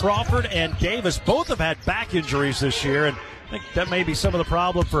without Crawford and Davis. Both have had back injuries this year, and I think that may be some of the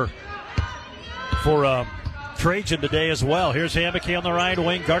problem for Trajan today as well. Here's Hamake on the right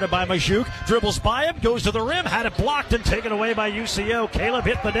wing, guarded by Majuk. Dribbles by him, goes to the rim, had it blocked and taken away by UCO. Caleb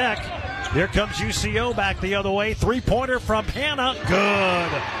hit the deck. Here comes UCO back the other way. Three-pointer from Hanna.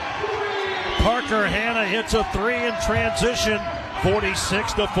 Good. Parker Hanna hits a 3 in transition.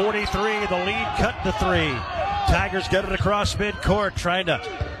 46-43. The lead cut to 3. Tigers get it across midcourt, trying to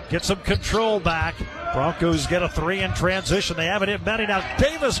get some control back. Broncos get a 3 in transition. They have it in many. Now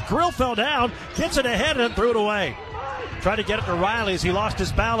Davis, Grill fell down, gets it ahead and threw it away. Tried to get it to Riley as he lost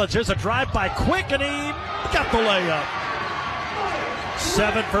his balance. There's a drive by Quick, and he got the layup.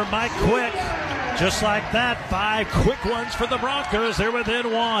 7 for Mike Quick. Just like that, 5 quick ones for the Broncos. They're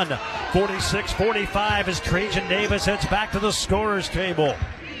within 1. 46-45 as Trajan Davis heads back to the scorer's table.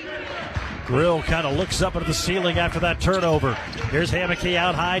 Grill kind of looks up into the ceiling after that turnover. Here's Hamake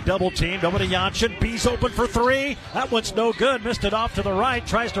out high, double teamed. Over to Janssen. B's open for 3. That one's no good. Missed it off to the right.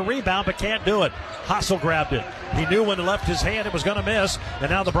 Tries to rebound, but can't do it. Hassel grabbed it. He knew when it left his hand it was going to miss. And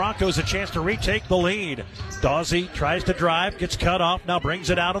now the Broncos a chance to retake the lead. Dawsey tries to drive, gets cut off, now brings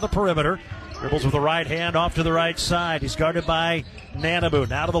it out of the perimeter. Dribbles with the right hand off to the right side. He's guarded by Nanabu.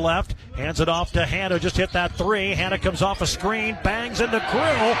 Now to the left. Hands it off to Hanna. Just hit that 3. Hanna comes off a screen. Bangs into Grill.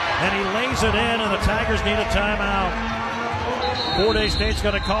 And he lays it in. And the Tigers need a timeout. Fort Hays State's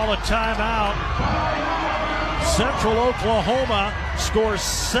going to call a timeout. Central Oklahoma scores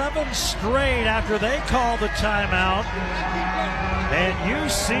 7 straight after they call the timeout. And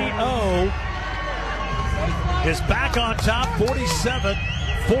UCO is back on top,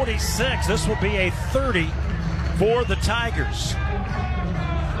 47-46. This will be a 30 for the Tigers.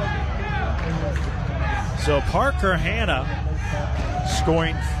 So Parker Hanna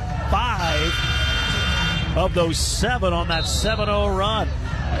scoring 5 of those 7 on that 7-0 run.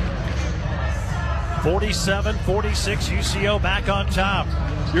 47-46, UCO back on top.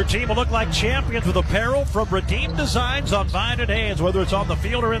 Your team will look like champions with apparel from Redeem Designs on Vine and Hayes. Whether it's on the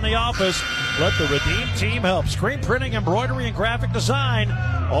field or in the office, let the Redeem team help. Screen printing, embroidery, and graphic design.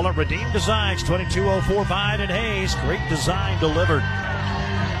 All at Redeem Designs, 2204 Vine and Hayes. Great design delivered.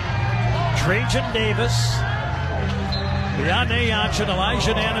 Trajan Davis, Beyonce Janssen,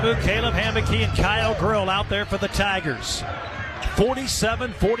 Elijah Nanabu, Caleb Hamake, and Kyle Grill out there for the Tigers.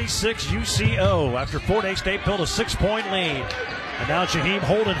 47-46 UCO after Fort Hays State built a 6-point lead. And now Jaheim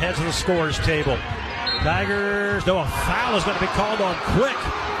Holden heads to the scorer's table. Tigers, no, a foul is going to be called on Quick.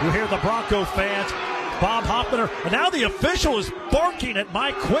 You hear the Bronco fans. Bob Hoffman, and now the official is barking at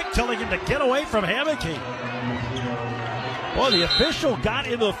Mike Quick, telling him to get away from Hamake. Well, the official got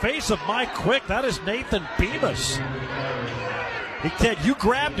in the face of Mike Quick. That is Nathan Bemis. He said, you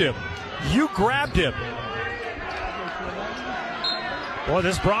grabbed him. You grabbed him. Boy,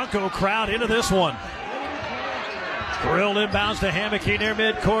 this Bronco crowd into this one. Grill inbounds to Hamake near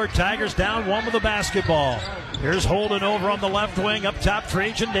midcourt. Tigers down 1 with the basketball. Here's Holden over on the left wing. Up top,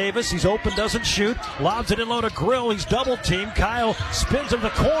 Trajan Davis. He's open, doesn't shoot. Lobs it in low to Grill. He's double teamed. Kyle spins in the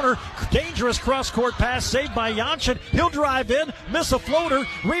corner. Dangerous cross-court pass saved by Janssen. He'll drive in, miss a floater.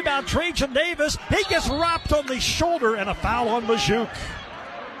 Rebound, Trajan Davis. He gets wrapped on the shoulder and a foul on Majuk.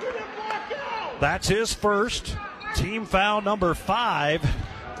 That's his first. Team foul number 5.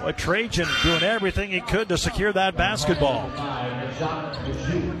 Boy, Trajan doing everything he could to secure that basketball.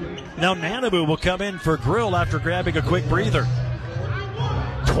 Now Nanabu will come in for Grill after grabbing a quick breather.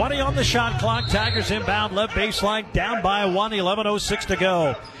 20 on the shot clock. Tigers inbound left baseline, down by 1, 11:06 to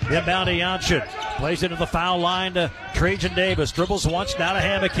go. Inbound to Janssen. Plays into the foul line to Trajan Davis. Dribbles once, now to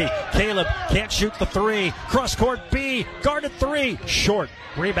Hamake. Caleb can't shoot the 3. Cross court B, guarded 3. Short.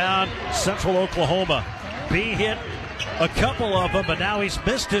 Rebound, Central Oklahoma. B hit a couple of them, but now he's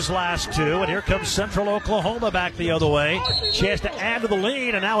missed his last 2, and here comes Central Oklahoma back the other way. Chance to add to the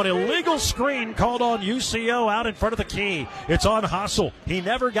lead, and now an illegal screen called on UCO out in front of the key. It's on Hassel. He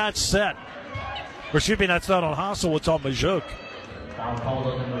never got set. Or excuse me, that's not on Hassel, it's on Majuk.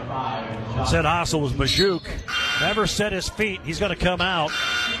 Said Hassel was Bajuk. Never set his feet. He's going to come out.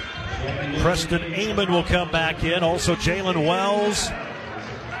 Preston Amon will come back in. Also Jalen Wells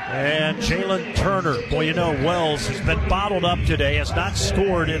and Jalen Turner. Boy, you know Wells has been bottled up today. Has not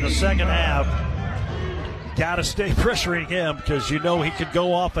scored in the second half. Got to stay pressuring him because you know he could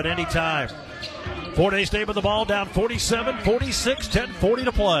go off at any time. Fort Hays State with the ball down 47-46, 10:40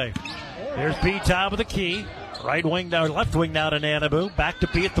 to play. There's B-Town with the key. Right wing now, left wing now to Nanabu. Back to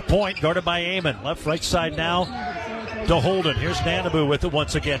B at the point, guarded by Amon. Left, right side now to Holden. Here's Nanabu with it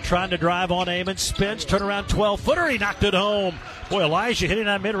once again. Trying to drive on Amon. Spins, turn around 12-footer. He knocked it home. Boy, Elijah hitting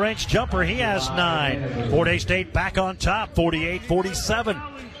that mid-range jumper. He has 9. Fort Hays State back on top, 48-47.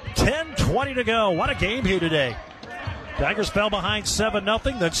 10:20 to go. What a game here today. Tigers fell behind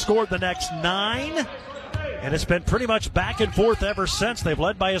 7-0, then scored the next 9. And it's been pretty much back and forth ever since. They've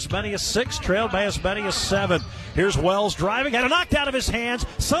led by as many as 6, trailed by as many as 7. Here's Wells driving, had it knocked out of his hands,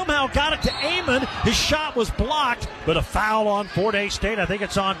 somehow got it to Amon. His shot was blocked, but a foul on Fort Hays State. I think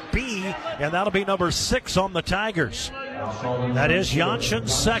it's on B, and that'll be number 6 on the Tigers. That is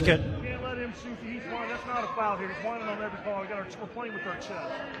Janssen's second. You can't let him shoot. He's one. That's not a foul here. He's whining on every ball. We're playing with our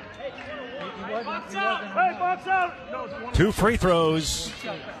chest. Box out! Hey, box out! No, 2 free throws.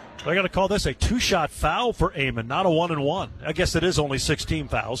 They're going to call this a 2-shot foul for Amon, not a 1-and-1. I guess it is only 16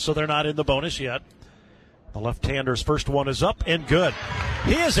 fouls, so they're not in the bonus yet. The left-hander's first one is up and good.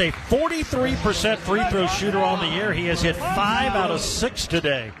 He is a 43% free throw shooter on the year. He has hit 5 out of 6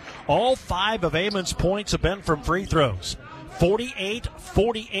 today. All 5 of Amon's points have been from free throws.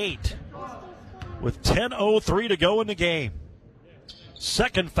 48-48 with 10:03 to go in the game.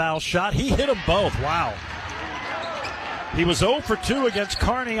 Second foul shot. He hit them both. Wow. He was 0 for 2 against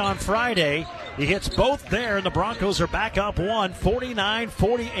Kearney on Friday. He hits both there, and the Broncos are back up 1,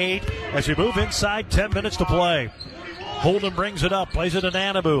 49-48 as we move inside 10 minutes to play. Holden brings it up, plays it to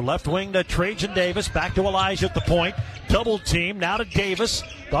Nanabu. Left wing to Trajan Davis, back to Elijah at the point. Double team, now to Davis.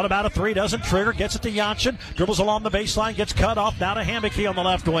 Thought about a 3, doesn't trigger, gets it to Janssen. Dribbles along the baseline, gets cut off. Now to Hambicky on the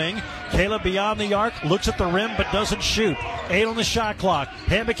left wing. Caleb beyond the arc, looks at the rim but doesn't shoot. 8 on the shot clock.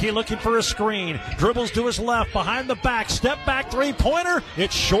 Hambicky looking for a screen. Dribbles to his left, behind the back. Step back three-pointer.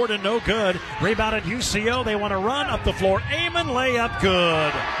 It's short and no good. Rebounded UCO. They want to run up the floor. Amon layup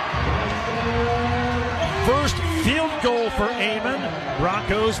good. First field goal for Amon.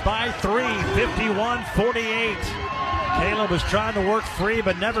 Broncos by 3, 51-48. Caleb was trying to work free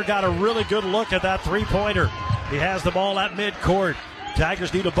but never got a really good look at that three-pointer. He has the ball at midcourt.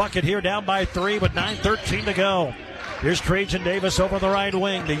 Tigers need a bucket here, down by 3 with 9:13 to go. Here's Trajan Davis over the right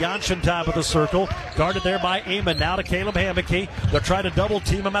wing. The Janssen top of the circle. Guarded there by Amon. Now to Caleb Hambicky. They'll try to double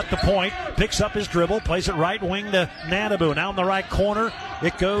team him at the point. Picks up his dribble. Plays it right wing to Nanabu. Now in the right corner.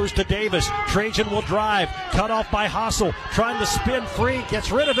 It goes to Davis. Trajan will drive. Cut off by Hassel. Trying to spin free.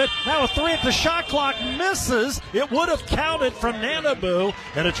 Gets rid of it. Now a 3 at the shot clock. Misses. It would have counted from Nanabu.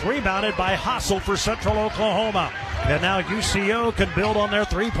 And it's rebounded by Hassel for Central Oklahoma. And now UCO can build on their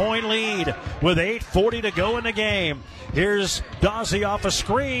 3-point lead with 8:40 to go in the game. Here's Dawsey off a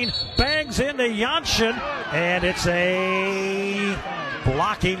screen, bangs into Janssen, and it's a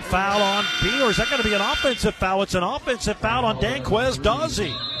blocking foul on B, or is that going to be an offensive foul? It's an offensive foul on Danquez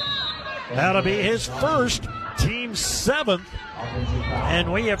Dawsey. That'll be his first, team 7th.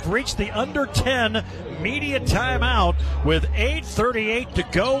 And we have reached the under 10 media timeout with 8:38 to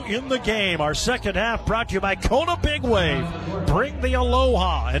go in the game. Our second half brought to you by Kona Big Wave. Bring the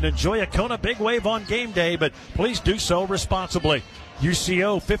aloha and enjoy a Kona Big Wave on game day, but please do so responsibly.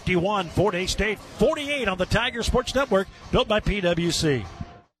 UCO 51, Fort Hays State 48 on the Tiger Sports Network, built by PwC.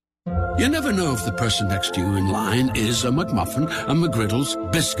 You never know if the person next to you in line is a McMuffin, a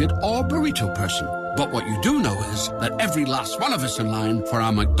McGriddles, biscuit, or burrito person. But what you do know is that every last one of us in line for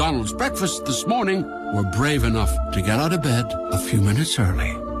our McDonald's breakfast this morning were brave enough to get out of bed a few minutes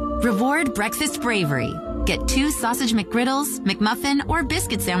early. Reward breakfast bravery. Get 2 sausage McGriddles, McMuffin, or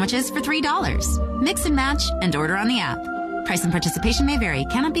biscuit sandwiches for $3. Mix and match and order on the app. Price and participation may vary.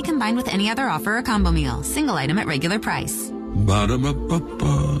 Cannot be combined with any other offer or combo meal. Single item at regular price.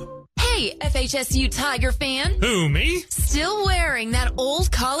 Ba-da-ba-ba-ba. Hey, FHSU Tiger fan. Who, me? Still wearing that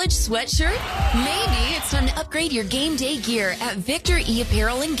old college sweatshirt? Maybe it's time to upgrade your game day gear at Victor E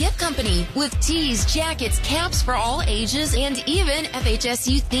Apparel and Gift Company. With tees, jackets, caps for all ages, and even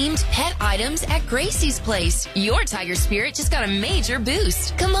FHSU-themed pet items at Gracie's Place. Your Tiger spirit just got a major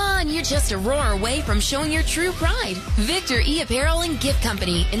boost. Come on, you're just a roar away from showing your true pride. Victor E Apparel and Gift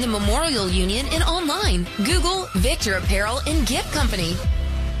Company in the Memorial Union and online. Google Victor Apparel and Gift Company.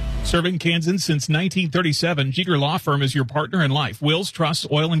 Serving Kansas since 1937, Jeter Law Firm is your partner in life. Wills, trusts,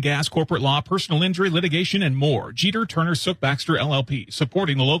 oil and gas, corporate law, personal injury, litigation, and more. Jeter, Turner, Sook, Baxter, LLP.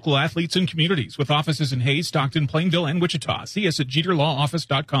 Supporting the local athletes and communities with offices in Hayes, Stockton, Plainville, and Wichita. See us at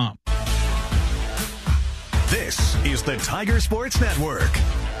JeterLawOffice.com. This is the Tiger Sports Network.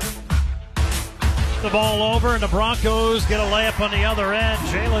 The ball over, and the Broncos get a layup on the other end.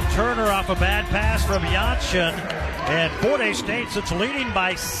 Jalen Turner off a bad pass from Yanchin. And Fort Hays State, it's leading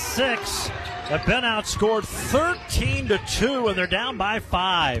by 6, have been outscored 13-2, and they're down by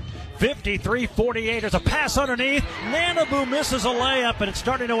 5. 53-48. There's a pass underneath. Nanabu misses a layup, and it's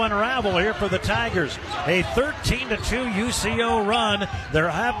starting to unravel here for the Tigers. A 13-2 UCO run. They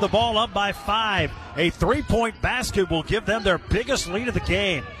have the ball up by 5. A three-point basket will give them their biggest lead of the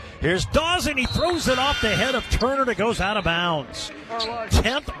game. Here's Dawson. He throws it off the head of Turner that goes out of bounds.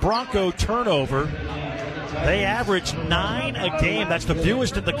 10th Bronco turnover. They average 9 a game. That's the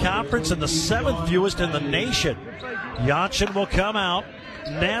fewest in the conference and the 7th fewest in the nation. Yanchin will come out.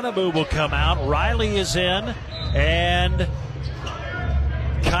 Nanabu will come out. Riley is in. And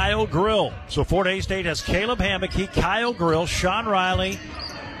Kyle Grill. So Fort Hays State has Caleb Hammocky, Kyle Grill, Sean Riley,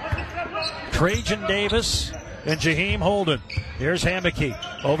 Trajan Davis, and Jaheim Holden. Here's Hammocky.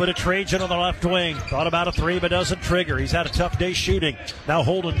 Over to Trajan on the left wing. Thought about a 3, but doesn't trigger. He's had a tough day shooting. Now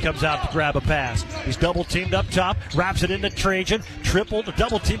Holden comes out to grab a pass. He's double-teamed up top. Wraps it into Trajan. Tripled.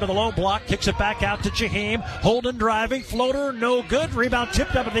 Double-team in the low block. Kicks it back out to Jaheim. Holden driving. Floater. No good. Rebound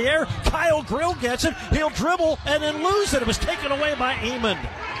tipped up in the air. Kyle Grill gets it. He'll dribble and then lose it. It was taken away by Eamon.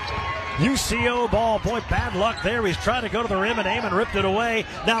 UCO ball. Boy, bad luck there. He's trying to go to the rim, and Eamon ripped it away.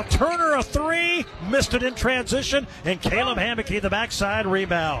 Now Turner a 3. Missed it in transition, and Caleb Hammocky the backside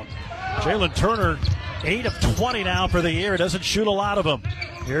rebound. Jalen Turner, 8 of 20 now for the year. Doesn't shoot a lot of them.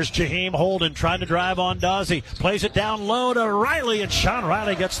 Here's Jaheim Holden trying to drive on Dawsey. Plays it down low to Riley, and Sean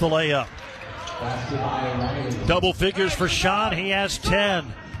Riley gets the layup. Double figures for Sean. He has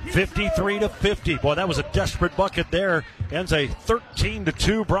 10. 53-50. Boy, that was a desperate bucket there. Ends a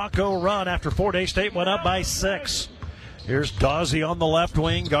 13-2 Bronco run after Fort Hays State went up by 6. Here's Dawsey on the left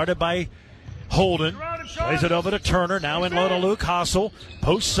wing, guarded by Holden. Plays it over to Turner. Now in low to Luke Hossel.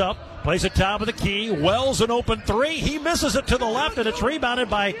 Posts up. Plays it top of the key. Wells an open 3. He misses it to the left, and it's rebounded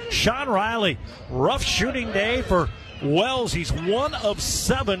by Sean Riley. Rough shooting day for Wells. He's 1 of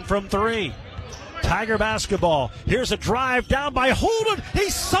 7 from 3. Tiger basketball. Here's a drive down by Holden. He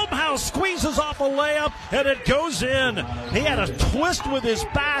somehow squeezes off a layup, and it goes in. He had a twist with his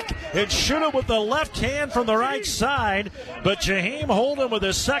back and shoot it with the left hand from the right side. But Jaheim Holden with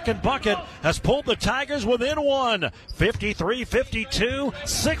his second bucket has pulled the Tigers within 1. 53-52,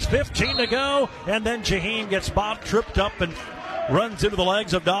 6:15 to go. And then Jaheim gets tripped up and runs into the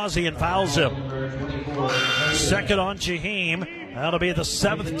legs of Dawsey and fouls him. Second on Jaheim. That'll be the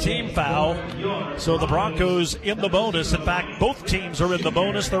 7th team foul. So the Broncos in the bonus. In fact, both teams are in the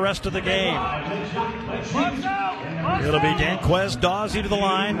bonus the rest of the game. It'll be Danquez Dawsey to the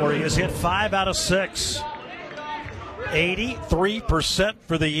line, where he has hit 5 out of 6. 83%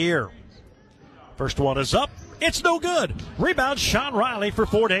 for the year. First one is up. It's no good. Rebound Sean Riley for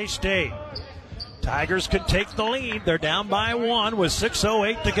Fort Hays State. Tigers can take the lead. They're down by 1 with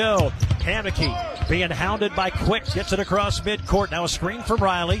 6:08 to go. Hammocky being hounded by Quick. Gets it across midcourt. Now a screen from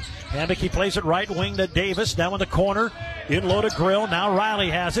Riley. Hammocky plays it right wing to Davis. Now in the corner. In low to Grill. Now Riley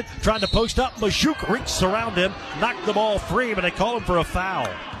has it. Trying to post up. Majuk reaches around him. Knocked the ball free, but they call him for a foul.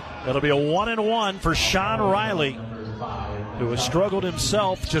 It'll be a 1-and-1 for Sean Riley, who has struggled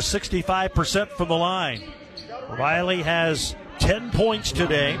himself to 65% from the line. Riley has 10 points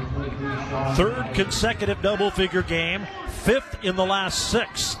today. 3rd consecutive double-figure game. 5th in the last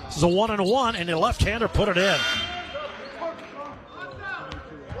 6. This is a 1-and-1, and the left-hander put it in.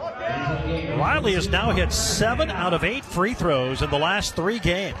 Riley has now hit 7 out of 8 free throws in the last 3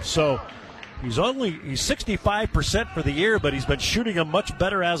 games. So he's 65% for the year, but he's been shooting them much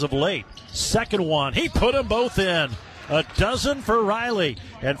better as of late. Second one, he put them both in. A dozen for Riley,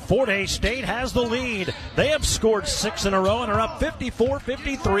 and Fort Hays State has the lead. They have scored 6 in a row and are up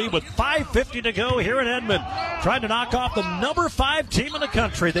 54-53 with 5:50 to go here in Edmond. Trying to knock off the number 5 team in the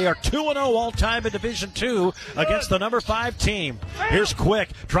country. They are 2-0 all-time in Division II against the number 5 team. Here's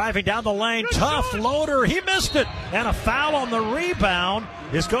Quick driving down the lane. Tough loader. He missed it. And a foul on the rebound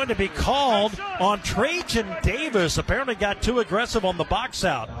is going to be called on Trajan Davis. Apparently got too aggressive on the box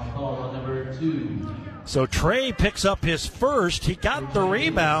out. So Trey picks up his first. He got the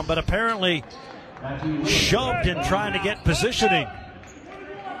rebound, but apparently shoved in trying to get positioning.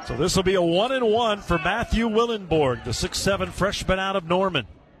 So this will be a 1-and-1 for Matthew Willenborg, the 6'7 freshman out of Norman.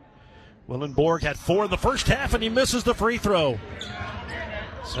 Willenborg had 4 in the first half, and he misses the free throw.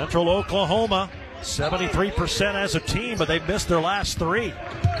 Central Oklahoma, 73% as a team, but they've missed their last three.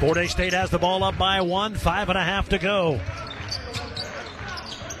 Fort Hays State has the ball up by 1, 5.5 to go.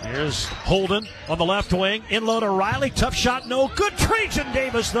 Here's Holden on the left wing. In low to Riley. Tough shot, no good. Trajan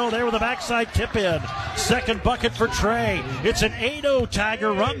Davis, though, there with a backside tip in. Second bucket for Trey. It's an 8-0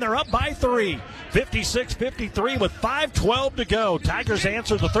 Tiger run. They're up by 3. 56-53 with 5:12 to go. Tigers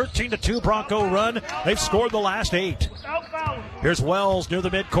answer the 13-2 Bronco run. They've scored the last 8. Here's Wells near the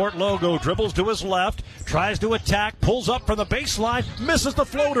midcourt logo. Dribbles to his left. Tries to attack. Pulls up from the baseline. Misses the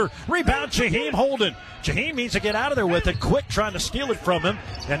floater. Rebound, Jaheim Holden. Jaheim needs to get out of there with it. Quick trying to steal it from him.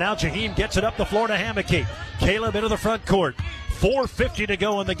 And now Jaheim gets it up the floor to Hammocky. Caleb into the front court. 4:50 to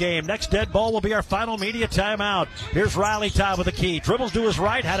go in the game. Next dead ball will be our final media timeout. Here's Riley Todd with the key. Dribbles to his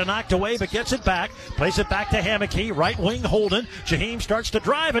right, had it knocked away, but gets it back. Plays it back to Hammocky. Right wing Holden. Jaheim starts to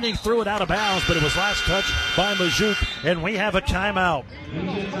drive, and he threw it out of bounds, but it was last touched by Mazouk, and we have a timeout.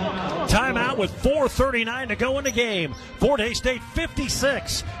 Timeout with 4:39 to go in the game. Fort Hays State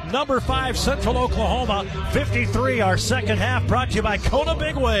 56. Number 5 Central Oklahoma 53. Our second half brought to you by Kona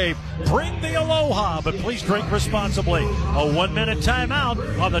Big Wave. Bring the aloha, but please drink responsibly. A 1-minute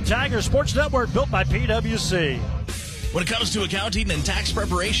timeout on the Tiger Sports Network, built by PwC. When it comes to accounting and tax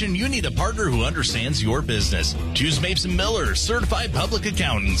preparation, you need a partner who understands your business. Choose Mason Miller, certified public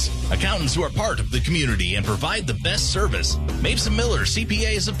accountants. Accountants who are part of the community and provide the best service. Mason Miller,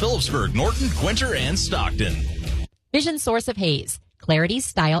 CPAs of Phillipsburg, Norton, Quinter, and Stockton. Vision Source of Hays. Clarity,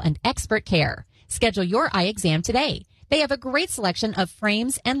 style, and expert care. Schedule your eye exam today. They have a great selection of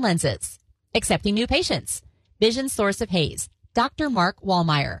frames and lenses. Accepting new patients. Vision Source of Hays. Dr. Mark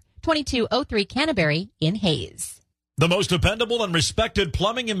Wallmeyer, 2203 Canterbury in Hays. The most dependable and respected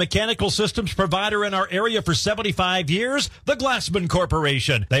plumbing and mechanical systems provider in our area for 75 years, the Glassman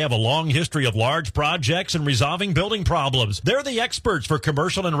Corporation. They have a long history of large projects and resolving building problems. They're the experts for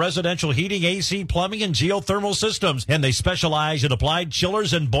commercial and residential heating, AC, plumbing, and geothermal systems, and they specialize in applied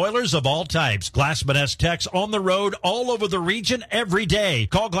chillers and boilers of all types. Glassman has techs on the road all over the region every day.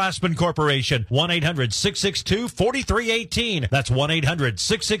 Call Glassman Corporation, 1-800-662-4318. That's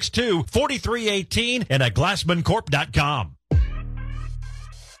 1-800-662-4318 and at glassmancorp.com.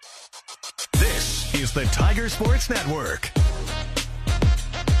 This is the Tiger Sports Network.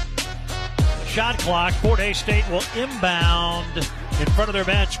 Shot clock. Fort Hays State will inbound in front of their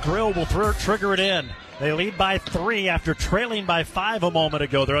bench. Grill will trigger it in. They lead by 3 after trailing by 5 a moment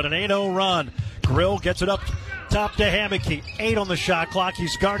ago. They're on an 8-0 run. Grill gets it up top to Hammocky. 8 on the shot clock.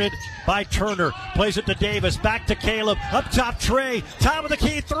 He's guarded by Turner. Plays it to Davis. Back to Caleb. Up top, Trey. Top of the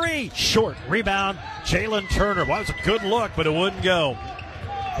key. 3. Short. Rebound. Jalen Turner. Well, it was a good look, but it wouldn't go.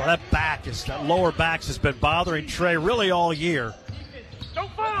 Well, that lower back has been bothering Trey really all year.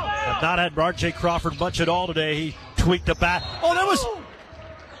 Have not had R.J. Crawford much at all today. He tweaked the bat. Oh,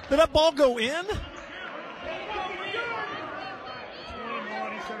 did that ball go in?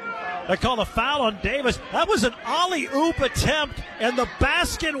 They called a foul on Davis. That was an alley-oop attempt, and the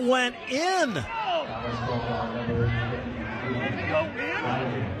basket went in.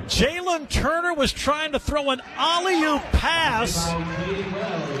 Jalen Turner was trying to throw an alley-oop pass.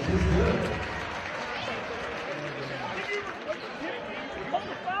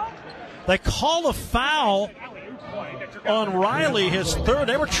 They call a foul on Riley, his third.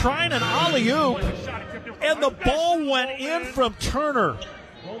 They were trying an alley-oop, and the ball went in from Turner.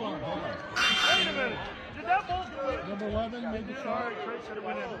 Hold on. Wait a minute. Did that ball go in? Number 11 made the shot.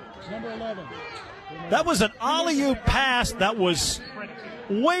 Number 11. That was an alley-oop pass that was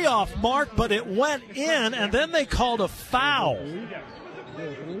way off mark, but it went in, and then they called a foul.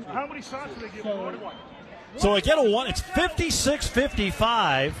 How many shots did they give? So they get a 1. It's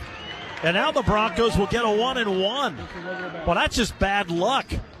 56-55, and now the Broncos will get a 1-and-1. Well, that's just bad luck.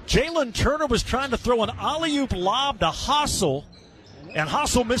 Jalen Turner was trying to throw an alley-oop lob to Hassel, and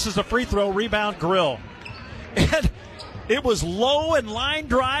Hassel misses a free throw. Rebound, Grill. And it was low and line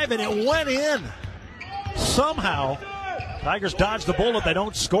drive, and it went in. Somehow, Tigers dodge the bullet. They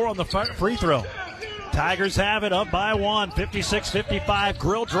don't score on the free throw. Tigers have it up by 1, 56-55.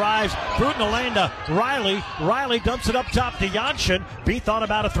 Grill drives through the lane to Riley. Riley dumps it up top to Jansson. B thought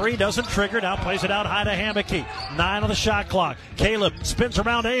about a 3, doesn't trigger. Now plays it out high to Hammocky. 9 on the shot clock. Caleb spins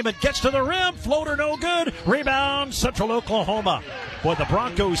around Amon, gets to the rim. Floater no good. Rebound, Central Oklahoma. Boy, the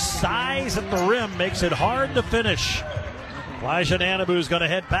Broncos' size at the rim makes it hard to finish. Elijah Nanabu's going to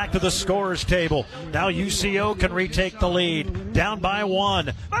head back to the scorer's table. Now UCO can retake the lead. Down by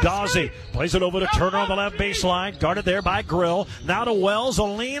 1. Dawsey plays it over to Turner on the left baseline. Guarded there by Grill. Now to Wells. A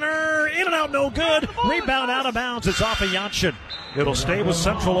leaner. In and out, no good. Rebound out of bounds. It's off of Jansson. It'll stay with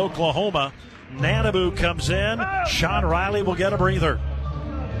Central Oklahoma. Nanabu comes in. Sean Riley will get a breather.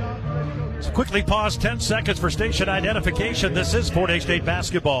 So quickly pause 10 seconds for station identification. This is Fort Hays State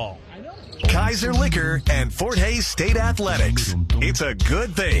basketball. Kaiser Liquor and Fort Hays State Athletics. It's a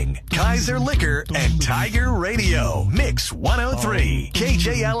good thing. Kaiser Liquor and Tiger Radio. Mix 103.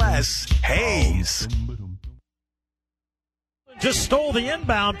 KJLS Hays. Just stole the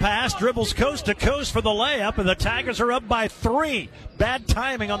inbound pass, dribbles coast to coast for the layup, and the Tigers are up by 3. Bad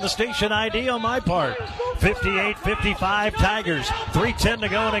timing on the station ID on my part. 58-55 Tigers. 3:10 to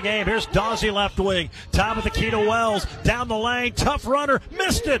go in the game. Here's Dawsey left wing. Top of the key to Wells. Down the lane. Tough runner.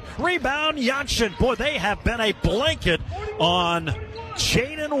 Missed it. Rebound Janssen. Boy, they have been a blanket on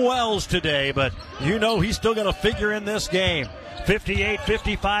Jaden Wells today, but you know he's still going to figure in this game.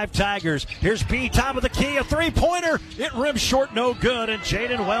 58-55 Tigers. Here's B, top of the key, a three-pointer. It rims short, no good, and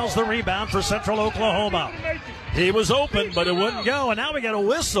Jaden Wells the rebound for Central Oklahoma. He was open, but it wouldn't go, and now we got a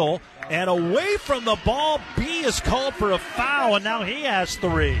whistle, and away from the ball, B is called for a foul, and now he has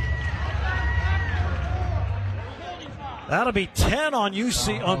 3. That'll be 10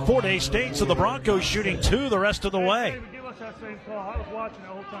 on Fort Hays State, so the Broncos shooting 2 the rest of the way. Give us that same call. I was watching the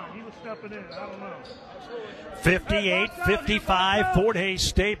whole time. He was stepping in. I don't know. 58-55 Fort Hays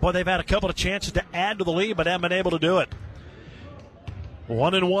State. Boy, they've had a couple of chances to add to the lead, but haven't been able to do it.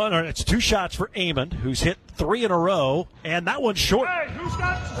 1-1, or it's 2 shots for Amon, who's hit 3 in a row, and that one's short. Hey, who's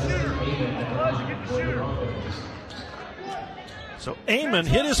got the shooter? Get the shooter. So Amon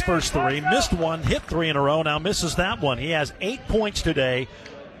hit his first 3, missed 1, hit 3 in a row, now misses that one. He has 8 points today,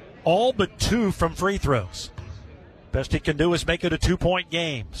 all but 2 from free throws. Best he can do is make it a 2-point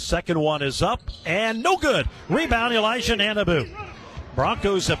game. Second one is up and no good. Rebound Elijah Nanabu.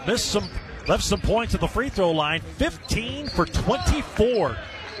 Broncos have left some points at the free throw line. 15 for 24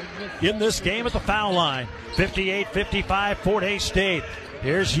 in this game at the foul line. 58-55 Fort Hays State.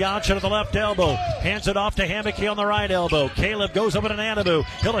 Here's Janssen at the left elbow. Hands it off to Hammocky on the right elbow. Caleb goes over to Nanabu.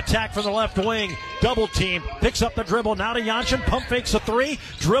 He'll attack from the left wing. Double team. Picks up the dribble. Now to Janssen. Pump fakes a 3.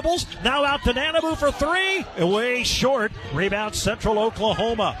 Dribbles. Now out to Nanabu for 3. Way short. Rebound Central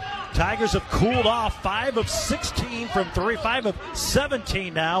Oklahoma. Tigers have cooled off. 5 of 16 from 3. 5 of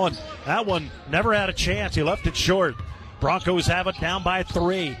 17 now. And that one never had a chance. He left it short. Broncos have it down by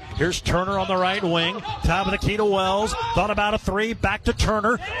 3. Here's Turner on the right wing. Top of the key to Wells. Thought about a 3. Back to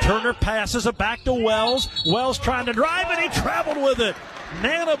Turner. Turner passes it back to Wells. Wells trying to drive, and he traveled with it.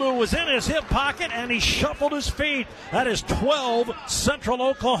 Nanabu was in his hip pocket, and he shuffled his feet. That is 12 Central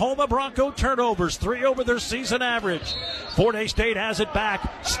Oklahoma Bronco turnovers. 3 over their season average. Fort Hays State has it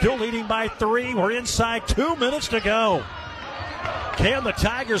back. Still leading by 3. We're inside 2 minutes to go. Can the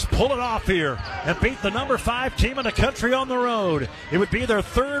Tigers pull it off here and beat the number 5 team in the country on the road? It would be their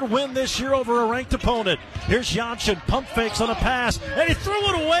 3rd win this year over a ranked opponent. Here's Janssen, pump fakes on a pass, and he threw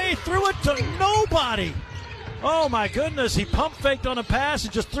it away, threw it to nobody. Oh my goodness, he pump faked on a pass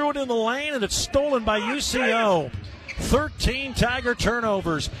and just threw it in the lane, and it's stolen by UCO. 13 Tiger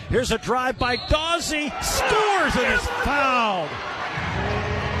turnovers. Here's a drive by Dawsey, scores, and is fouled.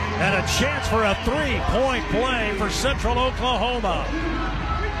 And a chance for a 3-point play for Central Oklahoma.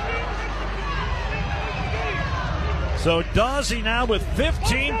 So Dawsey now with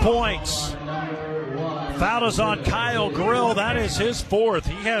 15 points. Foul is on Kyle Grill. That is his 4th.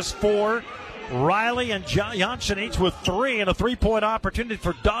 He has 4. Riley and Janssen each with 3, and a 3-point opportunity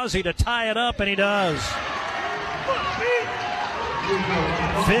for Dawsey to tie it up, and he does.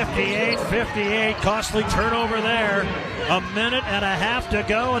 58-58, costly turnover there. A minute and a half to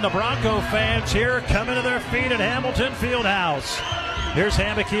go, and the Bronco fans here coming to their feet at Hamilton Fieldhouse. Here's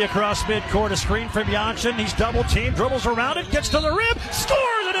Hammocky across midcourt, a screen from Janssen. He's double-teamed, dribbles around it, gets to the rim,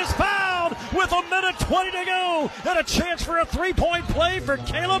 scores, and is fouled with a minute 20 to go, and a chance for a 3-point play for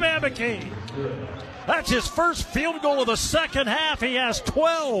Caleb Hammocky. That's his first field goal of the second half. He has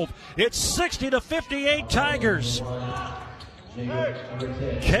 12. It's 60-58 Tigers.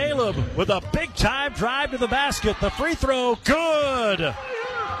 Caleb with a big-time drive to the basket. The free throw, good.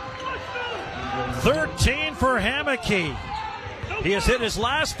 13 for Hammocky. He has hit his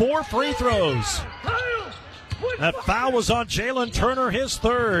last 4 free throws. That foul was on Jalen Turner, his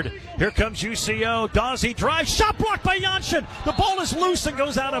 3rd. Here comes UCO. Dawsey drives, shot blocked by Janssen. The ball is loose and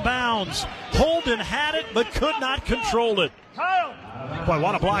goes out of bounds. Holden had it but could not control it. Boy,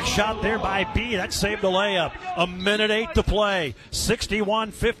 what a block shot there by B. That saved the layup. A minute 8 to play.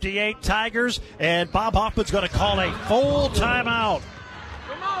 61-58 Tigers, and Bob Hoffman's going to call a full timeout.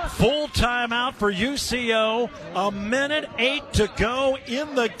 Full timeout for UCO. A minute 8 to go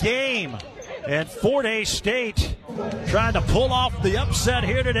in the game. And Fort Hays State trying to pull off the upset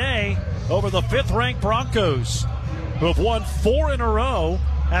here today over the 5th-ranked Broncos, who have won 4 in a row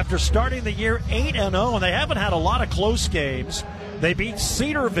after starting the year 8-0, and they haven't had a lot of close games. They beat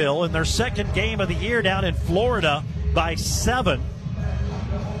Cedarville in their second game of the year down in Florida by 7.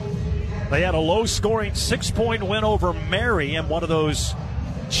 They had a low-scoring 6-point win over Mary in one of those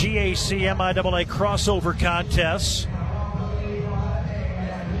GAC-MIAA crossover contests.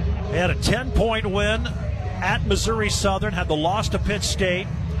 They had a 10-point win at Missouri Southern, had the loss to Pitt State.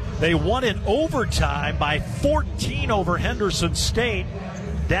 They won in overtime by 14 over Henderson State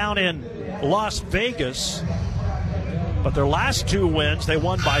down in Las Vegas. But their last 2 wins, they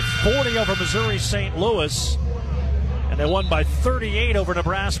won by 40 over Missouri St. Louis, and they won by 38 over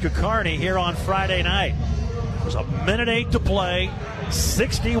Nebraska Kearney here on Friday night. There's a minute 8 to play,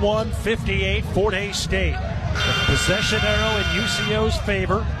 61-58 Fort Hays State. The possession arrow in UCO's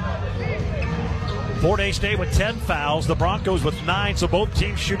favor. Fort Hays State with 10 fouls, the Broncos with 9, so both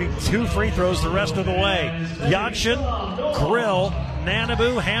teams shooting 2 free throws the rest of the way. Yanchin, Grill,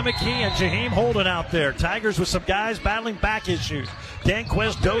 Nanabu, Hammocky, and Jaheim Holden out there. Tigers with some guys battling back issues.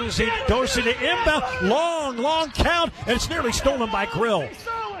 Danquist, Dorsey to inbound. Long count, and it's nearly stolen by Grill.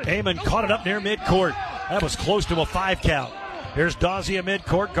 Amon caught it up near midcourt. That was close to a 5 count. Here's Dawsey at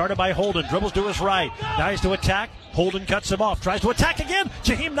midcourt, guarded by Holden. Dribbles to his right. Now he's to attack. Holden cuts him off. Tries to attack again.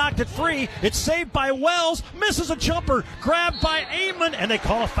 Jaheim knocked it free. It's saved by Wells. Misses a jumper. Grabbed by Amon. And they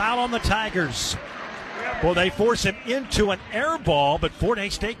call a foul on the Tigers. Well, they force him into an air ball, but Fort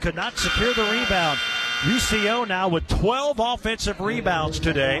Hays State could not secure the rebound. UCO now with 12 offensive rebounds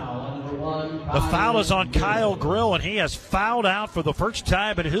today. The foul is on Kyle Grill, and he has fouled out for the first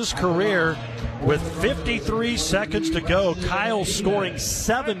time in his career with 53 seconds to go. Kyle scoring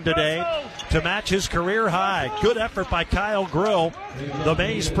 7 today to match his career high. Good effort by Kyle Grill, the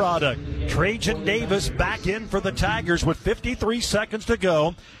Mays product. Trajan Davis back in for the Tigers with 53 seconds to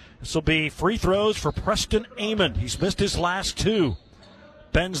go. This will be free throws for Preston Amon. He's missed his last 2.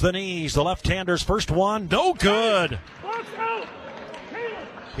 Bends the knees. The left-hander's first one. No good.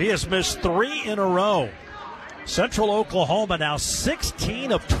 He has missed 3 in a row. Central Oklahoma now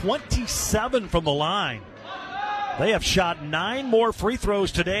 16 of 27 from the line. They have shot 9 more free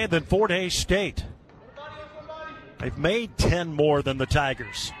throws today than Fort Hays State. They've made 10 more than the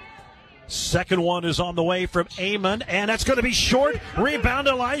Tigers. Second one is on the way from Amon, and that's going to be short. Rebound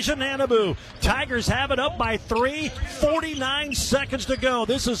Elijah Nanabu. Tigers have it up by 3, 49 seconds to go.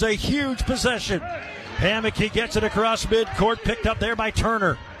 This is a huge possession. Hammocky gets it across midcourt, picked up there by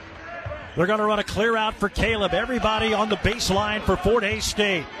Turner. They're going to run a clear out for Caleb. Everybody on the baseline for Fort Hays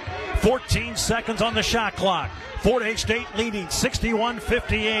State. 14 seconds on the shot clock. Fort Hays State leading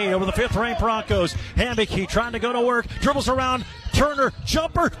 61-58 over the 5th-ranked Broncos. Hammocky trying to go to work. Dribbles around. Turner,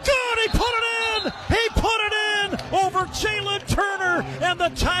 jumper. Good! He put it in! He put it in over Jalen Turner. And the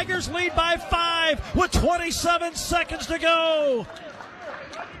Tigers lead by 5 with 27 seconds to go.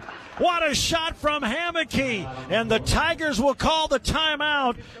 What a shot from Hammocky. And the Tigers will call the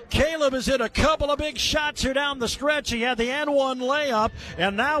timeout. Caleb has hit a couple of big shots here down the stretch. He had the N1 layup,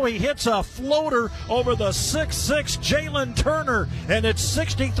 and now he hits a floater over the 6'6" Jalen Turner. And it's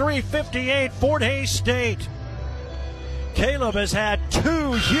 63-58 Fort Hays State. Caleb has had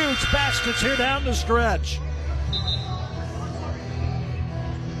 2 huge baskets here down the stretch.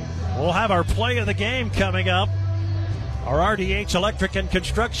 We'll have our play of the game coming up. Our RDH Electric and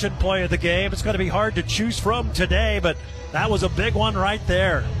Construction play of the game. It's going to be hard to choose from today, but that was a big one right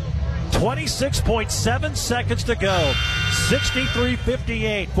there. 26.7 seconds to go.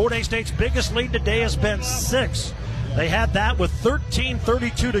 63-58. Fort Hays State's biggest lead today has been 6. They had that with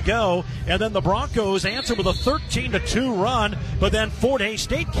 13:32 to go, and then the Broncos answered with a 13-2 run, but then Fort Hays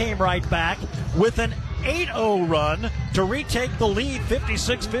State came right back with an 8-0 run to retake the lead,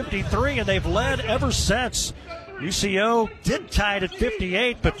 56-53, and they've led ever since. UCO did tie it at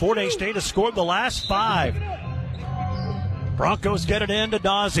 58, but Fort Hays State has scored the last 5. Broncos get it in to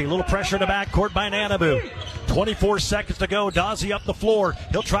Dawsey. A little pressure in the backcourt by Nanabu. 24 seconds to go. Dawsey up the floor.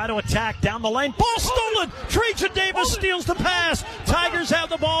 He'll try to attack down the lane. Ball stolen. Trajan Davis steals the pass. Tigers have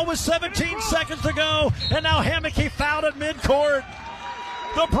the ball with 17 seconds to go. And now Hammocky fouled at midcourt.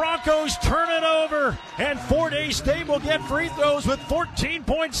 The Broncos turn it over, and Fort Hays State will get free throws with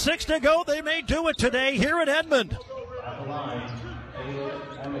 14.6 to go. They may do it today here at Edmond.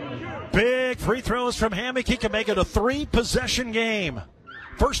 Big free throws from Hammock. He can make it a 3-possession game.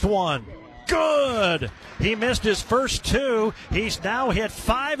 First one, good. He missed his first 2. He's now hit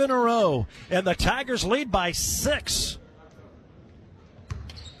 5 in a row, and the Tigers lead by 6.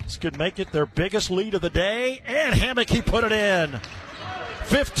 This could make it their biggest lead of the day, and Hammock, he put it in.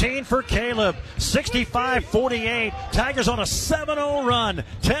 15 for Caleb, 65-48. Tigers on a 7-0 run.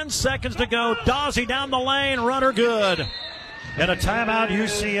 10 seconds to go. Dawsey down the lane, runner good. And a timeout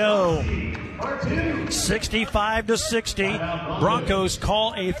UCO. 65-60. Broncos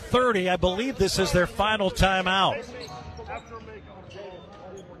call a 30. I believe this is their final timeout.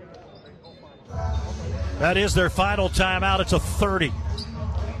 That is their final timeout. It's a 30.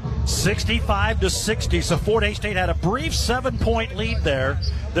 65-60. So Fort Hays State had a brief 7-point lead there,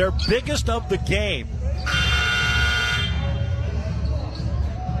 their biggest of the game.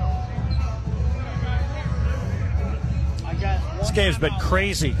 This game's been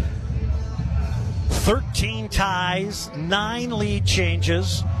crazy. 13 ties, 9 lead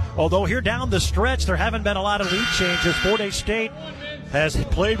changes. Although here down the stretch, there haven't been a lot of lead changes. Fort Hays State has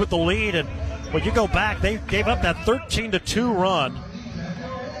played with the lead, and when you go back, they gave up that 13-2 run.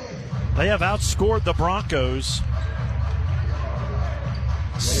 They have outscored the Broncos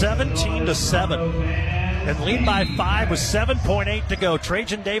 17-7 and lead by 5 with 7.8 to go.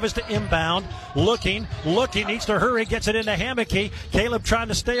 Trajan Davis to inbound, looking, needs to hurry, gets it into Hammocky. Caleb trying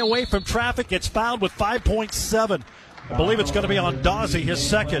to stay away from traffic, gets fouled with 5.7. I believe it's going to be on Dawsey, his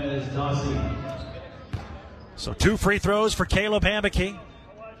second. So 2 free throws for Caleb Hammocky.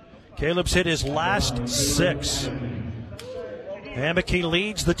 Caleb's hit his last 6. Hammocky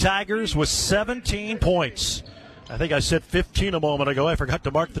leads the Tigers with 17 points. I think I said 15 a moment ago. I forgot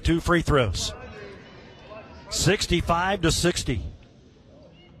to mark the 2 free throws. 65-60.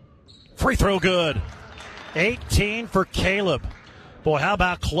 Free throw good. 18 for Caleb. Boy, how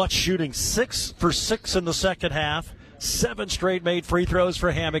about clutch shooting? 6 for 6 in the second half. 7 straight made free throws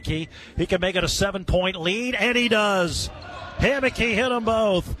for Hammocky. He can make it a 7-point lead, and he does. Hammocky hit them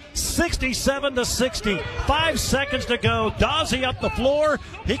both. 67-60. 5 seconds to go. Dawsey up the floor.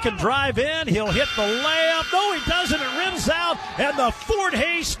 He can drive in. He'll hit the layup. No, he doesn't. It rims out. And the Fort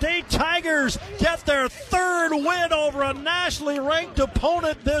Hays State Tigers get their 3rd win over a nationally ranked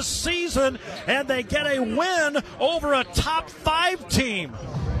opponent this season. And they get a win over a top 5 team.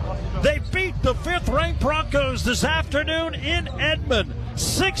 They beat the 5th-ranked Broncos this afternoon in Edmond.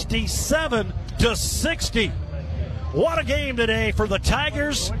 67-60. What a game today for the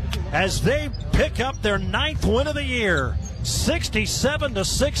Tigers as they pick up their 9th win of the year.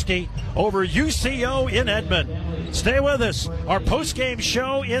 67-60 over UCO in Edmond. Stay with us. Our post-game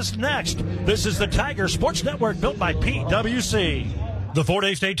show is next. This is the Tiger Sports Network built by PWC. The Fort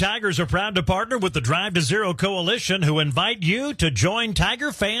Hays State Tigers are proud to partner with the Drive to Zero Coalition, who invite you to join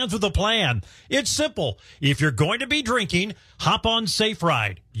Tiger fans with a plan. It's simple. If you're going to be drinking, hop on Safe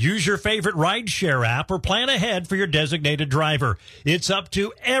Ride. Use your favorite rideshare app or plan ahead for your designated driver. It's up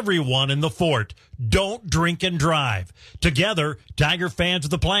to everyone in the fort. Don't drink and drive. Together, Tiger fans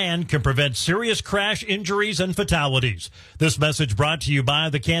with a plan can prevent serious crash injuries and fatalities. This message brought to you by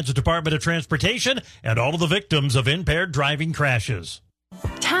the Kansas Department of Transportation and all of the victims of impaired driving crashes.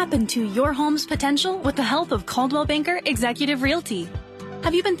 Tap into your home's potential with the help of Coldwell Banker Executive Realty.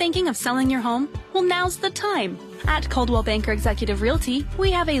 Have you been thinking of selling your home? Well, now's the time. At Coldwell Banker Executive Realty,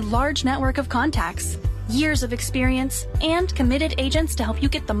 we have a large network of contacts, years of experience, and committed agents to help you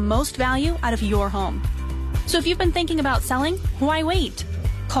get the most value out of your home. So if you've been thinking about selling, why wait?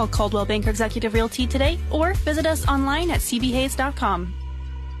 Call Coldwell Banker Executive Realty today or visit us online at cbhays.com.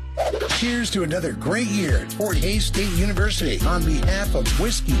 Cheers to another great year at Fort Hays State University on behalf of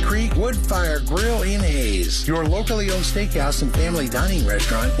Whiskey Creek Woodfire Grill in Hays. Your locally owned steakhouse and family dining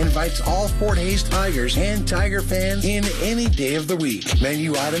restaurant invites all Fort Hays Tigers and Tiger fans in any day of the week.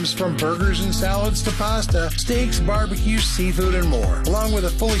 Menu items from burgers and salads to pasta, steaks, barbecue, seafood, and more, along with a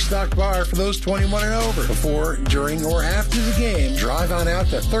fully stocked bar for those 21 and over. Before, during, or after the game, drive on out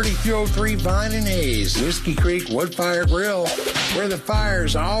to 3203 Vine in Hays. Whiskey Creek Woodfire Grill, where the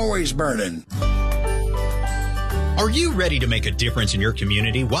fire's always burning. Are you ready to make a difference in your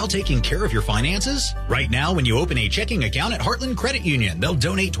community while taking care of your finances? Right now, when you open a checking account at Heartland Credit Union, they'll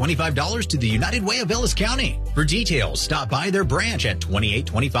donate $25 to the United Way of Ellis County. For details, stop by their branch at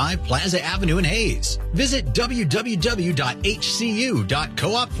 2825 Plaza Avenue in Hays. Visit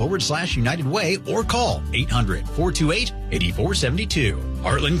www.hcu.coop/United Way or call 800-428-8472.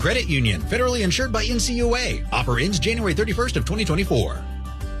 Heartland Credit Union, federally insured by NCUA. Offer ends January 31st of 2024.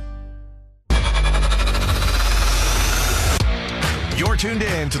 You're tuned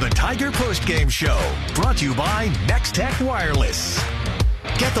in to the Tiger Postgame Show, brought to you by Next Tech Wireless.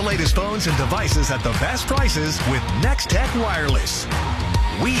 Get the latest phones and devices at the best prices with Next Tech Wireless.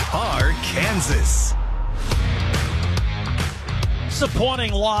 We are Kansas.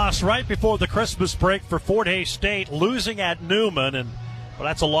 Disappointing loss right before the Christmas break for Fort Hays State, losing at Newman, and well,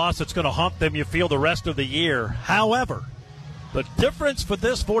 that's a loss that's going to haunt them, you feel, the rest of the year. However, the difference for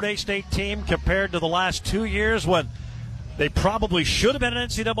this Fort Hays State team compared to the last 2 years when They probably should have been an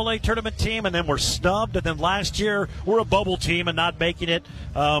NCAA tournament team and then were snubbed. And then last year were a bubble team and not making it.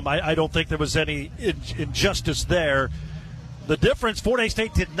 I don't think there was any injustice there. The difference, Fort Hays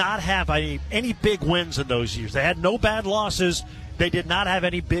State did not have any big wins in those years. They had no bad losses. They did not have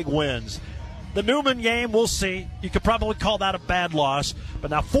any big wins. The Newman game, we'll see. You could probably call that a bad loss. But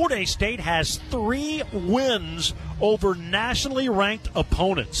now Fort Hays State has 3 wins over nationally ranked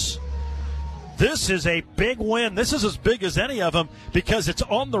opponents. This is a big win. This is as big as any of them because it's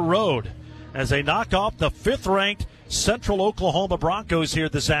on the road as they knock off the 5th-ranked Central Oklahoma Broncos here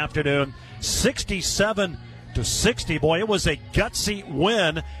this afternoon, 67-60. Boy, it was a gutsy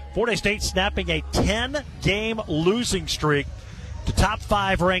win. Fort Hays State snapping a 10-game losing streak to top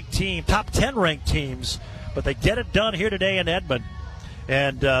 10 ranked teams, but they get it done here today in Edmond.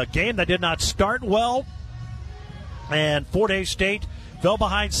 And a game that did not start well, and Fort Hays State fell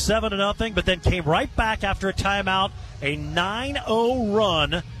behind 7-0, but then came right back after a timeout, a 9-0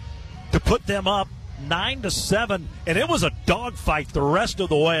 run to put them up 9-7, and it was a dogfight the rest of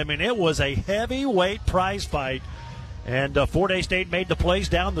the way. I mean, it was a heavyweight prize fight, and Fort Hays State made the plays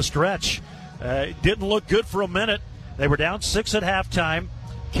down the stretch. It didn't look good for a minute. They were down 6 at halftime,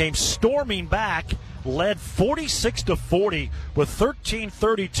 came storming back, led 46-40 with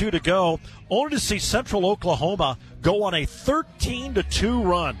 13:32 to go, only to see Central Oklahoma go on a 13-2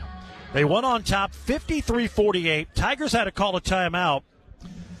 run. They went on top 53-48. Tigers had to call a timeout,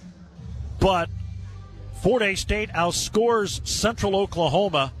 but Fort Hays State outscores Central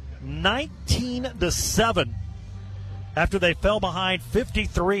Oklahoma 19-7 after they fell behind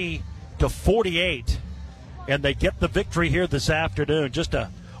 53-48. And they get the victory here this afternoon. Just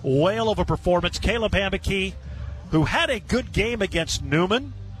a whale of a performance. Caleb Hammocky, who had a good game against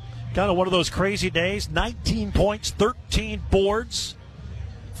Newman, kind of one of those crazy days, 19 points, 13 boards,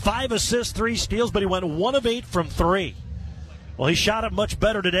 5 assists, 3 steals, but he went 1 of 8 from 3. Well, he shot it much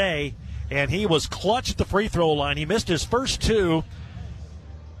better today, and he was clutch at the free throw line. He missed his first 2.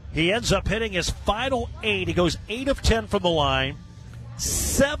 He ends up hitting his final 8. He goes 8 of 10 from the line,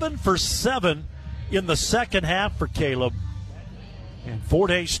 7 for 7 in the second half for Caleb. And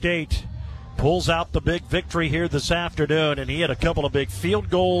Fort Hays State pulls out the big victory here this afternoon, and he had a couple of big field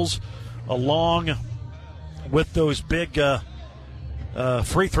goals along with those big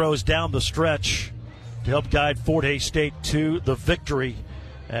free throws down the stretch to help guide Fort Hays State to the victory.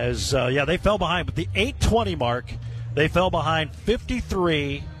 As they fell behind, but the 8:20 mark, they fell behind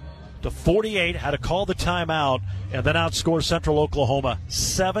 53-48, had to call the timeout, and then outscore Central Oklahoma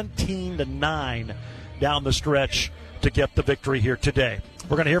 17-9 down the stretch to get the victory here today.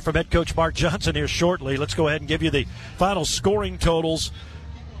 We're going to hear from head coach Mark Johnson here shortly. Let's go ahead and give you the final scoring totals.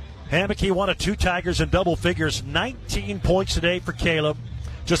 Hammocky, 1 of 2 Tigers in double figures, 19 points today for Caleb.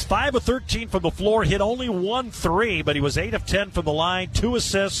 Just 5 of 13 from the floor, hit only 1 3, but he was 8 of 10 from the line, 2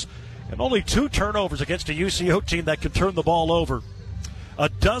 assists, and only 2 turnovers against a UCO team that could turn the ball over. A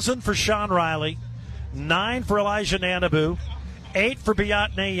dozen for Sean Riley, 9 for Elijah Nanabu, 8 for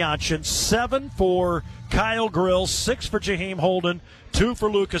Biatne Yanchin, 7 for Kyle Grill, 6 for Jaheim Holden, 2 for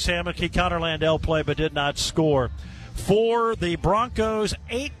Lucas Hammocky. Connor Landell played but did not score. For the Broncos,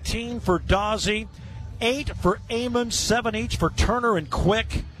 18 for Dawsey, 8 for Amon, 7 each for Turner and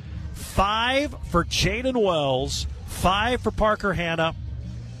Quick, 5 for Jaden Wells, 5 for Parker Hanna,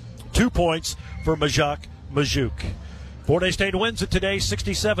 2 points for Majak Majuk. Fort Hays State wins it today,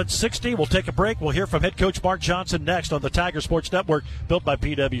 67-60. We'll take a break. We'll hear from head coach Mark Johnson next on the Tiger Sports Network, built by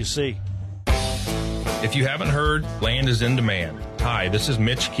PwC. If you haven't heard, land is in demand. Hi, this is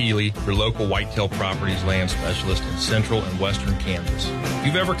Mitch Keeley, your local Whitetail Properties land specialist in central and western Kansas. If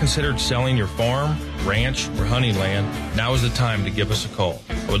you've ever considered selling your farm, ranch, or hunting land, now is the time to give us a call.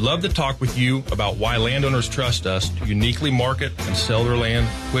 I would love to talk with you about why landowners trust us to uniquely market and sell their land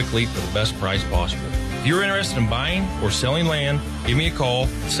quickly for the best price possible. If you're interested in buying or selling land, give me a call at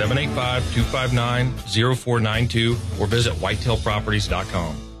 785-259-0492 or visit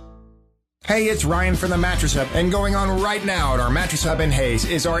whitetailproperties.com. Hey, it's Ryan from the Mattress Hub, and going on right now at our Mattress Hub in Hayes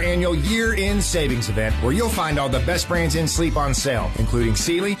is our annual year-end savings event where you'll find all the best brands in sleep on sale, including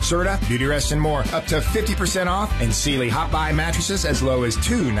Sealy, Serta, Beautyrest, and more, up to 50% off, and Sealy Hot Buy mattresses as low as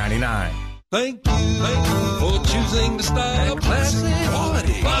 $2.99. Thank you for choosing to style Classic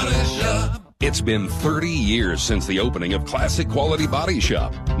Quality Body Shop. It's been 30 years since the opening of Classic Quality Body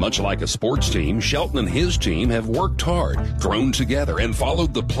Shop. Much like a sports team, Shelton and his team have worked hard, grown together, and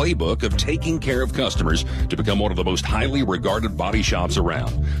followed the playbook of taking care of customers to become one of the most highly regarded body shops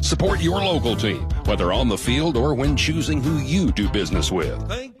around. Support your local team, whether on the field or when choosing who you do business with.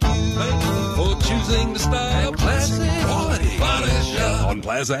 Thank you you for choosing the style, classic, quality, body shop. On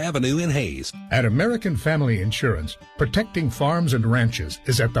Plaza Avenue in Hayes. At American Family Insurance, protecting farms and ranches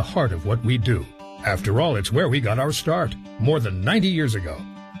is at the heart of what we do. After all, it's where we got our start, more than 90 years ago.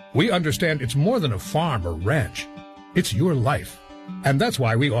 We understand it's more than a farm or ranch. It's your life. And that's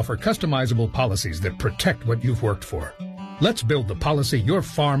why we offer customizable policies that protect what you've worked for. Let's build the policy your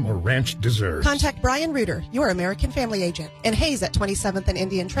farm or ranch deserves. Contact Brian Reuter, your American Family agent, in Hayes at 27th and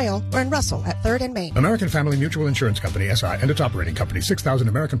Indian Trail, or in Russell at 3rd and Main. American Family Mutual Insurance Company, SI, and its operating company, 6000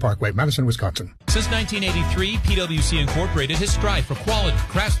 American Parkway, Madison, Wisconsin. Since 1983, PwC Incorporated has strived for quality,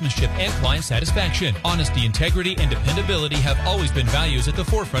 craftsmanship, and client satisfaction. Honesty, integrity, and dependability have always been values at the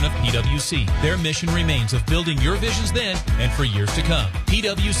forefront of PwC. Their mission remains of building your visions then and for years to come.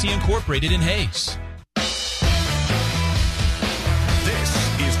 PwC Incorporated in Hayes.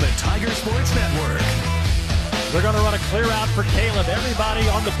 The Tiger Sports Network. They're going to run a clear out for Caleb. Everybody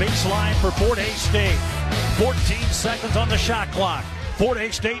on the baseline for Fort Hays State. 14 seconds on the shot clock. Fort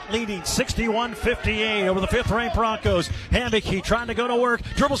Hays State leading 61-58 over the fifth-ranked Broncos. Hambicky trying to go to work.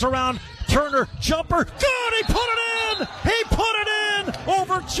 Dribbles around. Turner. Jumper. Good! He put it in! He put it in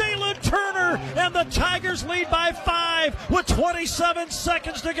over Jalen Turner. And the Tigers lead by 5 with 27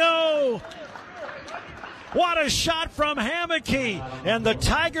 seconds to go. What a shot from Hammocky. And the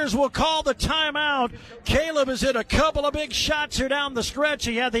Tigers will call the timeout. Caleb has hit a couple of big shots here down the stretch.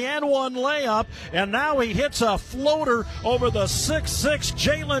 He had the N1 layup, and now he hits a floater over the 6'6"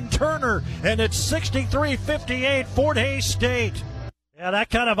 Jalen Turner. And it's 63-58 Fort Hays State. Yeah, that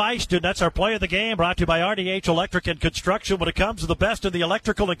kind of iced it. That's our play of the game, brought to you by RDH Electric and Construction. When it comes to the best in the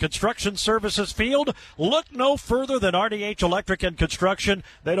electrical and construction services field, look no further than RDH Electric and Construction.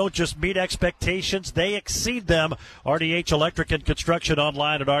 They don't just meet expectations, they exceed them. RDH Electric and Construction,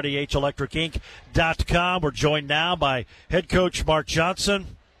 online at rdhelectricinc.com. We're joined now by head coach Mark Johnson.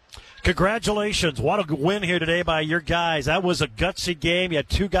 Congratulations. What a win here today by your guys. That was a gutsy game. You had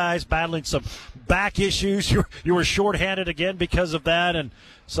two guys battling some back issues. You were shorthanded again because of that, and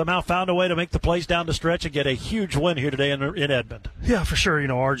somehow found a way to make the plays down the stretch and get a huge win here today in Edmond. Yeah, for sure. You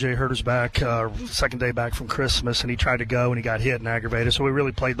know, RJ hurt his back second day back from Christmas, and he tried to go, and he got hit and aggravated. So we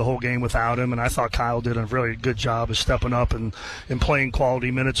really played the whole game without him, and I thought Kyle did a really good job of stepping up and playing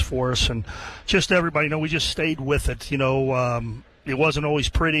quality minutes for us. And just everybody, you know, we just stayed with it. You know, it wasn't always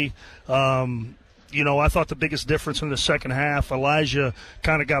pretty. You know, I thought the biggest difference in the second half, Elijah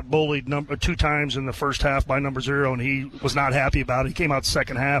kind of got bullied 2 times in the first half by number 0, and he was not happy about it. He came out the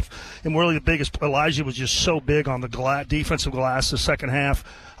second half, and really the biggest, Elijah was just so big on the defensive glass the second half.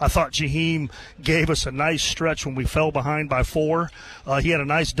 I thought Jaheim gave us a nice stretch when we fell behind by 4. He had a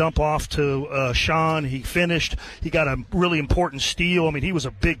nice dump off to Sean. He finished. He got a really important steal. I mean, he was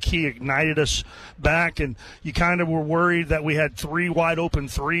a big key, ignited us back, and you kind of were worried that we had 3 wide open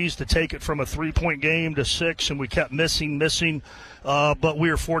threes to take it from a 3-point game to 6, and we kept missing. But we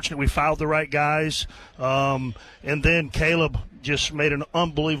were fortunate we fouled the right guys. And then Caleb just made an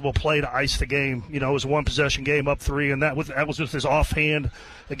unbelievable play to ice the game. You know, it was a one-possession game, up 3, and that was with his offhand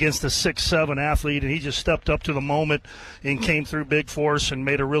against a 6'7" athlete, and he just stepped up to the moment and came through big for us and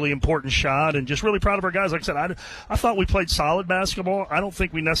made a really important shot, and just really proud of our guys. Like I said, I thought we played solid basketball. I don't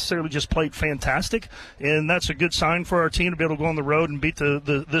think we necessarily just played fantastic, and that's a good sign for our team to be able to go on the road and beat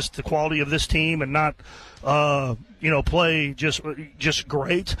the quality of this team and not play just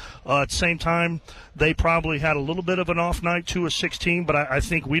great. At the same time, they probably had a little bit of an off night, 2 of 16, but I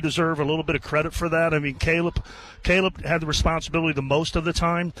think we deserve a little bit of credit for that. I mean, Caleb had the responsibility the most of the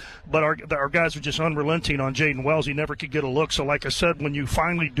time, but our guys were just unrelenting on Jaden Wells. He never could get a look. So like I said, when you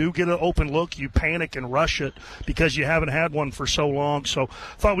finally do get an open look, you panic and rush it because you haven't had one for so long. So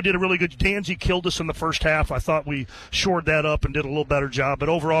I thought we did a really good. Danzy killed us in the first half. I thought we shored that up and did a little better job. But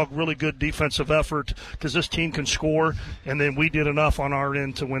overall, really good defensive effort because this team can score, and then we did enough on our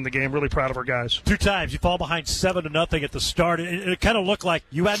end to win the game. Really proud of our guys. 2 times. You fall behind 7-0 at the start. It kind of looked like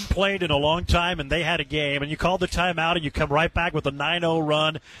you hadn't played in a long time, and they had a game, and you called the timeout, and you come right back with a 9-0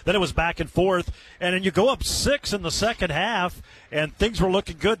 run. Then it was back and forth, and then you go up 6 in the second half, and things were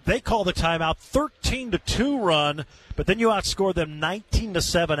looking good. They call the timeout, 13-2 run, but then you outscored them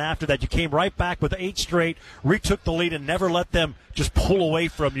 19-7 after that. You came right back with 8 straight, retook the lead, and never let them just pull away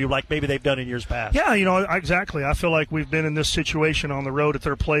from you like maybe they've done in years past. Yeah, exactly. I feel like we've been in this situation on the road at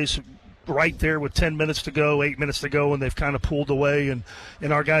their place right there with 10 minutes to go, 8 minutes to go, and they've kind of pulled away, and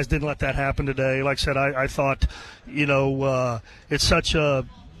our guys didn't let that happen today. Like I said, I thought, it's such a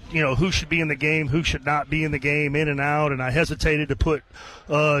who should be in the game, who should not be in the game, in and out, and I hesitated to put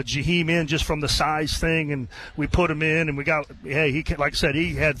Jaheim in just from the size thing, and we put him in, and we got, like I said,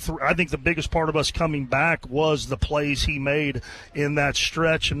 he had I think the biggest part of us coming back was the plays he made in that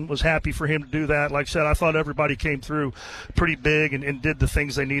stretch, and was happy for him to do that. Like I said, I thought everybody came through pretty big and did the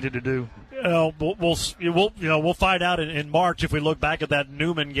things they needed to do. We'll find out in March if we look back at that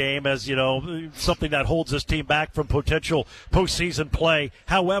Newman game as something that holds this team back from potential postseason play.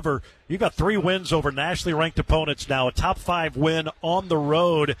 However, you've got 3 wins over nationally ranked opponents now, a top 5 win on the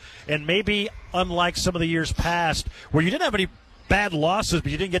road, and maybe unlike some of the years past where you didn't have any bad losses,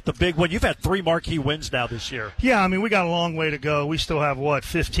 but you didn't get the big one. You've had 3 marquee wins now this year. Yeah, I mean, we got a long way to go. We still have,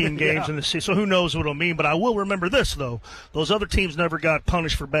 15 games in the season, so who knows what it'll mean. But I will remember this, though. Those other teams never got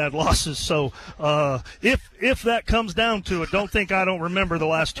punished for bad losses, so if that comes down to it, don't think I don't remember the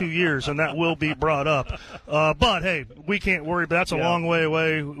last 2 years, and that will be brought up. But, hey, we can't worry. But that's a long way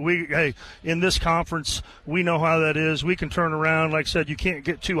away. In this conference, we know how that is. We can turn around. Like I said, you can't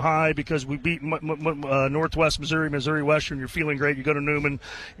get too high because we beat Northwest Missouri, Missouri Western. You're feeling great. You go to Newman,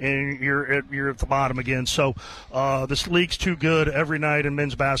 and you're at the bottom again. So this league's too good every night in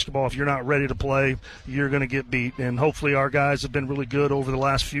men's basketball. If you're not ready to play, you're going to get beat. And hopefully our guys have been really good over the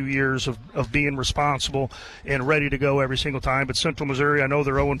last few years of being responsible and ready to go every single time. But Central Missouri, I know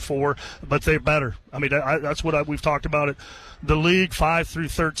they're 0-4, but they're better. I mean, that's what we've talked about it. The league 5 through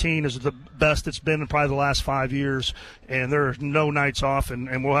 13 is the best it's been in probably the last 5 years, and there are no nights off,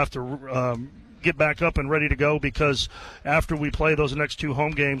 and we'll have to get back up and ready to go, because after we play those next 2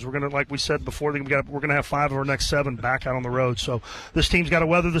 home games, we're going to, like we said before, we're going to have 5 of our next 7 back out on the road. So this team's got to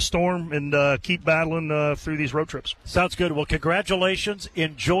weather the storm and keep battling through these road trips. Sounds good. Well, congratulations.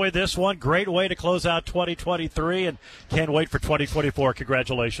 Enjoy this one. Great way to close out 2023, and can't wait for 2024.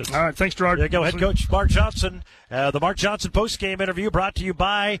 Congratulations. All right. Thanks, Gerard. There you go, head coach Mark Johnson. The Mark Johnson post-game interview brought to you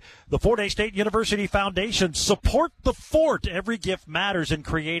by the Fort Hays State University Foundation. Support the Fort. Every gift matters in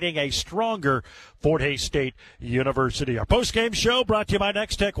creating a stronger Fort Hays State University. Our post-game show brought to you by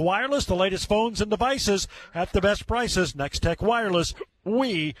Next Tech Wireless, the latest phones and devices at the best prices. Next Tech Wireless,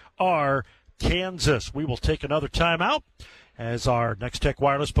 we are Kansas. We will take another timeout as our Next Tech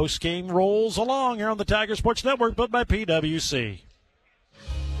Wireless post-game rolls along here on the Tiger Sports Network, built by PwC.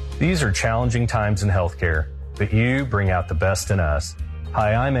 These are challenging times in healthcare, but you bring out the best in us.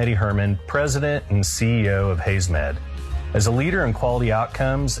 Hi, I'm Eddie Herman, President and CEO of HaysMed. As a leader in quality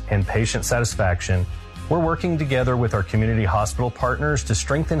outcomes and patient satisfaction, we're working together with our community hospital partners to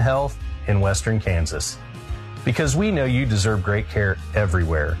strengthen health in Western Kansas. Because we know you deserve great care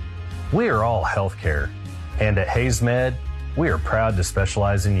everywhere. We are all healthcare, and at HaysMed, we are proud to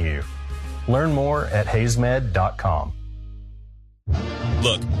specialize in you. Learn more at haysmed.com.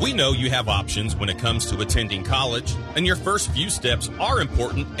 Look, we know you have options when it comes to attending college, and your first few steps are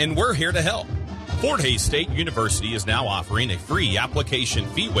important, and we're here to help. Fort Hays State University is now offering a free application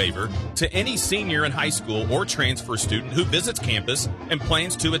fee waiver to any senior in high school or transfer student who visits campus and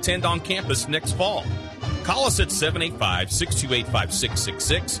plans to attend on campus next fall. Call us at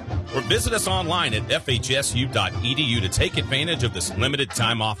 785-628-5666 or visit us online at FHSU.edu to take advantage of this limited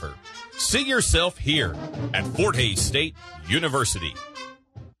time offer. See yourself here at Fort Hays State University.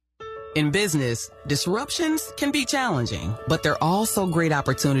 In business, disruptions can be challenging, but they're also great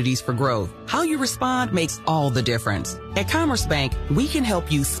opportunities for growth. How you respond makes all the difference. At Commerce Bank, we can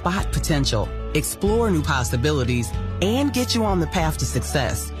help you spot potential, explore new possibilities, and get you on the path to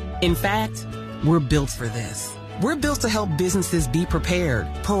success. In fact, we're built for this. We're built to help businesses be prepared,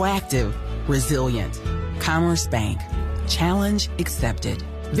 proactive, resilient. Commerce Bank. Challenge accepted.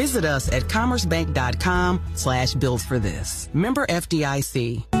 Visit us at commercebank.com/built for this. Member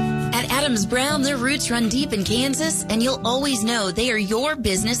FDIC. At Adams Brown, their roots run deep in Kansas, and you'll always know they are your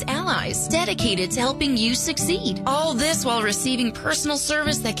business allies, dedicated to helping you succeed. All this while receiving personal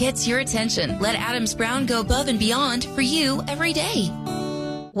service that gets your attention. Let Adams Brown go above and beyond for you every day.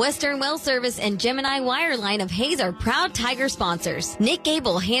 Western Well Service and Gemini Wireline of Hays are proud Tiger sponsors. Nick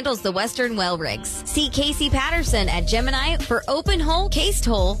Gable handles the Western Well rigs. See Casey Patterson at Gemini for open hole, cased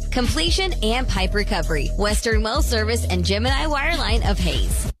hole, completion, and pipe recovery. Western Well Service and Gemini Wireline of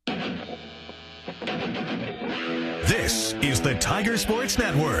Hays. This is the Tiger Sports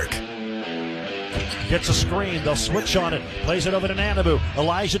Network. Gets a screen. They'll switch on it. Plays it over to Nanabu.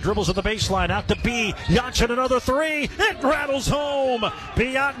 Elijah dribbles at the baseline. Out to B. Jansson, another three. It rattles home.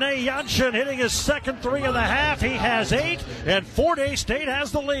 Biatne Jansson hitting his second three of the half. He has 8, and Fort Hays State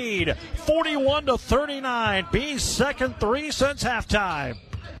has the lead. 41-39. B's second three since halftime.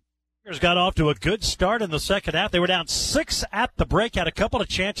 Got off to a good start in the second half. They were down 6 at the break. Had a couple of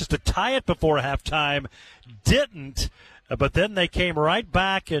chances to tie it before halftime. Didn't. but then they came right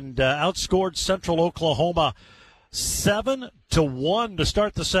back and outscored Central Oklahoma 7-1 to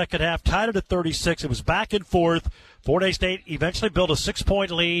start the second half, tied it at 36. It was back and forth. Fort Hays State eventually built a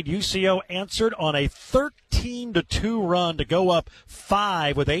 6-point lead. UCO answered on a 13-2 run to go up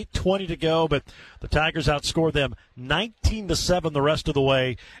 5 with 8:20 to go, but the Tigers outscored them 19-7 the rest of the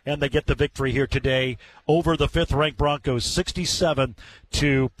way, and they get the victory here today over the 5th-ranked Broncos,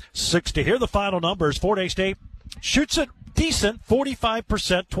 67-60. Here are the final numbers. Fort Hays State shoots it decent,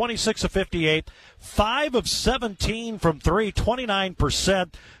 45%, 26 of 58, 5 of 17 from 3,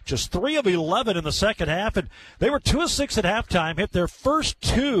 29%, just 3 of 11 in the second half, and they were 2 of 6 at halftime, hit their first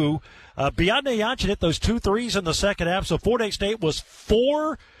 2. Biadne Yanchin hit those 2 threes in the second half, so Fort Hays State was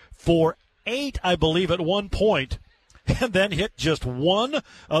 4 for 8, I believe, at one point, and then hit just 1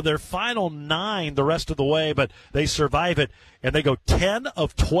 of their final 9 the rest of the way, but they survive it, and they go 10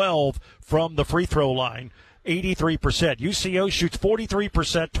 of 12 from the free throw line. 83%. UCO shoots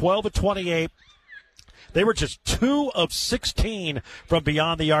 43%, 12 of 28. They were just 2 of 16 from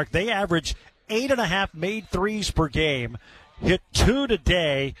beyond the arc. They average 8.5 made threes per game. Hit 2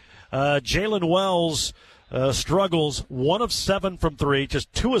 today. Jalen Wells struggles, 1 of 7 from 3,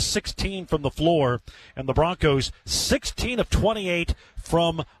 just 2 of 16 from the floor. And the Broncos, 16 of 28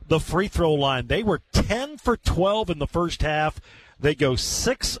 from the free throw line. They were 10 for 12 in the first half. They go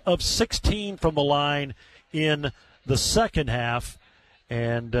 6 of 16 from the line in the second half,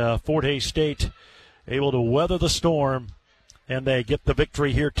 and Fort Hays State able to weather the storm, and they get the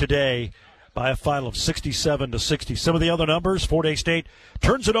victory here today by a final of 67-60. Some of the other numbers: Fort Hays State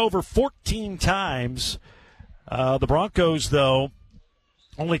turns it over 14 times. The Broncos, though,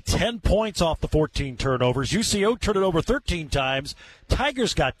 only 10 points off the 14 turnovers. UCO turned it over 13 times.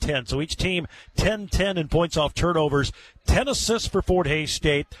 Tigers got 10, so each team 10-10 in points off turnovers. 10 assists for Fort Hays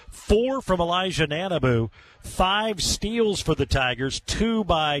State, 4 from Elijah Nanabu, 5 steals for the Tigers, 2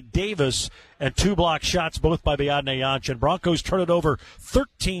 by Davis, and 2 block shots, both by Biadne Yanchin. Broncos turn it over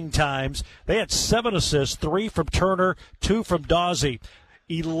 13 times. They had 7 assists, 3 from Turner, 2 from Dawsey.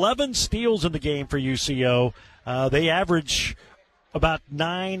 11 steals in the game for UCO. They average about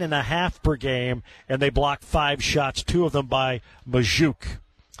 9.5 per game, and they block 5 shots, 2 of them by Majuk.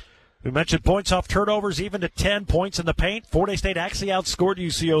 We mentioned points off turnovers, even to 10 points in the paint. Fort Hays State actually outscored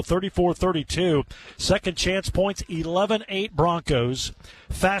UCO 34-32. Second chance points, 11-8 Broncos.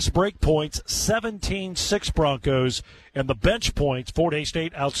 Fast break points, 17-6 Broncos. And the bench points, Fort Hays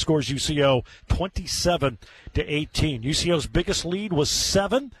State outscores UCO 27-18. UCO's biggest lead was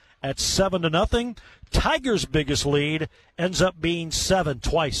 7 at 7-0. Tigers' biggest lead ends up being 7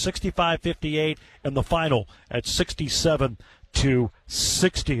 twice, 65-58, and the final at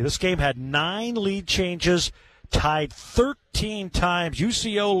 67-60. This game had 9 lead changes, tied 13 times.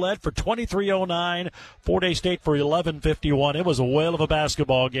 UCO led for 23:09, Fort Hays State for 11:51. It was a whale of a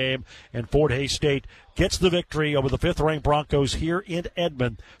basketball game, and Fort Hays State gets the victory over the 5th-ranked Broncos here in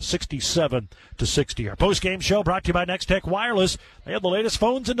Edmond, 67-60. Our post-game show brought to you by Next Tech Wireless. They have the latest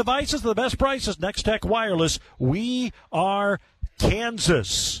phones and devices at the best prices. Next Tech Wireless. We are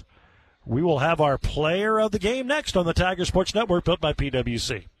Kansas. We will have our player of the game next on the Tiger Sports Network, built by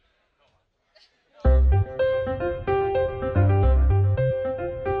PwC.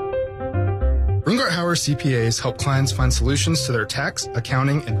 Brungart Hauer CPAs help clients find solutions to their tax,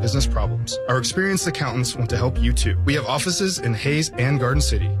 accounting, and business problems. Our experienced accountants want to help you too. We have offices in Hays and Garden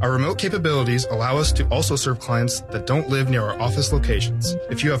City. Our remote capabilities allow us to also serve clients that don't live near our office locations.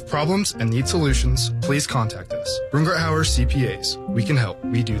 If you have problems and need solutions, please contact us. Brungart Hauer CPAs. We can help.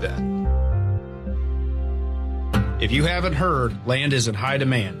 We do that. If you haven't heard, land is in high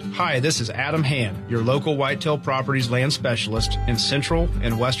demand. Hi, this is Adam Hand, your local Whitetail Properties land specialist in central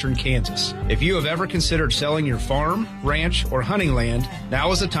and western Kansas. If you have ever considered selling your farm, ranch, or hunting land,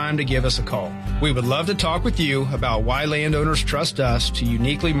 now is the time to give us a call. We would love to talk with you about why landowners trust us to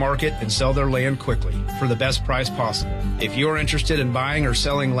uniquely market and sell their land quickly for the best price possible. If you are interested in buying or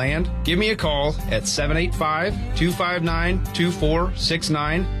selling land, give me a call at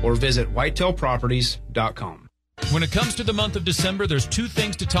 785-259-2469 or visit whitetailproperties.com. When it comes to the month of December, there's 2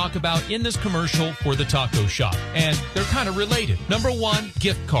 things to talk about in this commercial for the taco shop, and they're kind of related. Number 1,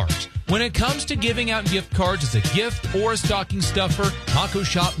 gift cards. When it comes to giving out gift cards as a gift or a stocking stuffer, Taco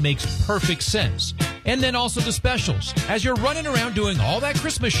Shop makes perfect sense. And then also the specials. As you're running around doing all that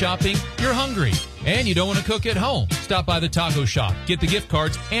Christmas shopping, you're hungry and you don't want to cook at home. Stop by the Taco Shop, get the gift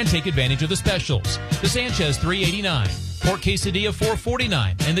cards, and take advantage of the specials. The Sanchez $3.89, pork quesadilla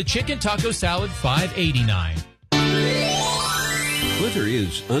 $4.49, and the chicken taco salad $5.89. Winter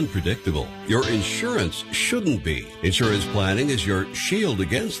is unpredictable. Your insurance shouldn't be. Insurance planning is your shield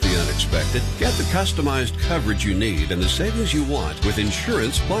against the unexpected. Get the customized coverage you need and the savings you want with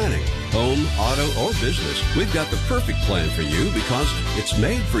insurance planning. Home, auto, or business, we've got the perfect plan for you because it's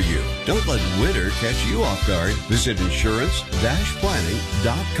made for you. Don't let winter catch you off guard. Visit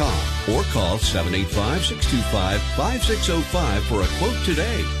insurance-planning.com or call 785-625-5605 for a quote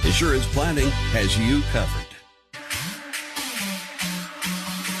today. Insurance planning has you covered.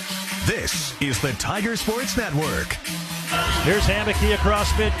 This is the Tiger Sports Network. Here's Hammocky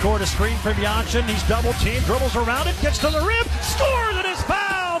across midcourt, a screen from Jansson. He's double-teamed, dribbles around it, gets to the rim, scores, and is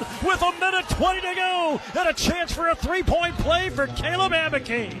fouled with a minute 20 to go, and a chance for a three-point play for Caleb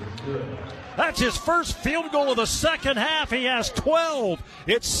Hammocky. That's his first field goal of the second half. He has 12.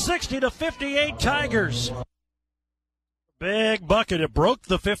 It's 60-58 Tigers. Big bucket. It broke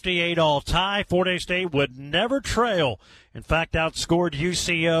the 58-all tie. Fort Hays State would never trail. In fact, outscored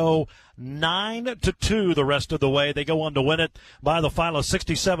UCO 9-2 the rest of the way. They go on to win it by the final of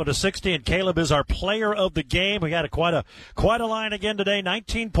 67-60, and Caleb is our player of the game. We had quite a line again today.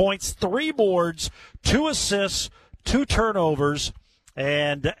 19 points, 3 boards, 2 assists, 2 turnovers,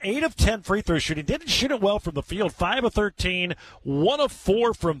 and 8 of 10 free throw shooting. Didn't shoot it well from the field. 5 of 13, 1 of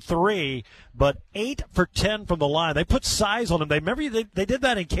 4 from 3, but 8 for 10 from the line. They put size on him. Remember they did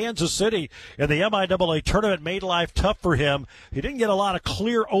that in Kansas City in the MIAA tournament, made life tough for him. He didn't get a lot of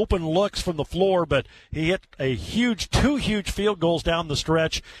clear open looks from the floor, but he hit two huge field goals down the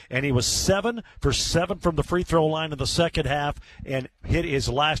stretch, and he was 7 for 7 from the free throw line in the second half and hit his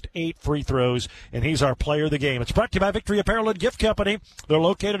last 8 free throws, and he's our player of the game. It's brought to you by Victory Apparel and Gift Company. They're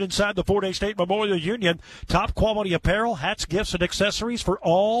located inside the Fort Hays State Memorial Union. Top quality apparel, hats, gifts, and accessories for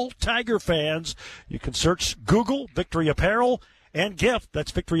all Tiger fans. You can search Google Victory Apparel and Gift.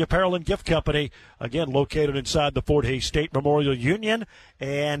 That's Victory Apparel and Gift Company. Again, located inside the Fort Hays State Memorial Union.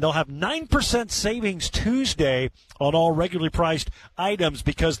 And they'll have 9% savings Tuesday on all regularly priced items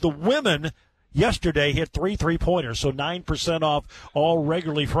because the women yesterday hit 3 3-pointers. So 9% off all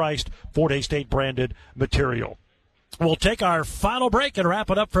regularly priced Fort Hays State branded material. We'll take our final break and wrap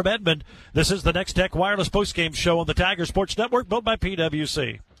it up from Edmond. This is the Next Tech Wireless postgame show on the Tiger Sports Network, built by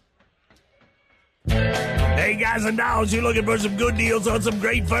PwC. Hey guys and dolls, you looking for some good deals on some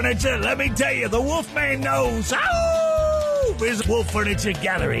great furniture? Let me tell you, the Wolfman knows. Oh, visit Wolf Furniture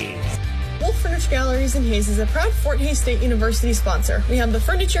Galleries. Wolf Furniture Galleries in Hays is a proud Fort Hays State University sponsor. We have the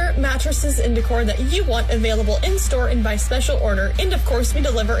furniture, mattresses, and decor that you want available in-store and by special order. And of course, we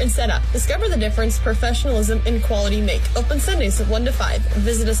deliver and set up. Discover the difference professionalism and quality make. Open Sundays at 1 to 5.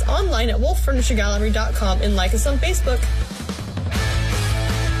 Visit us online at wolffurnituregallery.com and like us on Facebook.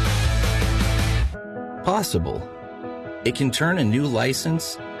 Possible. It can turn a new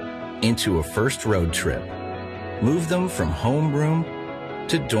license into a first road trip. Move them from homeroom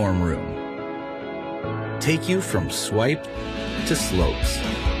to dorm room. Take you from swipe to slopes.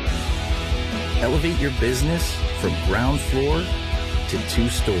 Elevate your business from ground floor to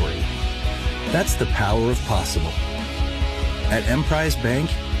 2-story. That's the power of possible. At Emprise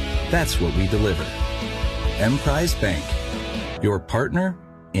Bank, that's what we deliver. Emprise Bank, your partner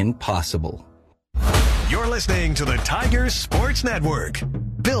in possible. You're listening to the Tiger Sports Network.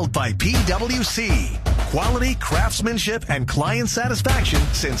 Built by PwC. Quality, craftsmanship, and client satisfaction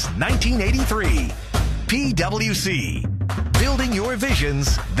since 1983. PwC. Building your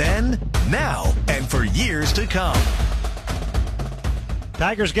visions then, now, and for years to come.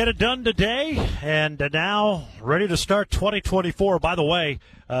 Tigers get it done today, and now ready to start 2024. By the way,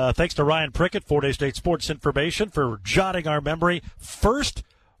 thanks to Ryan Prickett, Fort Hays State Sports Information, for jotting our memory. First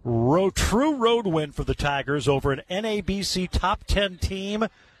true road win for the Tigers over an NABC top 10 team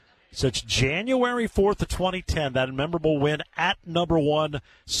since January 4th of 2010, that memorable win at number 1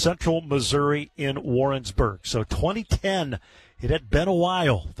 Central Missouri in Warrensburg. So 2010, it had been a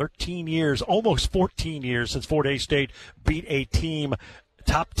while, 13 years, almost 14 years since Fort Hays State beat a team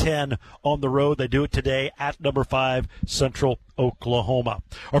top 10 on the road. They do it today at number 5 Central Oklahoma.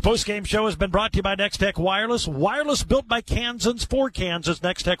 Our postgame show has been brought to you by Next Tech Wireless. Wireless built by Kansans for Kansas.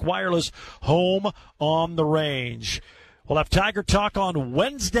 Next Tech Wireless, home on the range. We'll have Tiger Talk on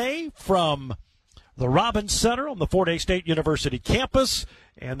Wednesday from the Robbins Center on the Fort Hays State University campus.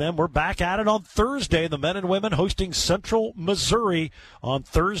 And then we're back at it on Thursday. The men and women hosting Central Missouri on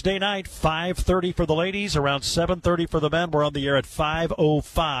Thursday night, 5:30 for the ladies, around 7:30 for the men. We're on the air at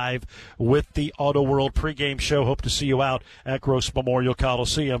 5:05 with the Auto World pregame show. Hope to see you out at Gross Memorial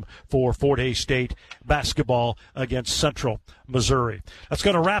Coliseum for Fort Hays State basketball against Central Missouri. That's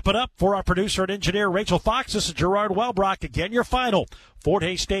going to wrap it up for our producer and engineer, Rachel Fox. This is Gerard Welbrock. Again, your final. Fort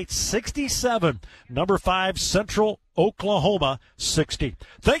Hays State 67, number 5 Central Oklahoma 60.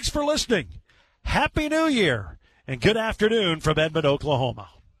 Thanks for listening. Happy New Year and good afternoon from Edmond, Oklahoma.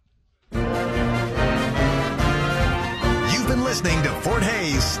 You've been listening to Fort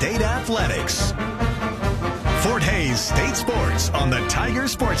Hays State Athletics. Fort Hays State Sports on the Tiger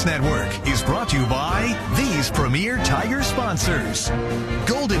Sports Network is brought to you by these premier Tiger sponsors.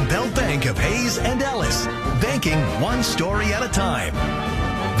 Golden Belt Bank of Hayes and Ellis, banking one story at a time.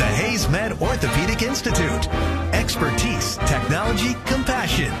 The Hayes Med Orthopedic Institute, expertise, technology,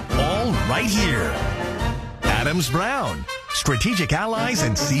 compassion, all right here. Adams Brown, strategic allies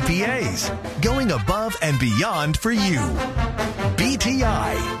and CPAs, going above and beyond for you.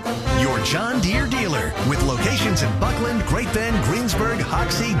 BTI, your John Deere dealer with locations in Buckland, Great Bend, Greensburg,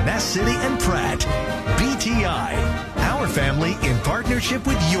 Hoxie, Ness City, and Pratt. BTI, our family in partnership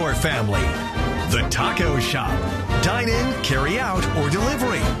with your family. The Taco Shop, dine in, carry out, or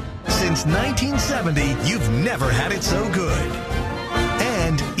delivery. Since 1970, you've never had it so good.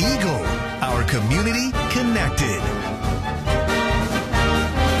 And Eagle, our community connected.